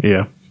cancer.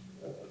 yeah.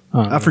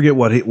 I forget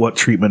what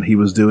treatment he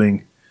was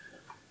doing.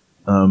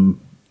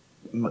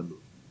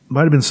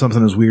 Might have been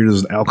something as weird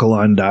as an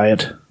alkaline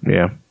diet.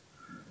 Yeah.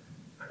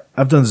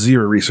 I've done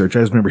zero research.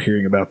 I just remember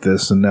hearing about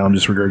this, and now I'm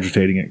just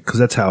regurgitating it because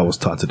that's how I was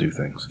taught to do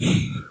things.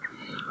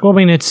 Well, I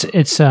mean, it's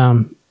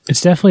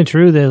definitely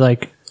true that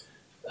like,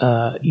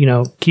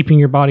 keeping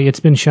your body.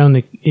 It's been shown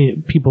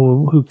that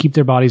people who keep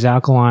their bodies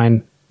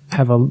alkaline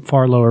have a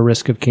far lower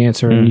risk of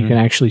cancer, and you can't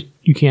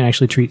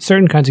actually treat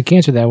certain kinds of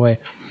cancer that way.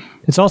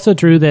 It's also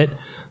true that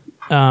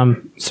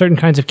certain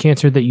kinds of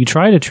cancer that you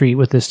try to treat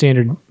with the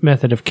standard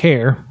method of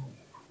care,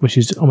 which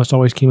is almost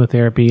always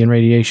chemotherapy and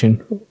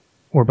radiation,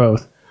 or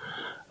both,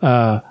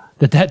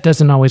 that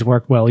doesn't always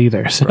work well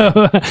either. So,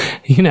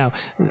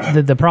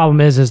 the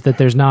problem is that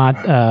there's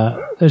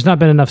not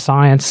been enough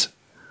science,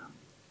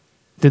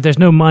 that there's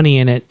no money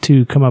in it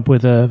to come up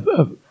with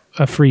a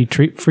free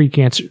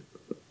cancer,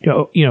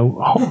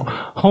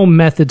 home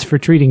methods for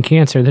treating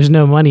cancer. There's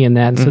no money in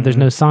that, and so there's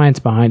no science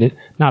behind it.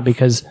 Not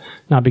because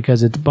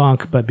it's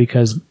bunk, but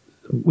because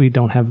we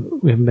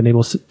haven't been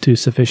able to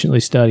sufficiently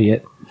study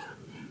it.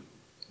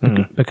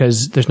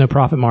 Because there's no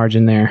profit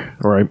margin there.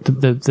 Right.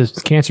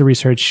 The cancer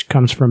research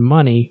comes from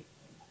money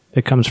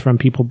that comes from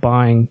people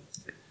buying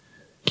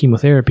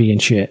chemotherapy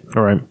and shit.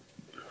 All right.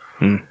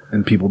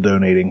 And people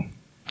donating.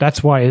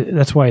 That's why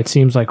it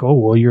seems like, oh,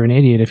 well, you're an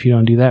idiot if you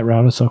don't do that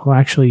route. It's like, well,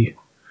 actually,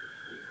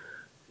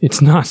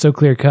 it's not so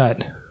clear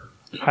cut.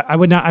 I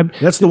would not.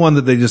 That's the one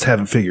that they just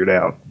haven't figured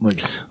out.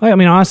 Like, I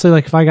mean, honestly,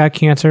 like if I got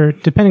cancer,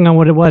 depending on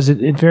what it was,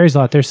 it varies a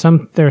lot. There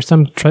are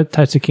some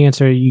types of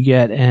cancer you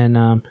get,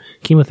 and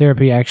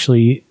chemotherapy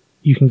actually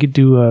you can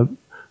do a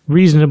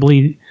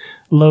reasonably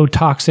low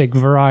toxic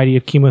variety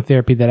of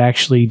chemotherapy that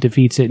actually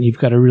defeats it, and you've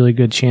got a really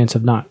good chance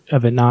of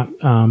it not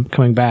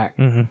coming back.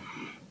 Mm-hmm.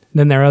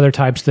 Then there are other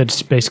types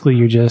that's basically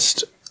you're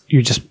just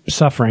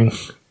suffering.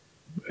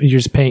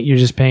 You're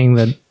paying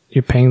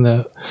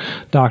the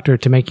doctor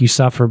to make you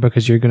suffer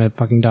because you're going to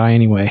fucking die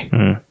anyway.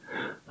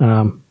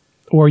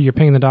 Or you're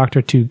paying the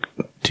doctor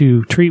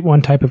to treat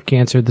one type of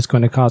cancer that's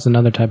going to cause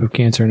another type of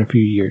cancer in a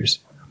few years.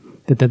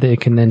 That they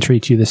can then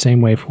treat you the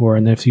same way for,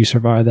 and if you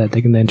survive that,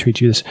 they can then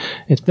treat you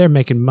they're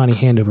making money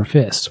hand over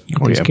fist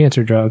with these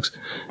cancer drugs.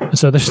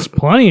 So there's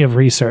plenty of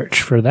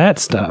research for that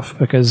stuff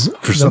because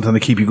something to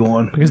keep you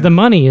going. Because the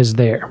money is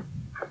there.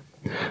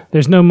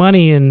 There's no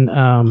money in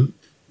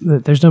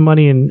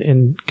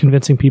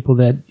convincing people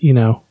that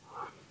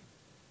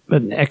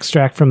an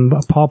extract from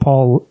a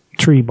pawpaw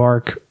tree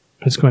bark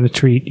is going to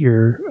treat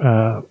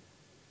your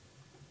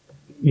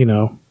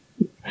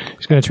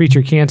it's going to treat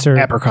your cancer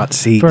apricot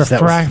seeds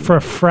for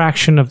a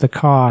fraction of the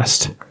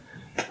cost,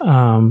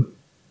 and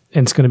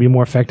it's going to be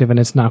more effective, and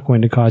it's not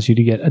going to cause you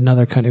to get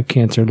another kind of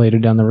cancer later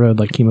down the road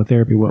like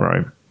chemotherapy will.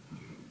 Right.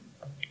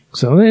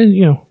 So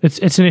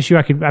it's an issue.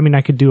 I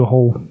could do a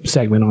whole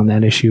segment on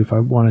that issue if I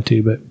wanted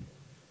to, but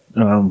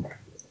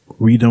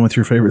were you done with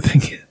your favorite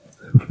thing yet?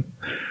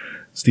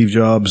 Steve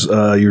Jobs,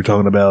 you were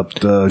talking about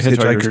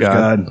Hitchhiker's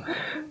Guide.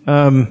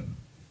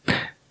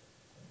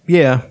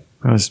 Yeah,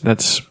 that's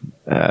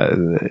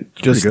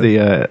just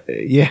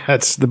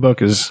it's the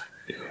book is.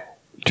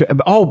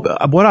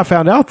 What I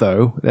found out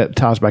though that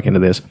ties back into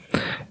this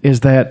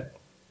is that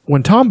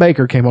when Tom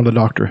Baker came on to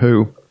Doctor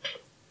Who,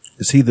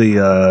 is he the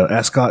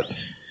ascot,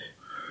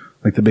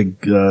 like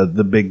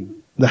the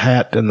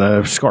hat and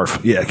the scarf?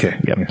 Yeah, okay,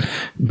 yeah.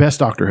 Best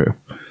Doctor Who.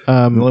 The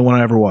only one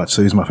I ever watched,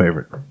 so he's my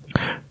favorite.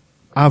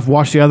 I've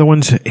watched the other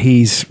ones.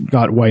 He's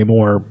got way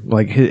more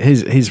like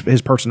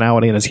his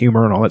personality and his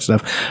humor and all that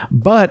stuff.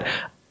 But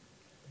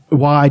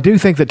while I do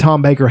think that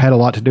Tom Baker had a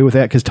lot to do with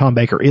that, because Tom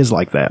Baker is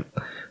like that,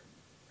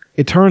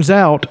 it turns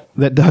out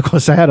that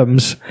Douglas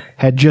Adams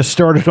had just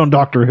started on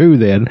Doctor Who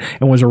then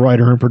and was a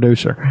writer and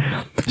producer.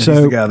 So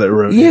he's the guy that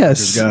wrote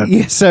yes.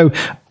 So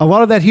a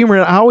lot of that humor,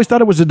 I always thought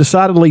it was a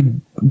decidedly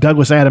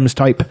Douglas Adams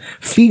type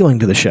feeling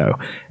to the show.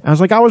 I was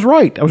like, I was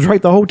right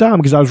the whole time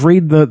because I was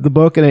reading the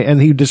book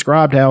and he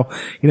described how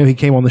he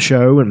came on the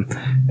show, and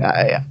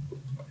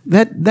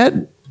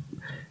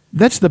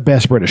that's the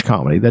best British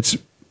comedy. That's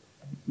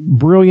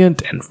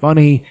brilliant and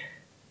funny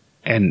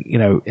and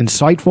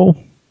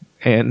insightful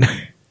and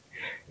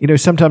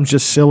sometimes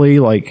just silly.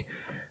 Like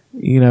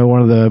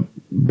one of the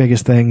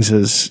biggest things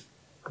is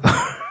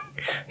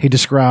he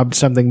described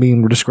something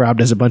being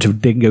described as a bunch of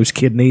dingoes'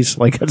 kidneys.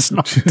 Like it's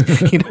not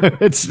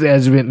it's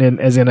as in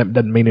it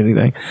doesn't mean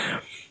anything.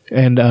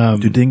 And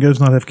do dingoes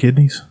not have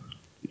kidneys?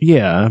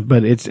 Yeah,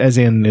 but it's as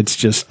in it's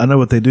just I know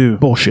what they do.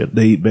 Bullshit.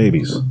 They eat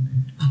babies.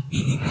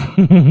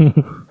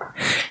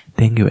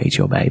 Dingo ate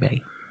your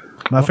baby.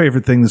 My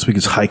favorite thing this week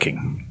is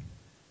hiking.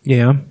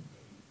 Yeah.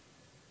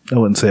 I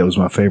wouldn't say it was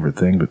my favorite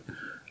thing, but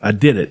I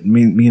did it.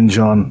 Me and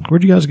John.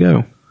 Where'd you guys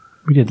go?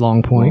 We did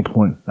Long Point.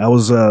 I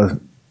was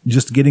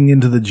just getting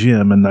into the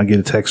gym, and I get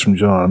a text from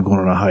John. I'm going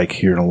on a hike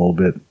here in a little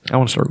bit. I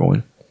want to start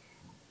going.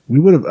 We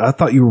would have. I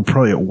thought you were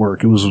probably at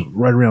work. It was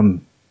right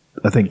around,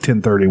 I think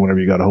 10:30. Whenever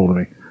you got a hold of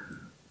me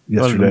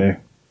yesterday,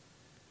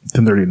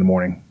 10:30 in the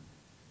morning.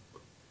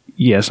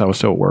 Yes, I was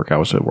still at work. I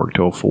was at work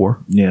till 4.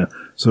 Yeah.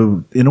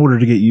 So in order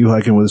to get you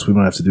hiking with us, we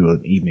might have to do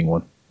an evening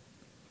one.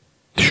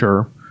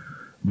 Sure.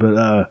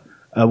 But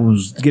I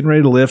was getting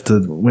ready to lift.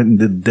 Went and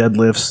did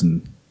deadlifts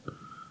and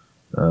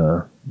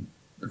a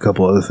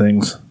couple other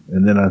things,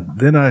 and then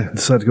I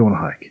decided to go on a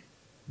hike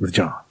with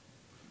John.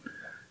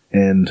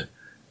 And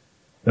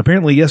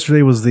apparently,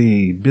 yesterday was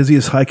the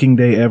busiest hiking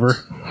day ever.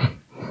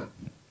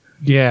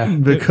 Yeah,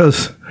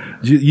 because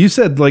you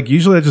said like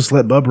usually I just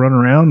let Bub run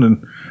around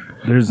and.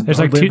 There's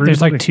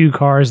like two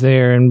cars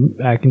there,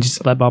 and I can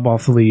just let Bob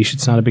off the leash.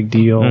 It's not a big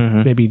deal.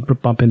 Mm-hmm. Maybe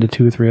bump into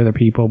 2 or 3 other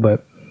people,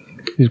 but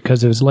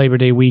because it was Labor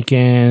Day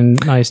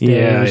weekend, nice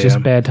day. Yeah, it was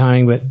just bad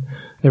timing, but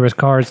there was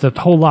cars. The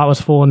whole lot was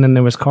full, and then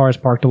there was cars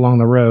parked along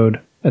the road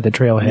at the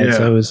trailhead. Yeah.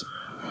 So it was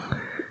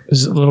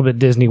a little bit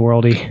Disney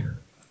Worldy.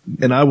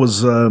 And I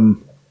was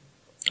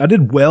I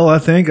did well. I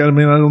think. I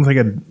mean, I don't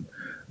think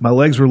my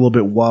legs were a little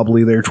bit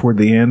wobbly there toward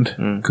the end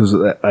because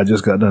I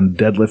just got done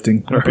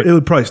deadlifting. Right. It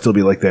would probably still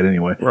be like that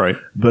anyway. Right.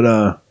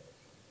 But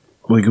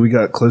we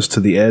got close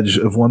to the edge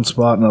of one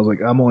spot, and I was like,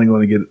 I'm only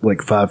going to get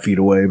like 5 feet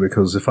away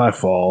because if I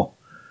fall,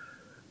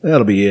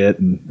 that'll be it.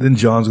 And then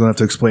John's going to have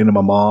to explain to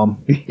my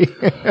mom.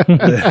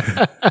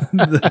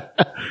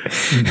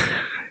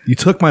 You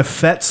took my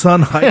fat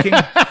son hiking?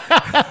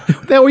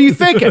 What the hell were you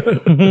thinking?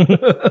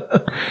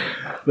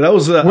 But I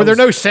was. Were there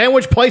no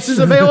sandwich places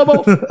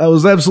available? I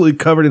was absolutely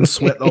covered in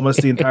sweat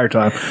almost the entire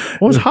time. Well,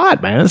 it was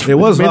hot, man. It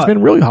was It's hot.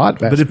 been really hot.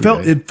 But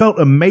it felt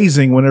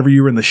amazing whenever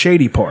you were in the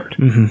shady part,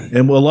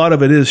 and a lot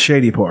of it is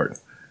shady part.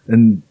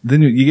 And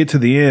then you get to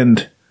the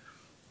end,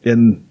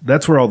 and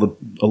that's where a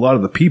lot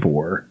of the people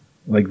were.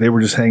 Like they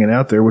were just hanging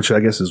out there, which I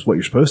guess is what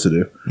you're supposed to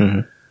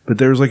do. But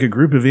there was like a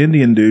group of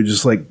Indian dudes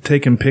just like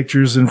taking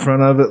pictures in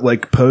front of it,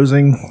 like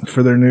posing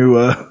for their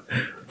new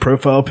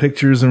profile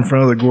pictures in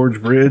front of the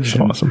Gorge Bridge.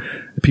 That's awesome.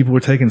 People were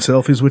taking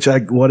selfies, which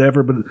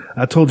whatever. But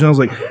I told John, I was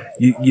like,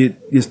 you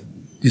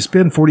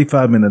spend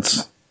 45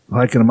 minutes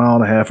hiking a mile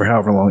and a half or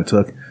however long it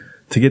took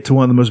to get to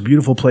one of the most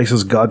beautiful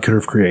places God could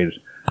have created.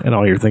 And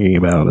all you're thinking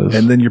about is...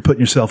 And then you're putting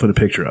yourself in a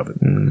picture of it.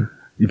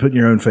 You're putting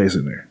your own face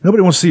in there.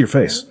 Nobody wants to see your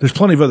face. There's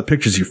plenty of other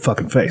pictures of your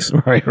fucking face.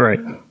 Right.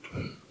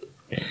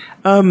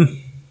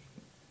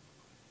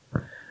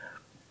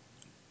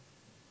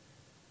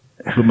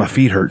 But my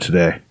feet hurt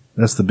today.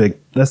 That's the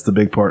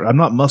big part. I'm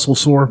not muscle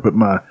sore, but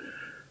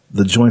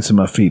the joints in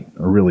my feet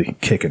are really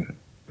kicking.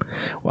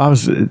 Well,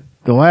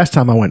 the last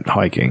time I went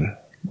hiking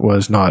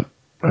was not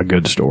a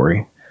good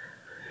story.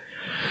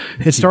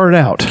 It started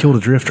out Killed a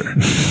drifter.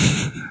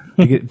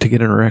 to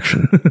get an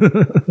erection.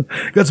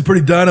 Got some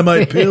pretty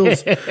dynamite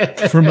pills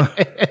from my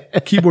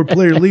keyboard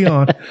player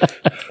Leon.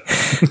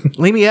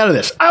 Leave me out of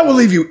this. I will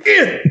leave you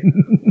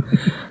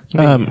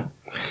in.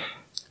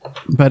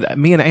 But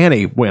me and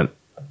Annie went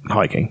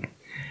hiking,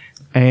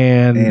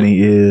 and Annie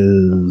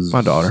is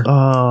my daughter.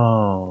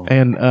 Oh,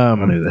 And I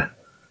knew that.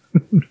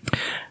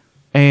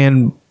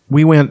 and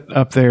we went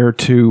up there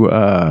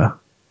to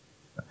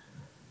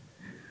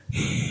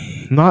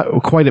not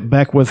quite at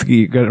Beckwith.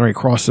 You got to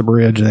cross the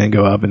bridge and then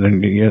go up, and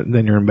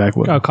then you're in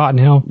Beckwith. Oh, Cotton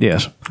Hill.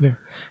 Yes. Yeah.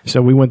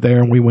 So we went there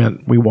and we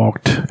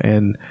walked,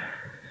 and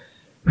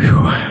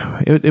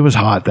it was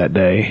hot that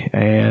day,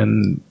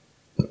 and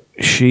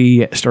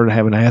she started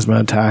having an asthma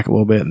attack a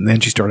little bit, and then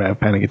she started having a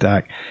panic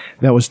attack.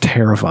 That was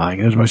terrifying.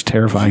 It was the most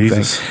terrifying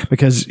thing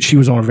because she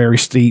was on a very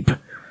steep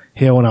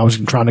hill, and I was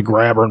trying to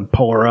grab her and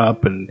pull her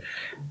up, and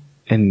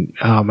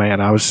oh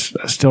man, I was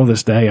still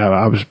this day.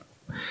 I was.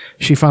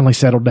 She finally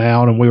settled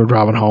down, and we were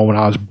driving home, and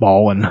I was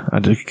bawling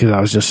because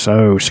I was just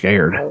so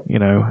scared,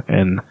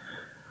 and.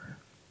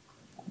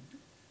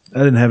 I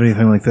didn't have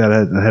anything like that.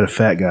 I had a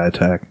fat guy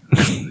attack.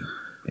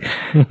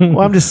 Well,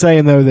 I'm just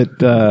saying though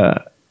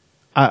that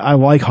I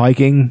like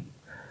hiking,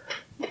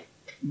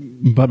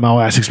 but my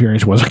last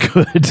experience wasn't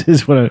good.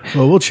 Is what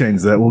Well, we'll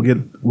change that.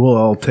 We'll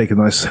all take a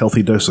nice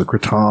healthy dose of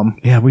Kratom.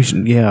 Yeah, we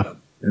should. Yeah,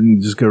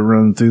 and just go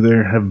running through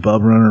there. Have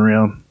Bub running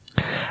around.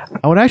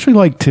 I would actually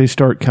like to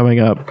start coming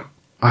up.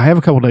 I have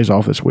a couple days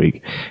off this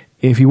week.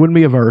 If you wouldn't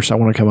be averse, I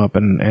want to come up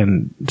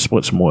and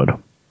split some wood.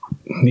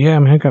 Yeah, I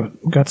mean, I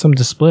got some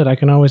to split. I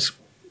can always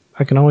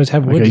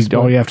have wood. to split.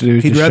 All you have to do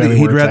is He'd just rather show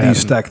me where it's you at.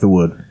 stack the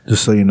wood.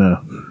 Just so you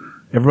know,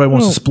 everybody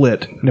wants to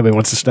split. Nobody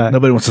wants to stack.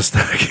 Nobody wants to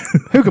stack.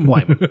 Who can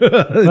blame?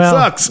 It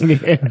sucks.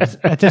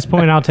 At this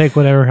point, I'll take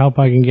whatever help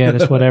I can get.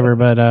 It's whatever.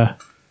 But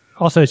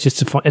also, it's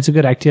just it's a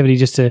good activity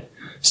just to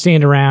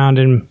stand around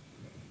and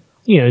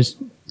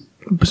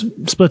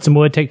split some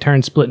wood, take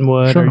turns splitting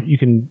wood, Sure. or you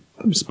can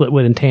split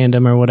wood in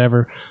tandem or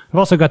whatever. I've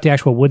also got the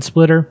actual wood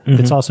splitter.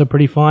 That's also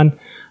pretty fun.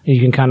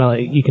 You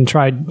can you can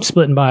try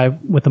splitting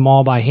with them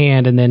all by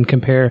hand and then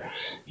compare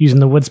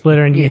using the wood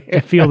splitter and you can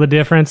feel the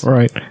difference.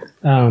 Right.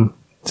 So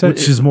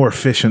Which is more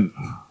efficient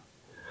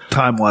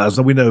time wise.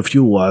 We know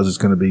fuel wise it's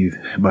going to be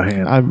by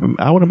hand.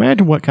 I would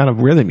imagine what kind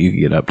of rhythm you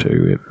could get up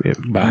to if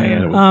by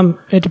hand.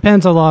 it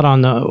depends a lot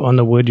on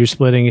the wood you're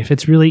splitting. If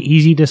it's really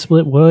easy to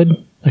split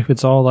wood, if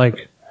it's all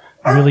like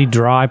really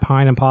dry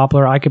pine and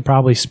poplar, I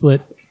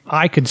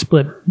could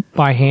split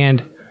by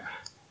hand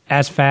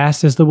as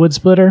fast as the wood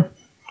splitter.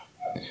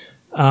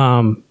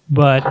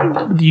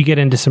 But you get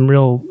into some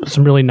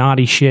really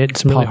knotty shit,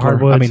 some really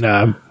hardwoods.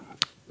 I mean,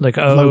 like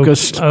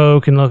locust.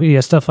 oak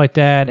and stuff like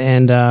that.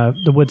 And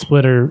the wood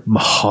splitter,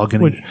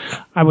 Mahogany.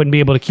 I wouldn't be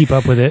able to keep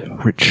up with it.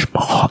 rich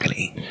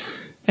mahogany.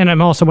 And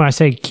I'm also, when I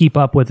say keep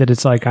up with it,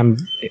 it's like I'm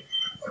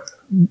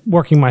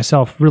working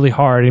myself really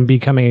hard and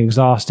becoming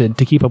exhausted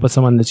to keep up with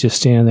someone that's just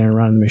standing there and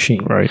running the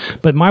machine. Right.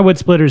 But my wood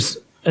splitter's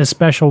a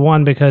special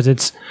one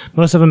because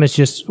most of them it's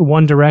just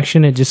one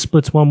direction. It just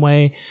splits one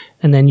way,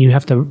 and then you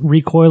have to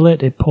recoil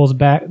it. It pulls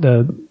back.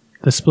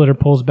 The splitter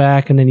pulls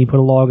back, and then you put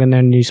a log in there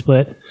and you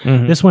split.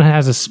 This one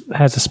has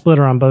a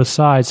splitter on both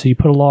sides, so you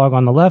put a log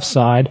on the left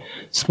side,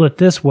 split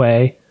this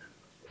way,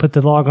 put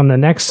the log on the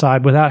next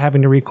side without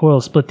having to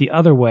recoil, split the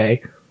other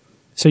way.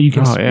 So you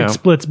can it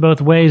splits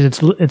both ways.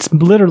 It's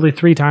literally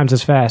 3 times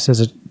as fast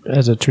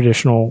as a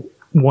traditional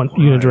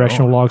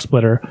unidirectional log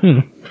splitter.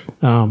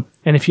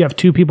 And if you have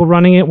 2 people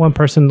running it, one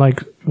person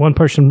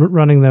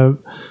running the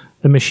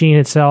machine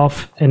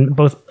itself, and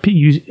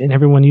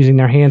everyone using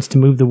their hands to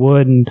move the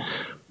wood, and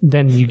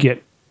then you can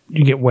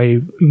get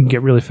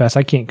really fast.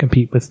 I can't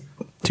compete with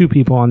 2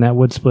 people on that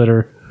wood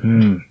splitter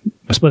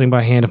splitting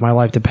by hand if my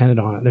life depended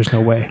on it. There's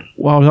no way.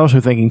 Well, I was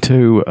also thinking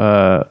too.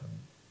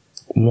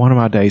 One of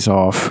my days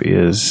off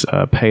is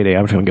payday.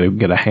 I'm just going to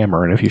get a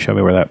hammer, and if you show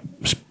me where that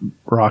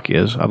rock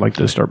is. I'd like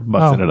to start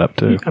busting it up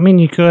too. I mean,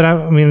 you could.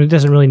 I mean, it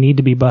doesn't really need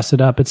to be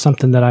busted up. It's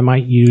something that I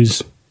might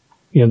use.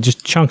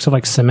 Just chunks of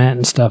like cement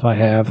and stuff I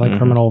have, like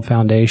from an old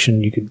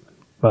foundation. You could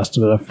bust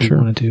it up if you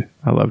wanted to.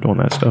 I love doing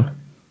that stuff.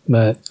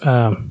 But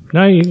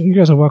no, you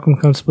guys are welcome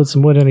to come split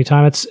some wood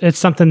anytime. It's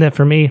something that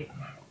for me,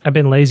 I've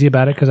been lazy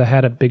about it because I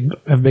had a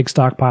big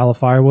stockpile of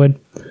firewood.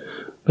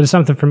 But it's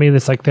something for me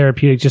that's like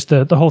therapeutic. Just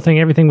the whole thing,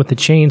 everything with the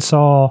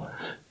chainsaw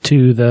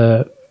to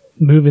the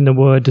moving the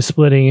wood to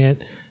splitting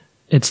it.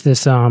 It's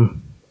this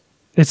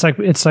it's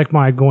like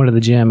my going to the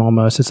gym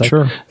almost. It's like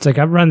It's like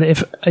I run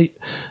if I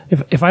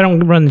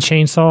don't run the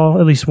chainsaw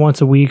at least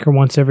once a week or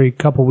once every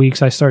couple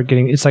weeks, I start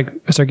getting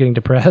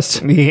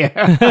depressed.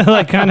 Yeah.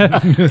 Like kind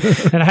of,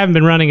 and I haven't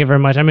been running it very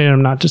much. I mean,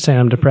 I'm not just saying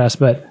I'm depressed,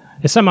 but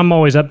it's something I'm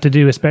always up to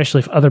do, especially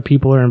if other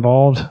people are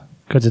involved,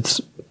 because it's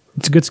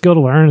a good skill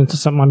to learn. It's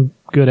something I'm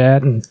good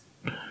at, and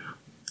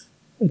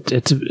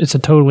it's a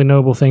totally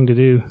noble thing to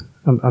do.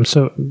 I'm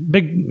so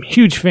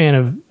huge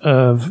fan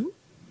of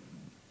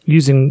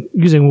using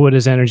wood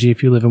as energy.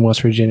 If you live in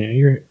West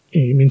Virginia,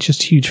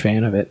 just a huge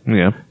fan of it.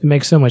 Yeah, it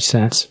makes so much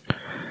sense.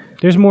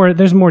 There's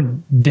more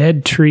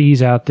dead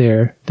trees out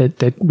there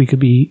that we could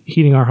be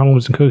heating our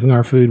homes and cooking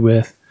our food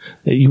with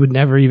that you would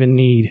never even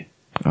need.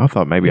 I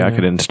thought maybe I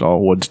could install a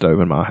wood stove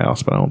in my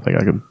house, but I don't think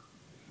I could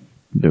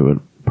do it.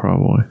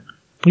 Probably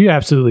you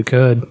absolutely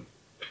could.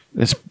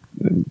 It's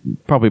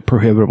probably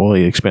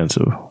prohibitively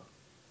expensive.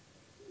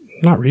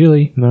 Not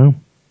really. No.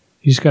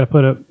 You just got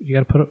to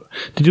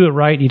to do it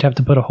right, you'd have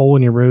to put a hole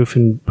in your roof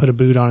and put a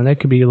boot on it. That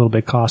could be a little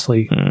bit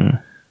costly.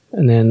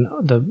 And then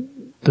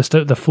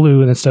the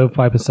flue and the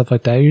stovepipe and stuff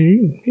like that,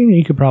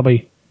 you could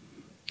probably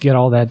get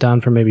all that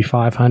done for maybe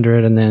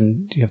 $500, and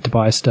then you have to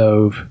buy a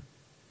stove.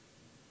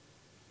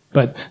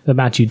 But the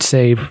amount you'd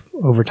save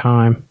over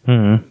time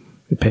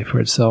would pay for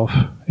itself.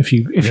 If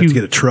you have to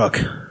get a truck.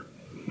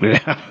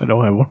 Yeah, I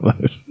don't have one of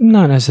those.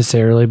 Not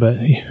necessarily,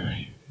 but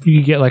you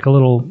could get like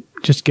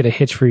just get a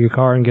hitch for your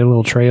car and get a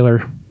little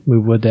trailer,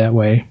 move wood that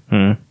way.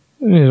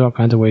 There's all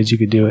kinds of ways you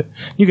could do it.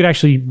 You could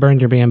actually burn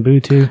your bamboo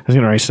too. I was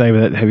going to say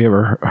that. Have you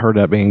ever heard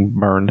that being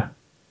burned?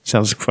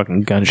 Sounds like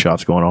fucking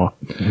gunshots going on.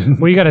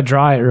 Well, you got to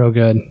dry it real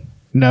good.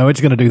 No,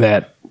 it's going to do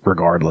that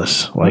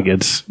regardless. Like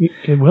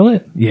will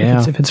it?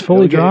 Yeah. If it's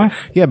fully dry?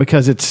 Yeah,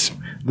 because it's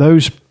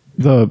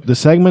the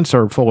segments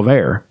are full of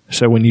air.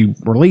 So when you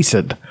release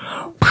it,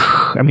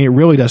 I mean, it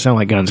really does sound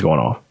like guns going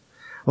off.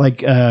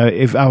 Like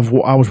if I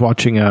was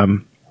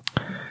watching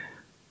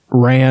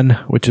Ran,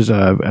 which is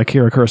a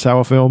Akira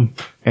Kurosawa film,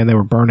 and they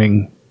were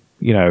burning,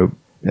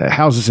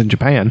 houses in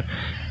Japan.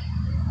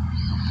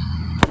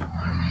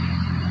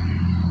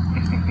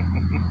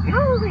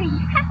 Holy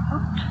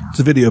hell. It's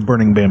a video of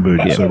burning bamboo,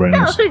 just so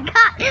everybody knows. Oh, God.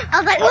 I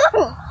was like,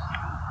 whoa.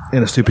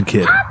 And a stupid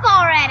kid. Up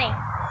already.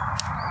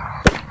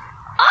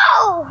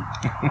 Oh!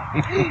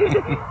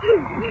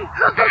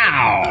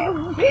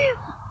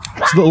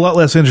 It's a lot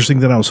less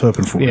interesting than I was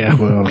hoping for. Yeah.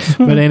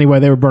 But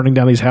anyway, they were burning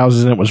down these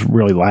houses, and it was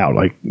really loud,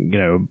 like,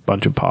 a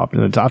bunch of pop.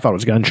 And I thought it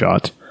was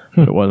gunshots,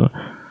 but it wasn't.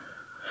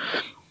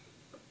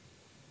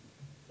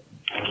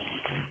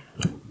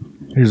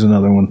 Here's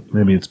another one.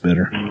 Maybe it's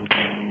better.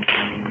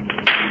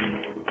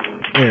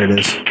 There it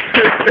is.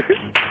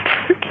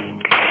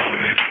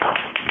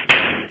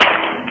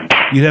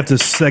 You'd have to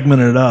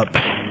segment it up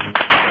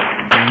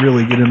and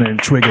really get in there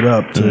and twig it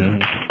up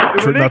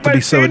for it not to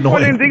be so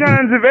annoying.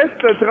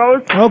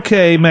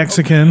 Okay,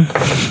 Mexican.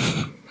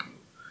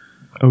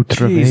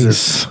 Otra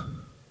Jesus.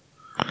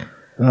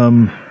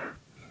 You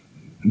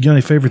got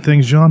any favorite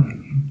things,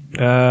 John?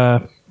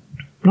 Not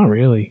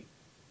really.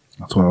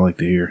 That's what I like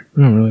to hear.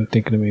 I'm not really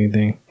thinking of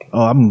anything.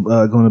 Oh, I'm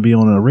going to be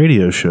on a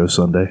radio show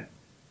Sunday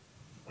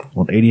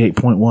on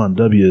 88.1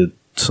 W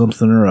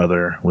something or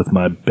other with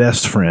my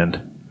best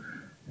friend,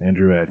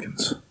 Andrew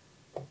Adkins.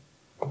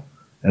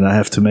 And I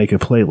have to make a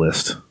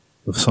playlist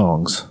of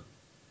songs.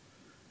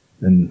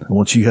 And I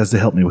want you guys to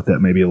help me with that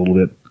maybe a little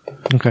bit.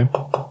 Okay.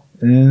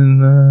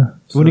 And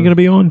when are you going to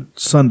be on?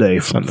 Sunday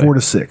from 4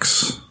 to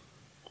 6.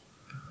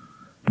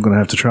 I'm going to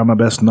have to try my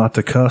best not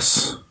to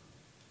cuss.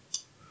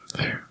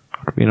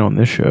 Being on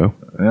this show.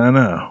 I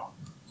know.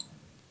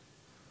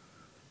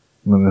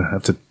 I'm going to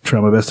have to try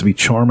my best to be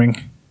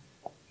charming.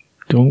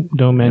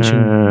 Don't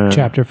mention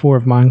chapter 4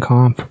 of Mein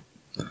Kampf.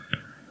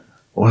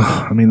 Well,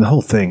 I mean, the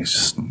whole thing's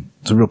just,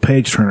 it's a real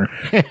page turner.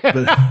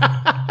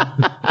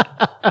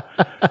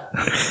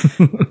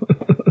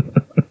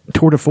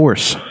 Tour de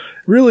force.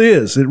 Really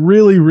is. It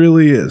really,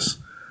 really is.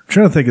 I'm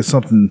trying to think of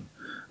something.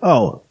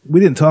 Oh, we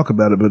didn't talk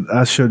about it, but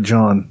I showed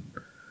John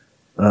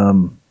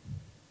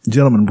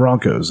Gentleman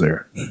Broncos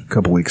there a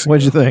couple weeks ago.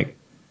 What'd you think?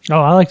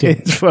 Oh, I liked it.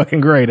 It's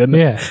fucking great, isn't it?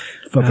 Yeah.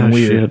 Fucking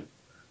weird.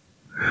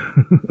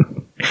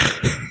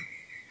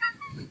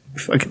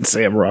 Fucking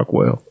Sam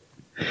Rockwell.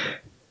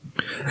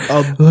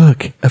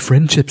 Look, a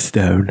friendship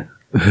stone.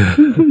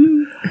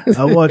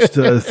 I watched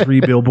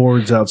 3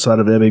 Billboards Outside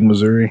of Ebbing,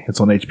 Missouri.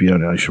 It's on HBO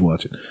now. You should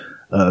watch it.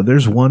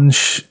 There's one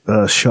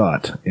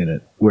shot in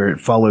it where it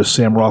follows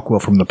Sam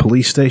Rockwell from the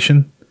police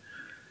station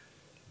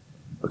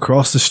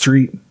across the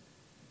street,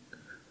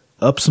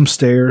 up some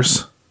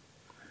stairs,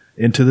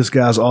 into this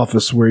guy's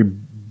office where he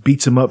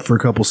beats him up for a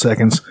couple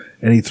seconds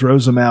and he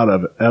throws him out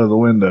of the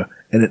window,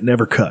 and it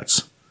never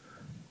cuts.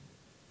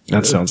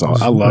 That sounds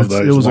awesome. I love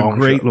that. It was a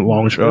great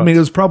long shot. I mean, it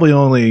was probably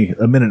only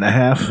a minute and a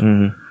half,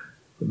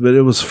 but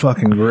it was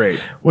fucking great.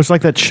 Well, it's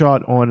like that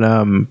shot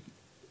on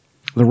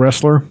The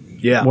Wrestler.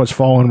 Yeah. What's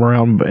falling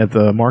around at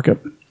the market.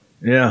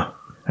 Yeah.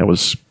 That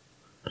was...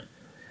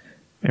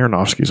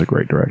 Aronofsky's a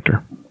great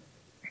director.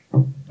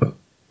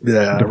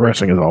 Yeah.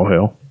 Depressing as all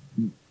hell.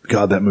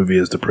 God, that movie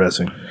is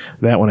depressing.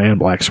 That one and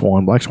Black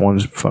Swan. Black Swan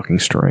is fucking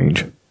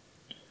strange.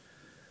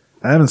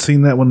 I haven't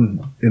seen that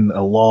one in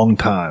a long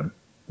time.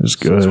 It's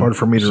good. So it's hard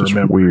for me to It's just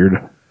remember.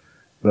 weird.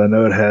 But I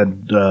know it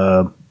had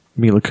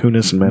Mila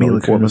Kunis and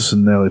Mila Kunis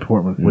and Natalie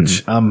Portman,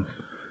 which I'm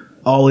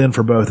all in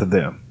for both of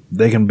them.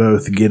 They can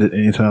both get it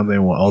anytime they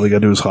want. All they got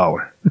to do is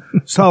holler.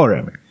 Just holler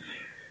at me.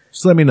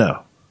 Just let me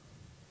know.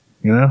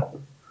 You know?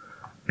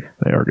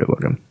 They are good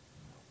looking.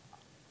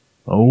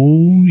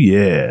 Oh,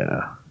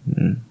 yeah.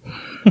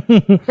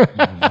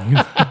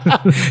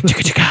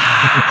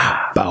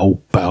 Bow,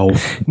 bow.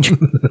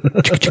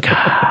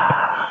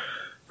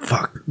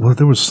 Fuck. Well,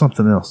 there was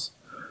something else.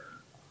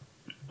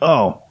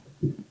 Oh.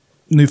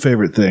 New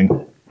favorite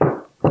thing.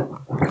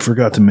 I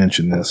forgot to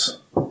mention this.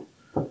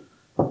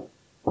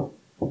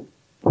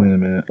 Wait a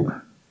minute.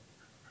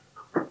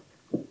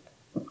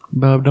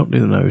 Bub, don't do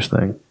the nose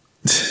thing.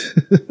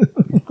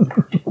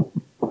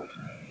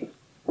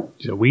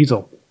 He's a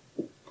weasel.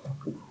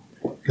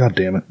 God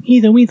damn it.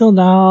 He's a weasel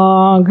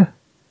dog.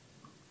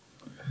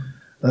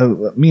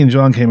 Me and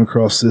John came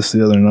across this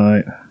the other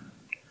night.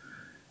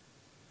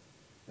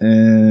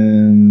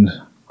 And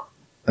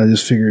I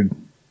just figured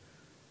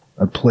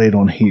I'd play it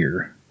on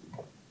here.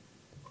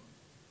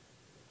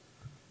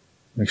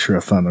 Make sure I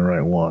find the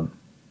right one.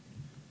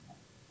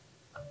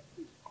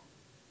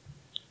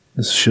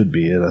 This should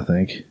be it, I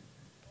think.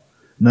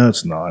 No,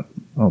 it's not.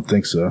 I don't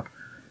think so.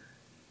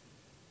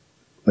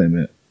 Wait a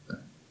minute.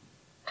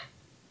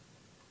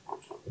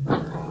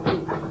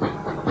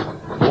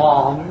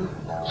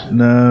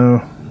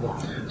 No.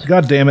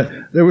 God damn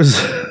it. There was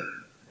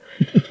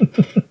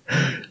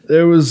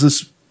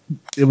this,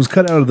 it was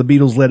cut out of the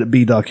Beatles' Let It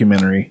Be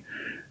documentary,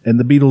 and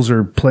the Beatles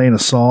are playing a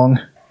song,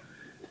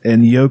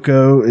 and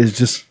Yoko is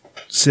just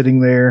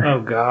sitting there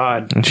Oh,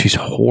 God. And she's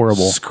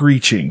horrible.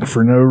 screeching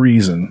for no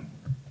reason.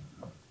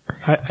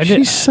 I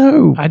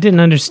didn't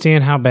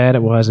understand how bad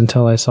it was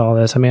until I saw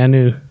this. I mean, I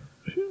knew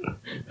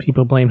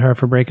people blamed her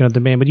for breaking up the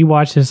band, but you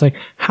watch this, like,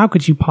 how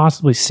could you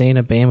possibly stay in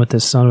a band with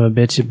this son of a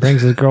bitch that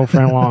brings his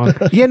girlfriend along?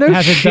 Yeah, no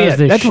As it does shit.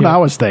 this That's shit. what I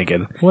was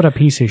thinking. What a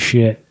piece of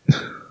shit.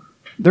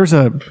 There was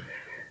a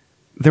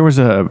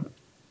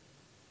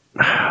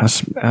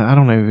I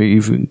don't know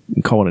if you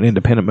can call it an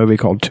independent movie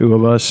called Two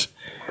of Us,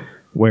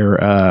 where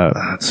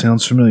That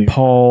sounds familiar.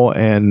 Paul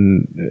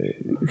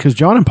and because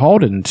John and Paul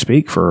didn't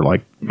speak for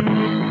like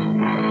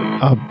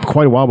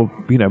quite a while,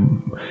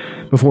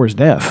 before his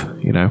death,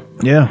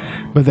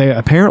 Yeah. But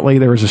apparently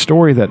there was a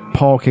story that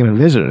Paul came and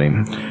visited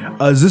him.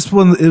 Is this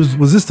one?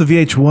 Was this the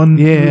VH1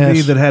 Yes.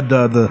 movie that had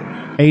the?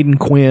 Aidan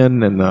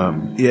Quinn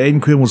and Yeah,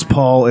 Aidan Quinn was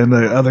Paul, and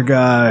the other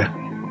guy.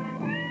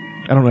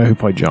 I don't know who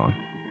played John.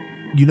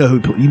 You know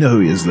who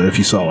he is though. If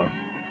you saw him,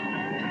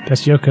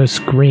 That's Yoko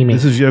screaming.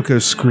 this is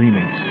Yoko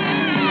screaming.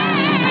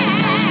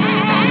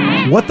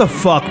 What the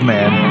fuck,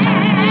 man?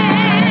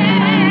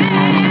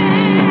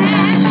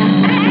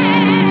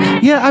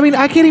 Yeah, I mean,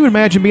 I can't even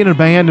imagine being in a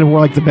band and we're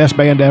like the best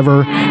band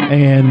ever,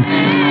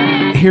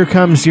 and here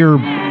comes your,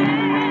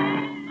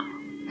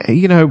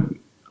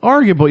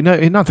 arguably, no,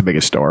 not the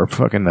biggest star.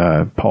 Fucking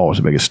Paul was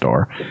the biggest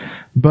star,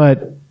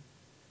 but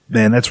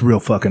Man, that's real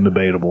fucking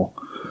debatable.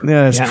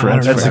 yeah, that's Yeah, I true. don't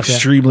know That's about that.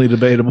 extremely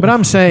debatable. But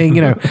I'm saying,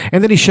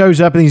 and then he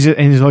shows up and he's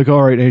like,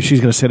 all right, she's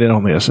going to sit in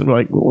on this, and we're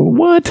like,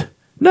 what?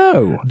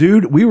 No,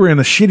 dude, we were in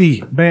a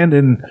shitty band,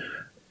 and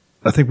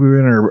I think we were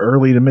in our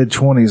early to mid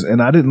 20s, and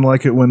I didn't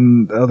like it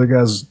when the other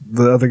guys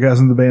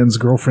in the band's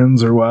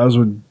girlfriends or wives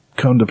would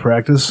come to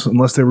practice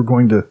unless they were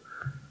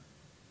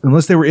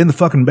in the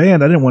fucking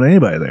band. I didn't want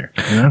anybody there.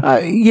 You know?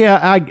 yeah,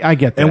 I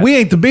get that. And we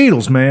ain't the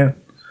Beatles, man.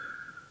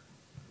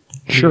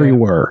 sure you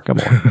were. Come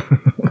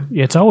on.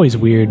 Yeah, it's always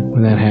weird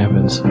when that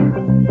happens.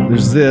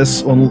 There's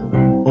this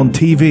on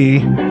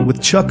TV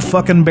with Chuck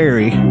fucking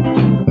Berry.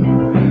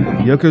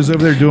 Yoko's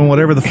over there doing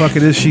whatever the fuck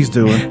it is she's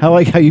doing. I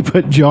like how you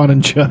put John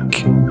and Chuck.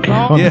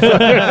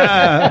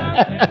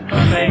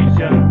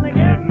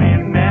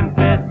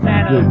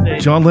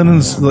 John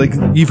Lennon's like,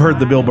 you've heard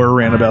the Bill Burr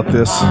rant about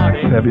this,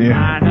 have you?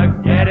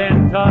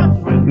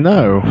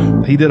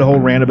 No. He did a whole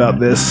rant about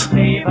this.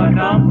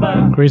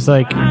 Where he's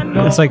like,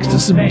 it's like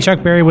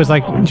Chuck Berry was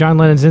like John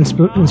Lennon's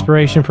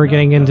inspiration for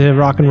getting into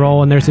rock and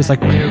roll, and there's this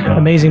like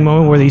amazing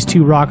moment where these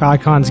two rock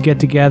icons get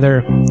together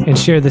and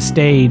share the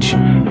stage,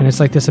 and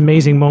it's like this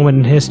amazing moment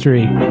in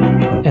history,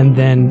 and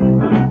then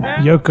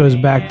Yoko's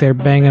back there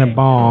banging a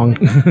bong,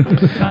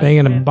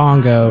 banging a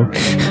bongo.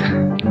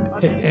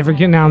 Every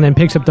now and then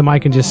picks up the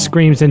mic and just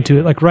screams into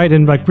it, like right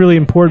in like really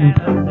important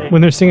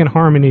when they're singing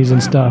harmonies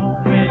and stuff.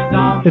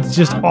 It's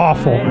just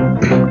awful.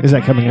 Is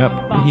that coming up?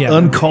 Yeah.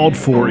 Uncalled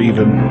for,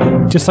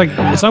 even. Just like,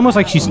 it's almost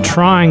like she's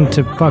trying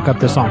to fuck up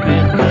the song.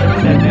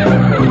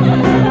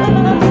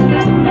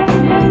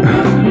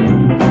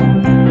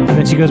 And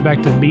then she goes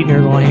back to beating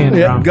her little hand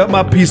Yeah, drum. got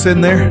my piece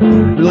in there.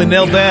 Really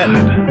nailed that.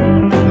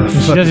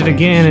 She does it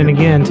again and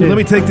again, too. Let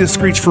me take this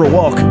screech for a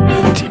walk. I'm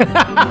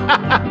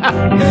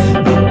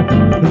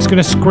just going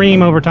to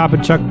scream over top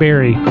of Chuck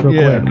Berry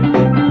real quick.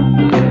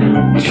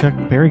 Chuck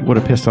Berry would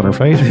have pissed on her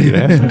face if you'd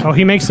asked. Oh,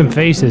 he makes some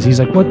faces. He's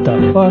like, what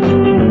the fuck?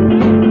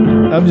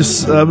 I'm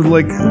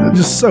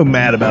just so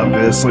mad about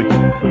this. Like,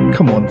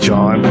 come on,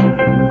 John.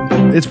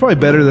 It's probably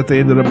better that they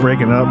ended up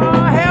breaking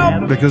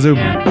up because it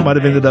might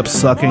have ended up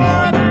sucking.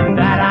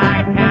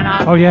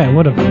 Oh, yeah, it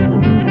would have.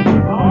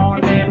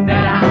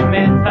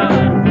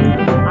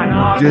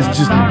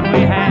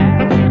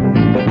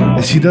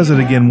 She does it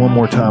again one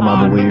more time,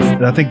 I believe.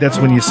 And I think that's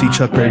when you see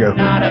Chuck Berry go.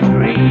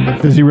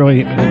 Does he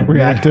really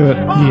react to it?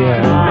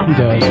 Yeah, he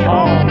does.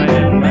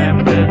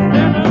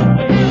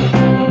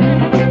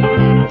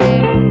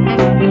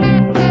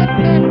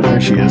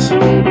 There she is.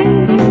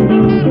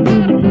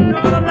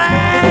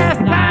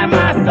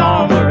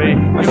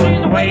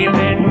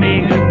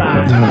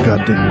 Oh,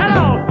 God damn.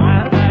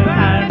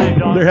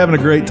 They're having a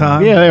great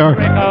time. Yeah, they are.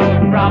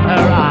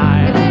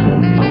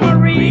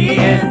 Marie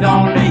is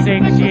only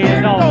 6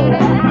 years old.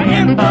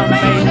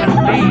 Information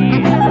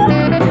please.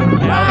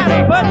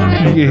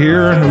 You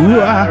hear her?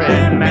 Ooh-ah.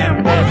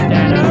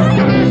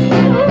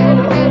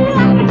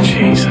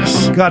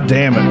 Jesus. God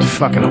damn it.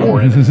 Fucking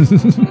horrid.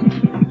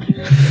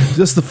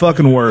 Just the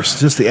fucking worst.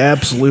 Just the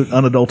absolute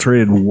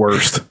unadulterated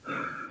worst.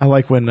 I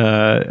like when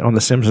on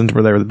The Simpsons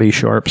where they were the B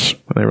Sharps.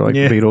 When they were like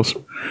Yeah. the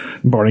Beatles.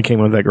 Barney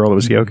came with that girl that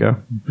was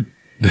Yoko.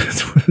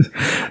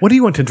 What do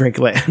you want to drink,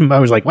 lady? I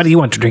was like, what do you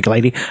want to drink,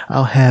 lady?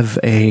 I'll have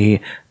an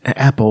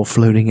apple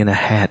floating in a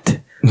hat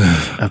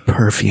of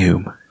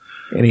perfume.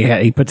 And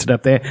he puts it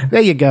up there.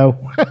 There you go.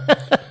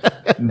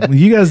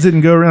 You guys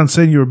didn't go around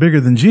saying you were bigger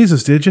than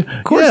Jesus, did you?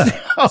 Of course. Yeah.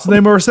 That's the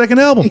name of our second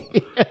album.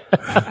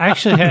 I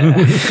actually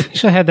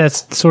had that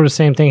sort of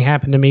same thing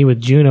happen to me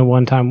with Juno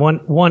one time.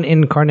 One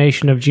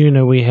incarnation of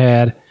Juno we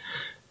had,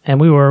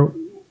 and we were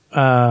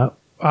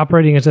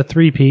operating as a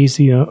 3-piece,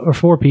 or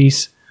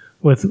 4-piece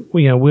with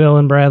Will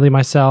and Bradley,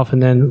 myself,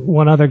 and then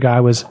one other guy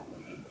was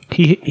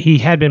he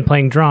had been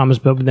playing drums,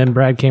 but then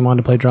Brad came on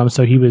to play drums,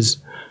 so he was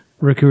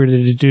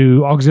recruited to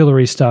do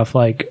auxiliary stuff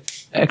like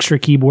extra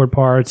keyboard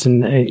parts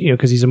and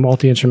because he's a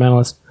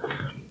multi-instrumentalist.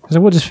 So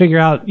we'll just figure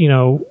out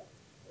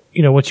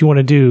what you want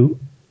to do.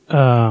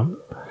 And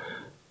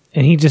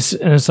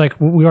it's like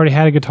we already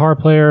had a guitar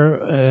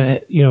player,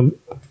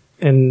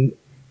 and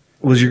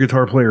Was your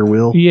guitar player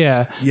Will?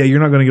 yeah, Yeah, you're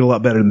not going to get a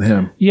lot better than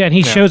him. yeah, and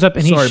he shows up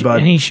and Sorry,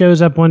 bud. he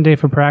shows up one day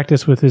for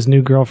practice with his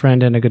new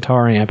girlfriend and a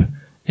guitar amp,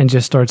 and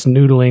just starts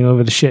noodling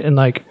over the shit, and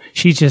like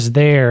she's just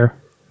there,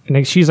 and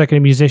like, she's like a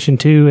musician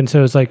too, and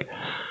so it's like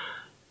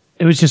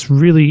it was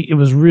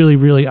really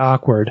really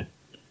awkward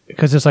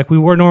because it's like we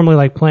were normally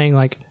like playing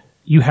like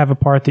you have a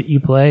part that you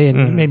play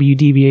and maybe you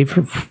deviate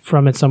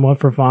from it somewhat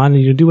for fun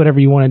and you do whatever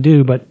you want to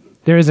do, but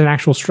there is an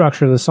actual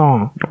structure of the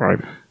song. Right.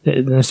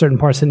 There's certain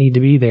parts that need to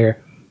be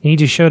there. And he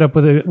just showed up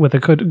with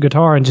a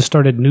guitar and just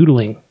started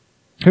noodling.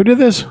 Who did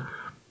this?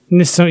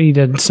 And he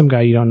did some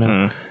guy you don't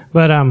know,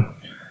 but It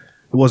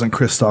wasn't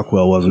Chris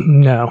Stockwell, was it?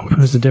 no, it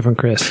was a different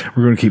Chris.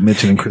 We're going to keep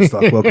mentioning Chris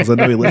Stockwell because I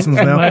know he listens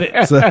now.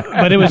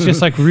 But it was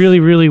just like really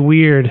really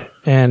weird,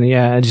 and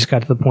yeah, it just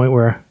got to the point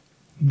where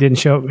he didn't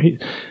show up. He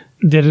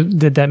did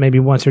that maybe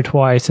once or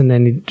twice, and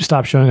then he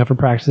stopped showing up for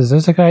practices. I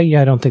was like, I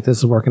don't think this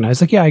is working. I was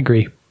like, yeah, I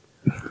agree.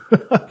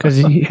 Because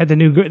he had the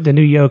new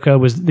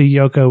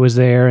Yoko was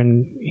there,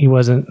 and he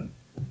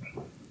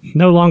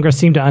no longer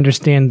seemed to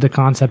understand the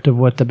concept of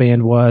what the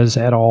band was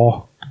at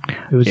all.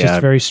 It was just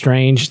very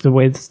strange the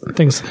way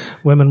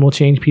women will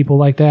change people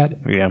like that.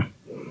 Yeah.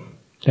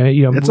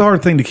 It's a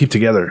hard thing to keep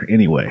together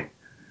anyway.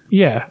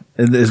 Yeah.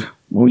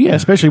 Well, yeah,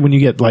 especially when you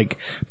get like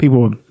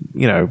people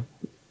with,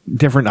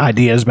 different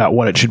ideas about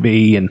what it should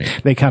be and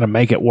they kind of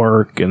make it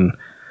work. And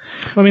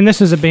I mean, this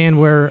is a band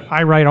where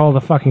I write all the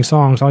fucking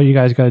songs. All you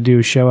guys got to do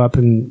is show up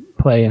and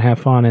play and have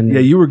fun. And Yeah,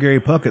 you were Gary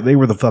Puckett. They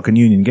were the fucking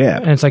Union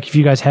Gap. and it's like if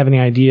you guys have any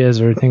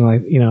ideas or anything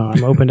like,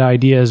 I'm open to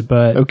ideas,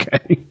 but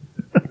okay.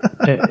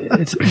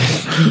 it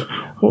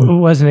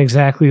wasn't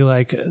exactly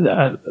like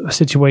a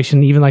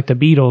situation, even like the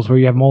Beatles, where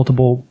you have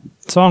multiple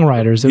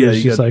songwriters. It Yeah,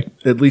 was you just got like,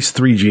 at least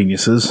 3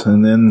 geniuses,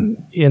 and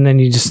then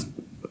you just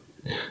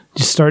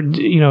start,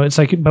 it's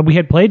like, but we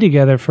had played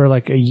together for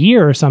like a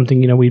year or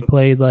something. We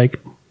played like,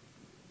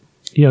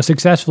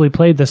 successfully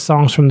played the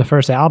songs from the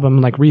first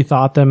album, like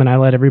rethought them, and I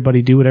let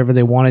everybody do whatever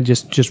they wanted.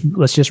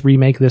 Let's just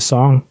remake this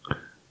song.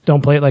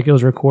 Don't play it like it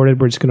was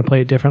recorded. We're just going to play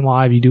it different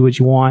live. You do what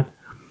you want.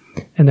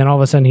 And then all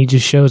of a sudden he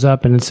just shows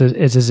up, and it's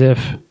as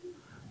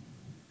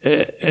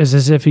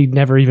if he'd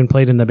never even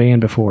played in the band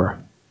before,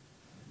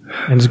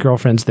 and his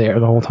girlfriend's there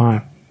the whole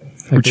time.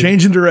 we're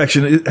changing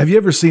direction. Have you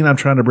ever seen "I'm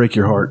Trying to Break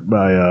Your Heart"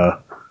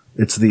 by?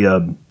 It's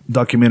the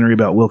documentary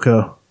about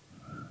Wilco.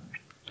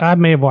 I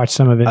may have watched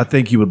some of it. I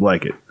think you would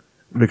like it.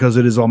 because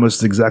it is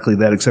almost exactly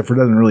that, except for it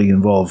doesn't really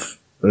involve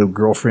a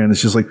girlfriend.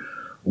 It's just like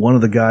one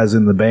of the guys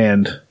in the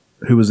band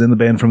who was in the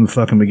band from the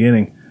fucking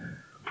beginning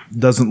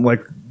doesn't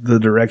like the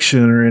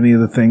direction or any of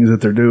the things that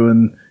they're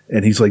doing,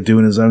 and he's like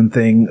doing his own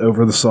thing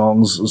over the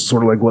songs,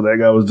 sort of like what that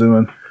guy was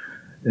doing,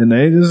 and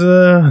they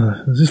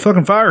just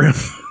fucking fire him.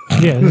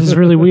 Yeah, this is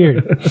really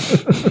weird.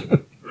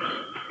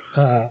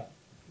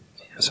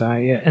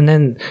 And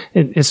then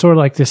it's sort of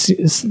like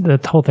the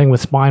whole thing with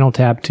Spinal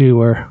Tap too,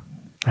 where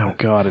Oh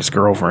God, his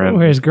girlfriend.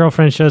 Where his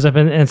girlfriend shows up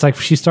and it's like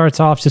she starts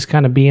off just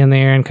kind of being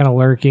there and kind of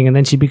lurking, and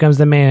then she becomes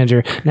the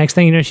manager. Next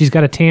thing you know, she's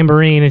got a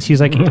tambourine and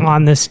she's like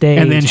on the stage.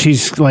 And then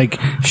she's like,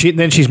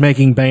 she's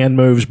making band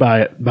moves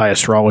by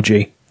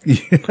astrology.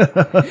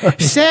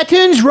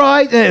 Saturn's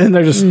right, and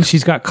they're just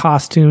she's got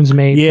costumes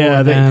made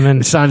for them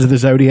and signs of the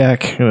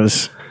zodiac. It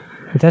was.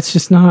 That's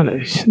just not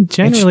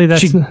generally.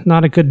 That's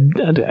not a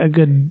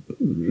good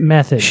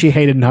method. She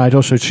hated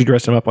Nigel, so she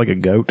dressed him up like a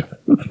goat.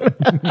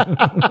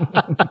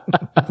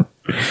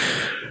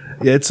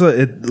 Yeah,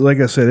 like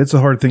I said, it's a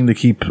hard thing to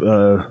keep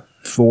 4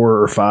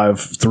 or 5,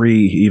 3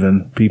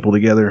 even people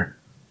together.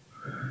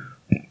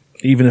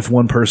 Even if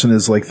one person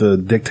is like the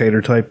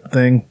dictator type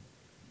thing,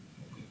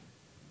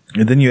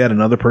 and then you add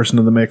another person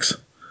to the mix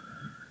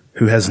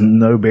who has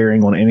no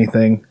bearing on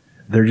anything.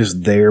 They're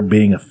just there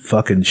being a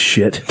fucking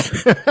shit.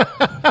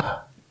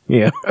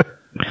 Yeah.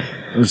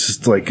 It's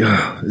just like,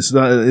 it's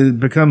not, it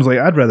becomes like,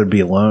 I'd rather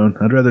be alone.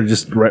 I'd rather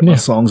just write my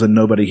songs and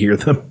nobody hear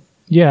them.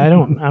 Yeah, I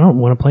don't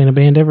want to play in a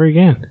band ever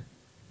again.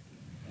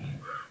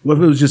 What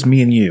if it was just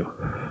me and you?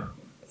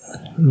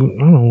 I don't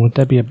know. Would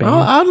that be a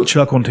band?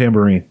 Chuck on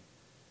tambourine.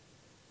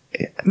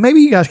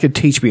 Maybe you guys could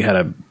teach me how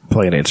to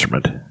play an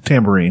instrument.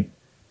 Tambourine.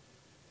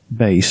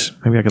 Bass.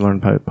 Maybe I could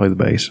learn to play the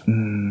bass.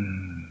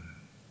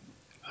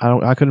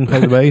 I couldn't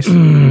play the bass.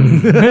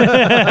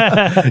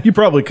 You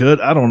probably could.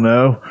 I don't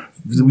know.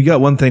 We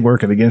got one thing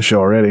working against you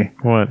already.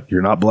 What?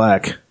 You're not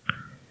black.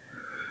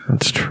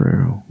 That's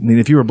true. I mean,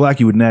 if you were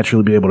black, you would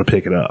naturally be able to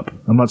pick it up.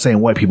 I'm not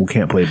saying white people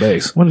can't play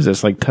bass. What is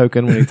this, like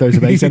Token when he throws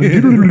the bass at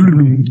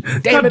him?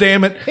 God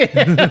damn it.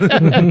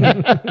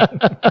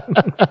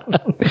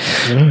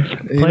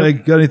 Anybody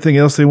got anything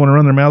else they want to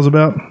run their mouths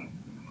about?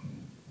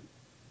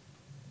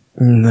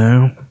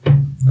 No.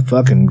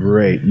 Fucking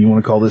great. You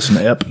want to call this an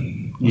ep?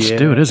 Let's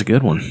do it. It's a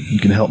good one. You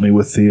can help me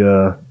with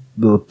the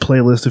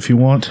playlist if you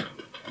want.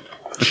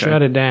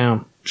 Shut it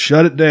down.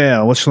 Shut it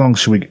down. What song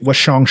should we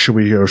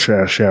go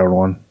shout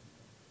on?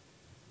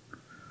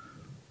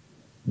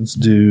 Let's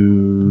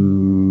do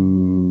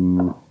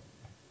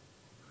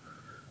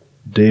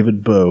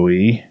David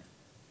Bowie.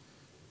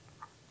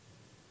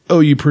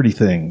 Oh, You Pretty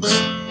Things.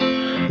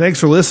 Thanks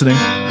for listening.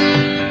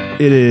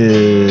 It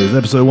is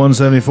episode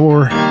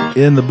 174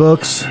 in the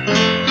books.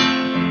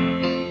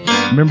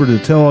 Remember to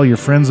tell all your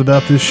friends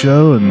about this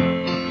show and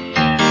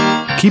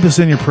keep us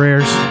in your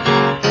prayers.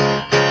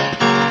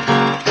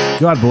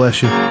 God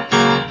bless you.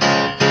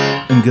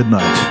 And good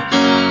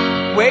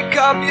night. Wake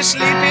up, you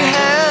sleepy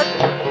head.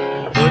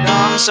 Put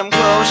on some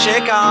clothes,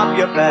 shake up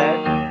your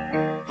bed.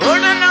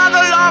 Put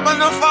another log on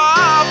the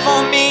fire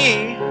for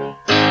me.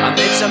 I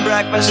made some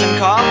breakfast and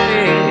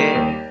coffee.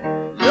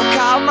 Look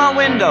out my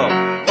window,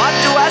 what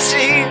do I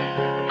see?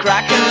 A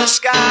crack in the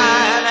sky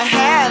and a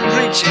hand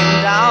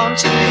reaching down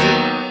to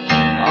me.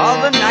 All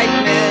the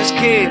nightmares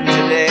came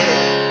today,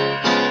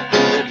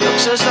 and it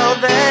looks as though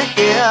they're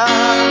here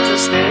to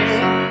stay.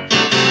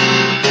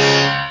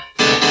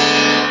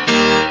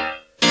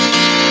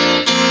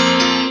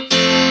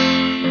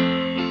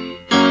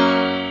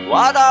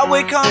 What are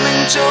we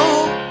coming to?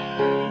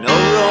 No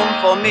room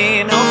for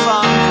me, no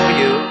fun for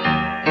you.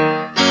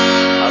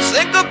 I'll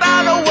think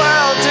about a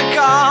world to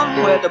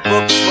come, where the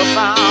books were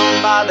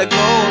found by the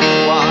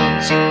golden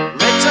ones,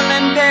 written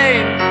in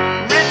pain,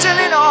 written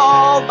in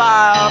all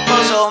by a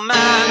puzzle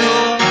man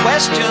who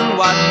questioned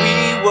what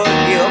we were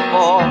here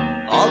for.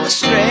 All the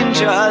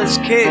strangers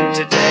came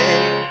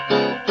today,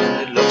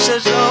 and it looks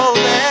as though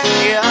they're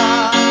here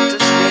to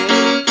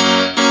stay.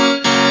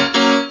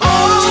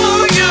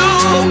 Oh,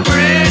 you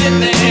pretty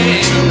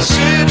things,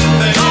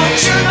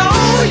 don't you know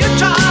you're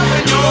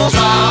driving your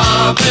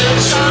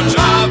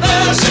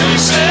drivers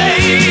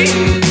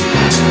insane?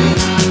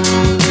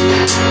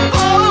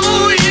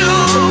 Oh, you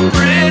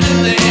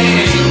pretty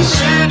things,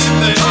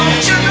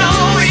 don't you know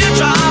you're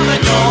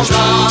driving your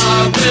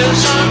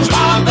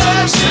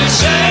drivers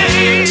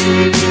insane?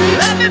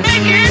 Let me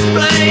make it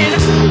plain,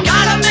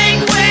 gotta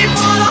make way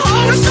for the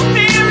whole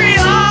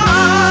superior.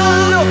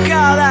 Look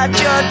out at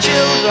your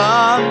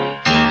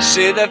children,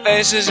 see their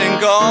faces in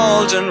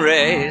golden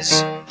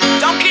rays.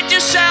 Don't kid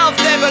yourself,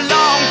 they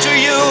belong to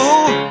you.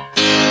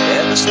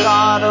 They're the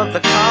start of the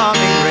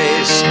coming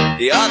race.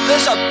 The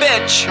others are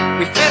bitch,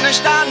 we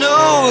finished our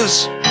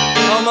news.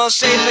 Homo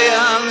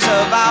sapiens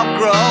have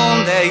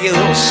outgrown their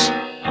use.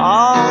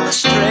 All the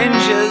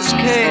strangers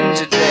came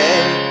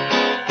today,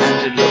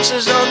 and it looks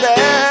as though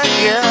they're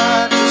here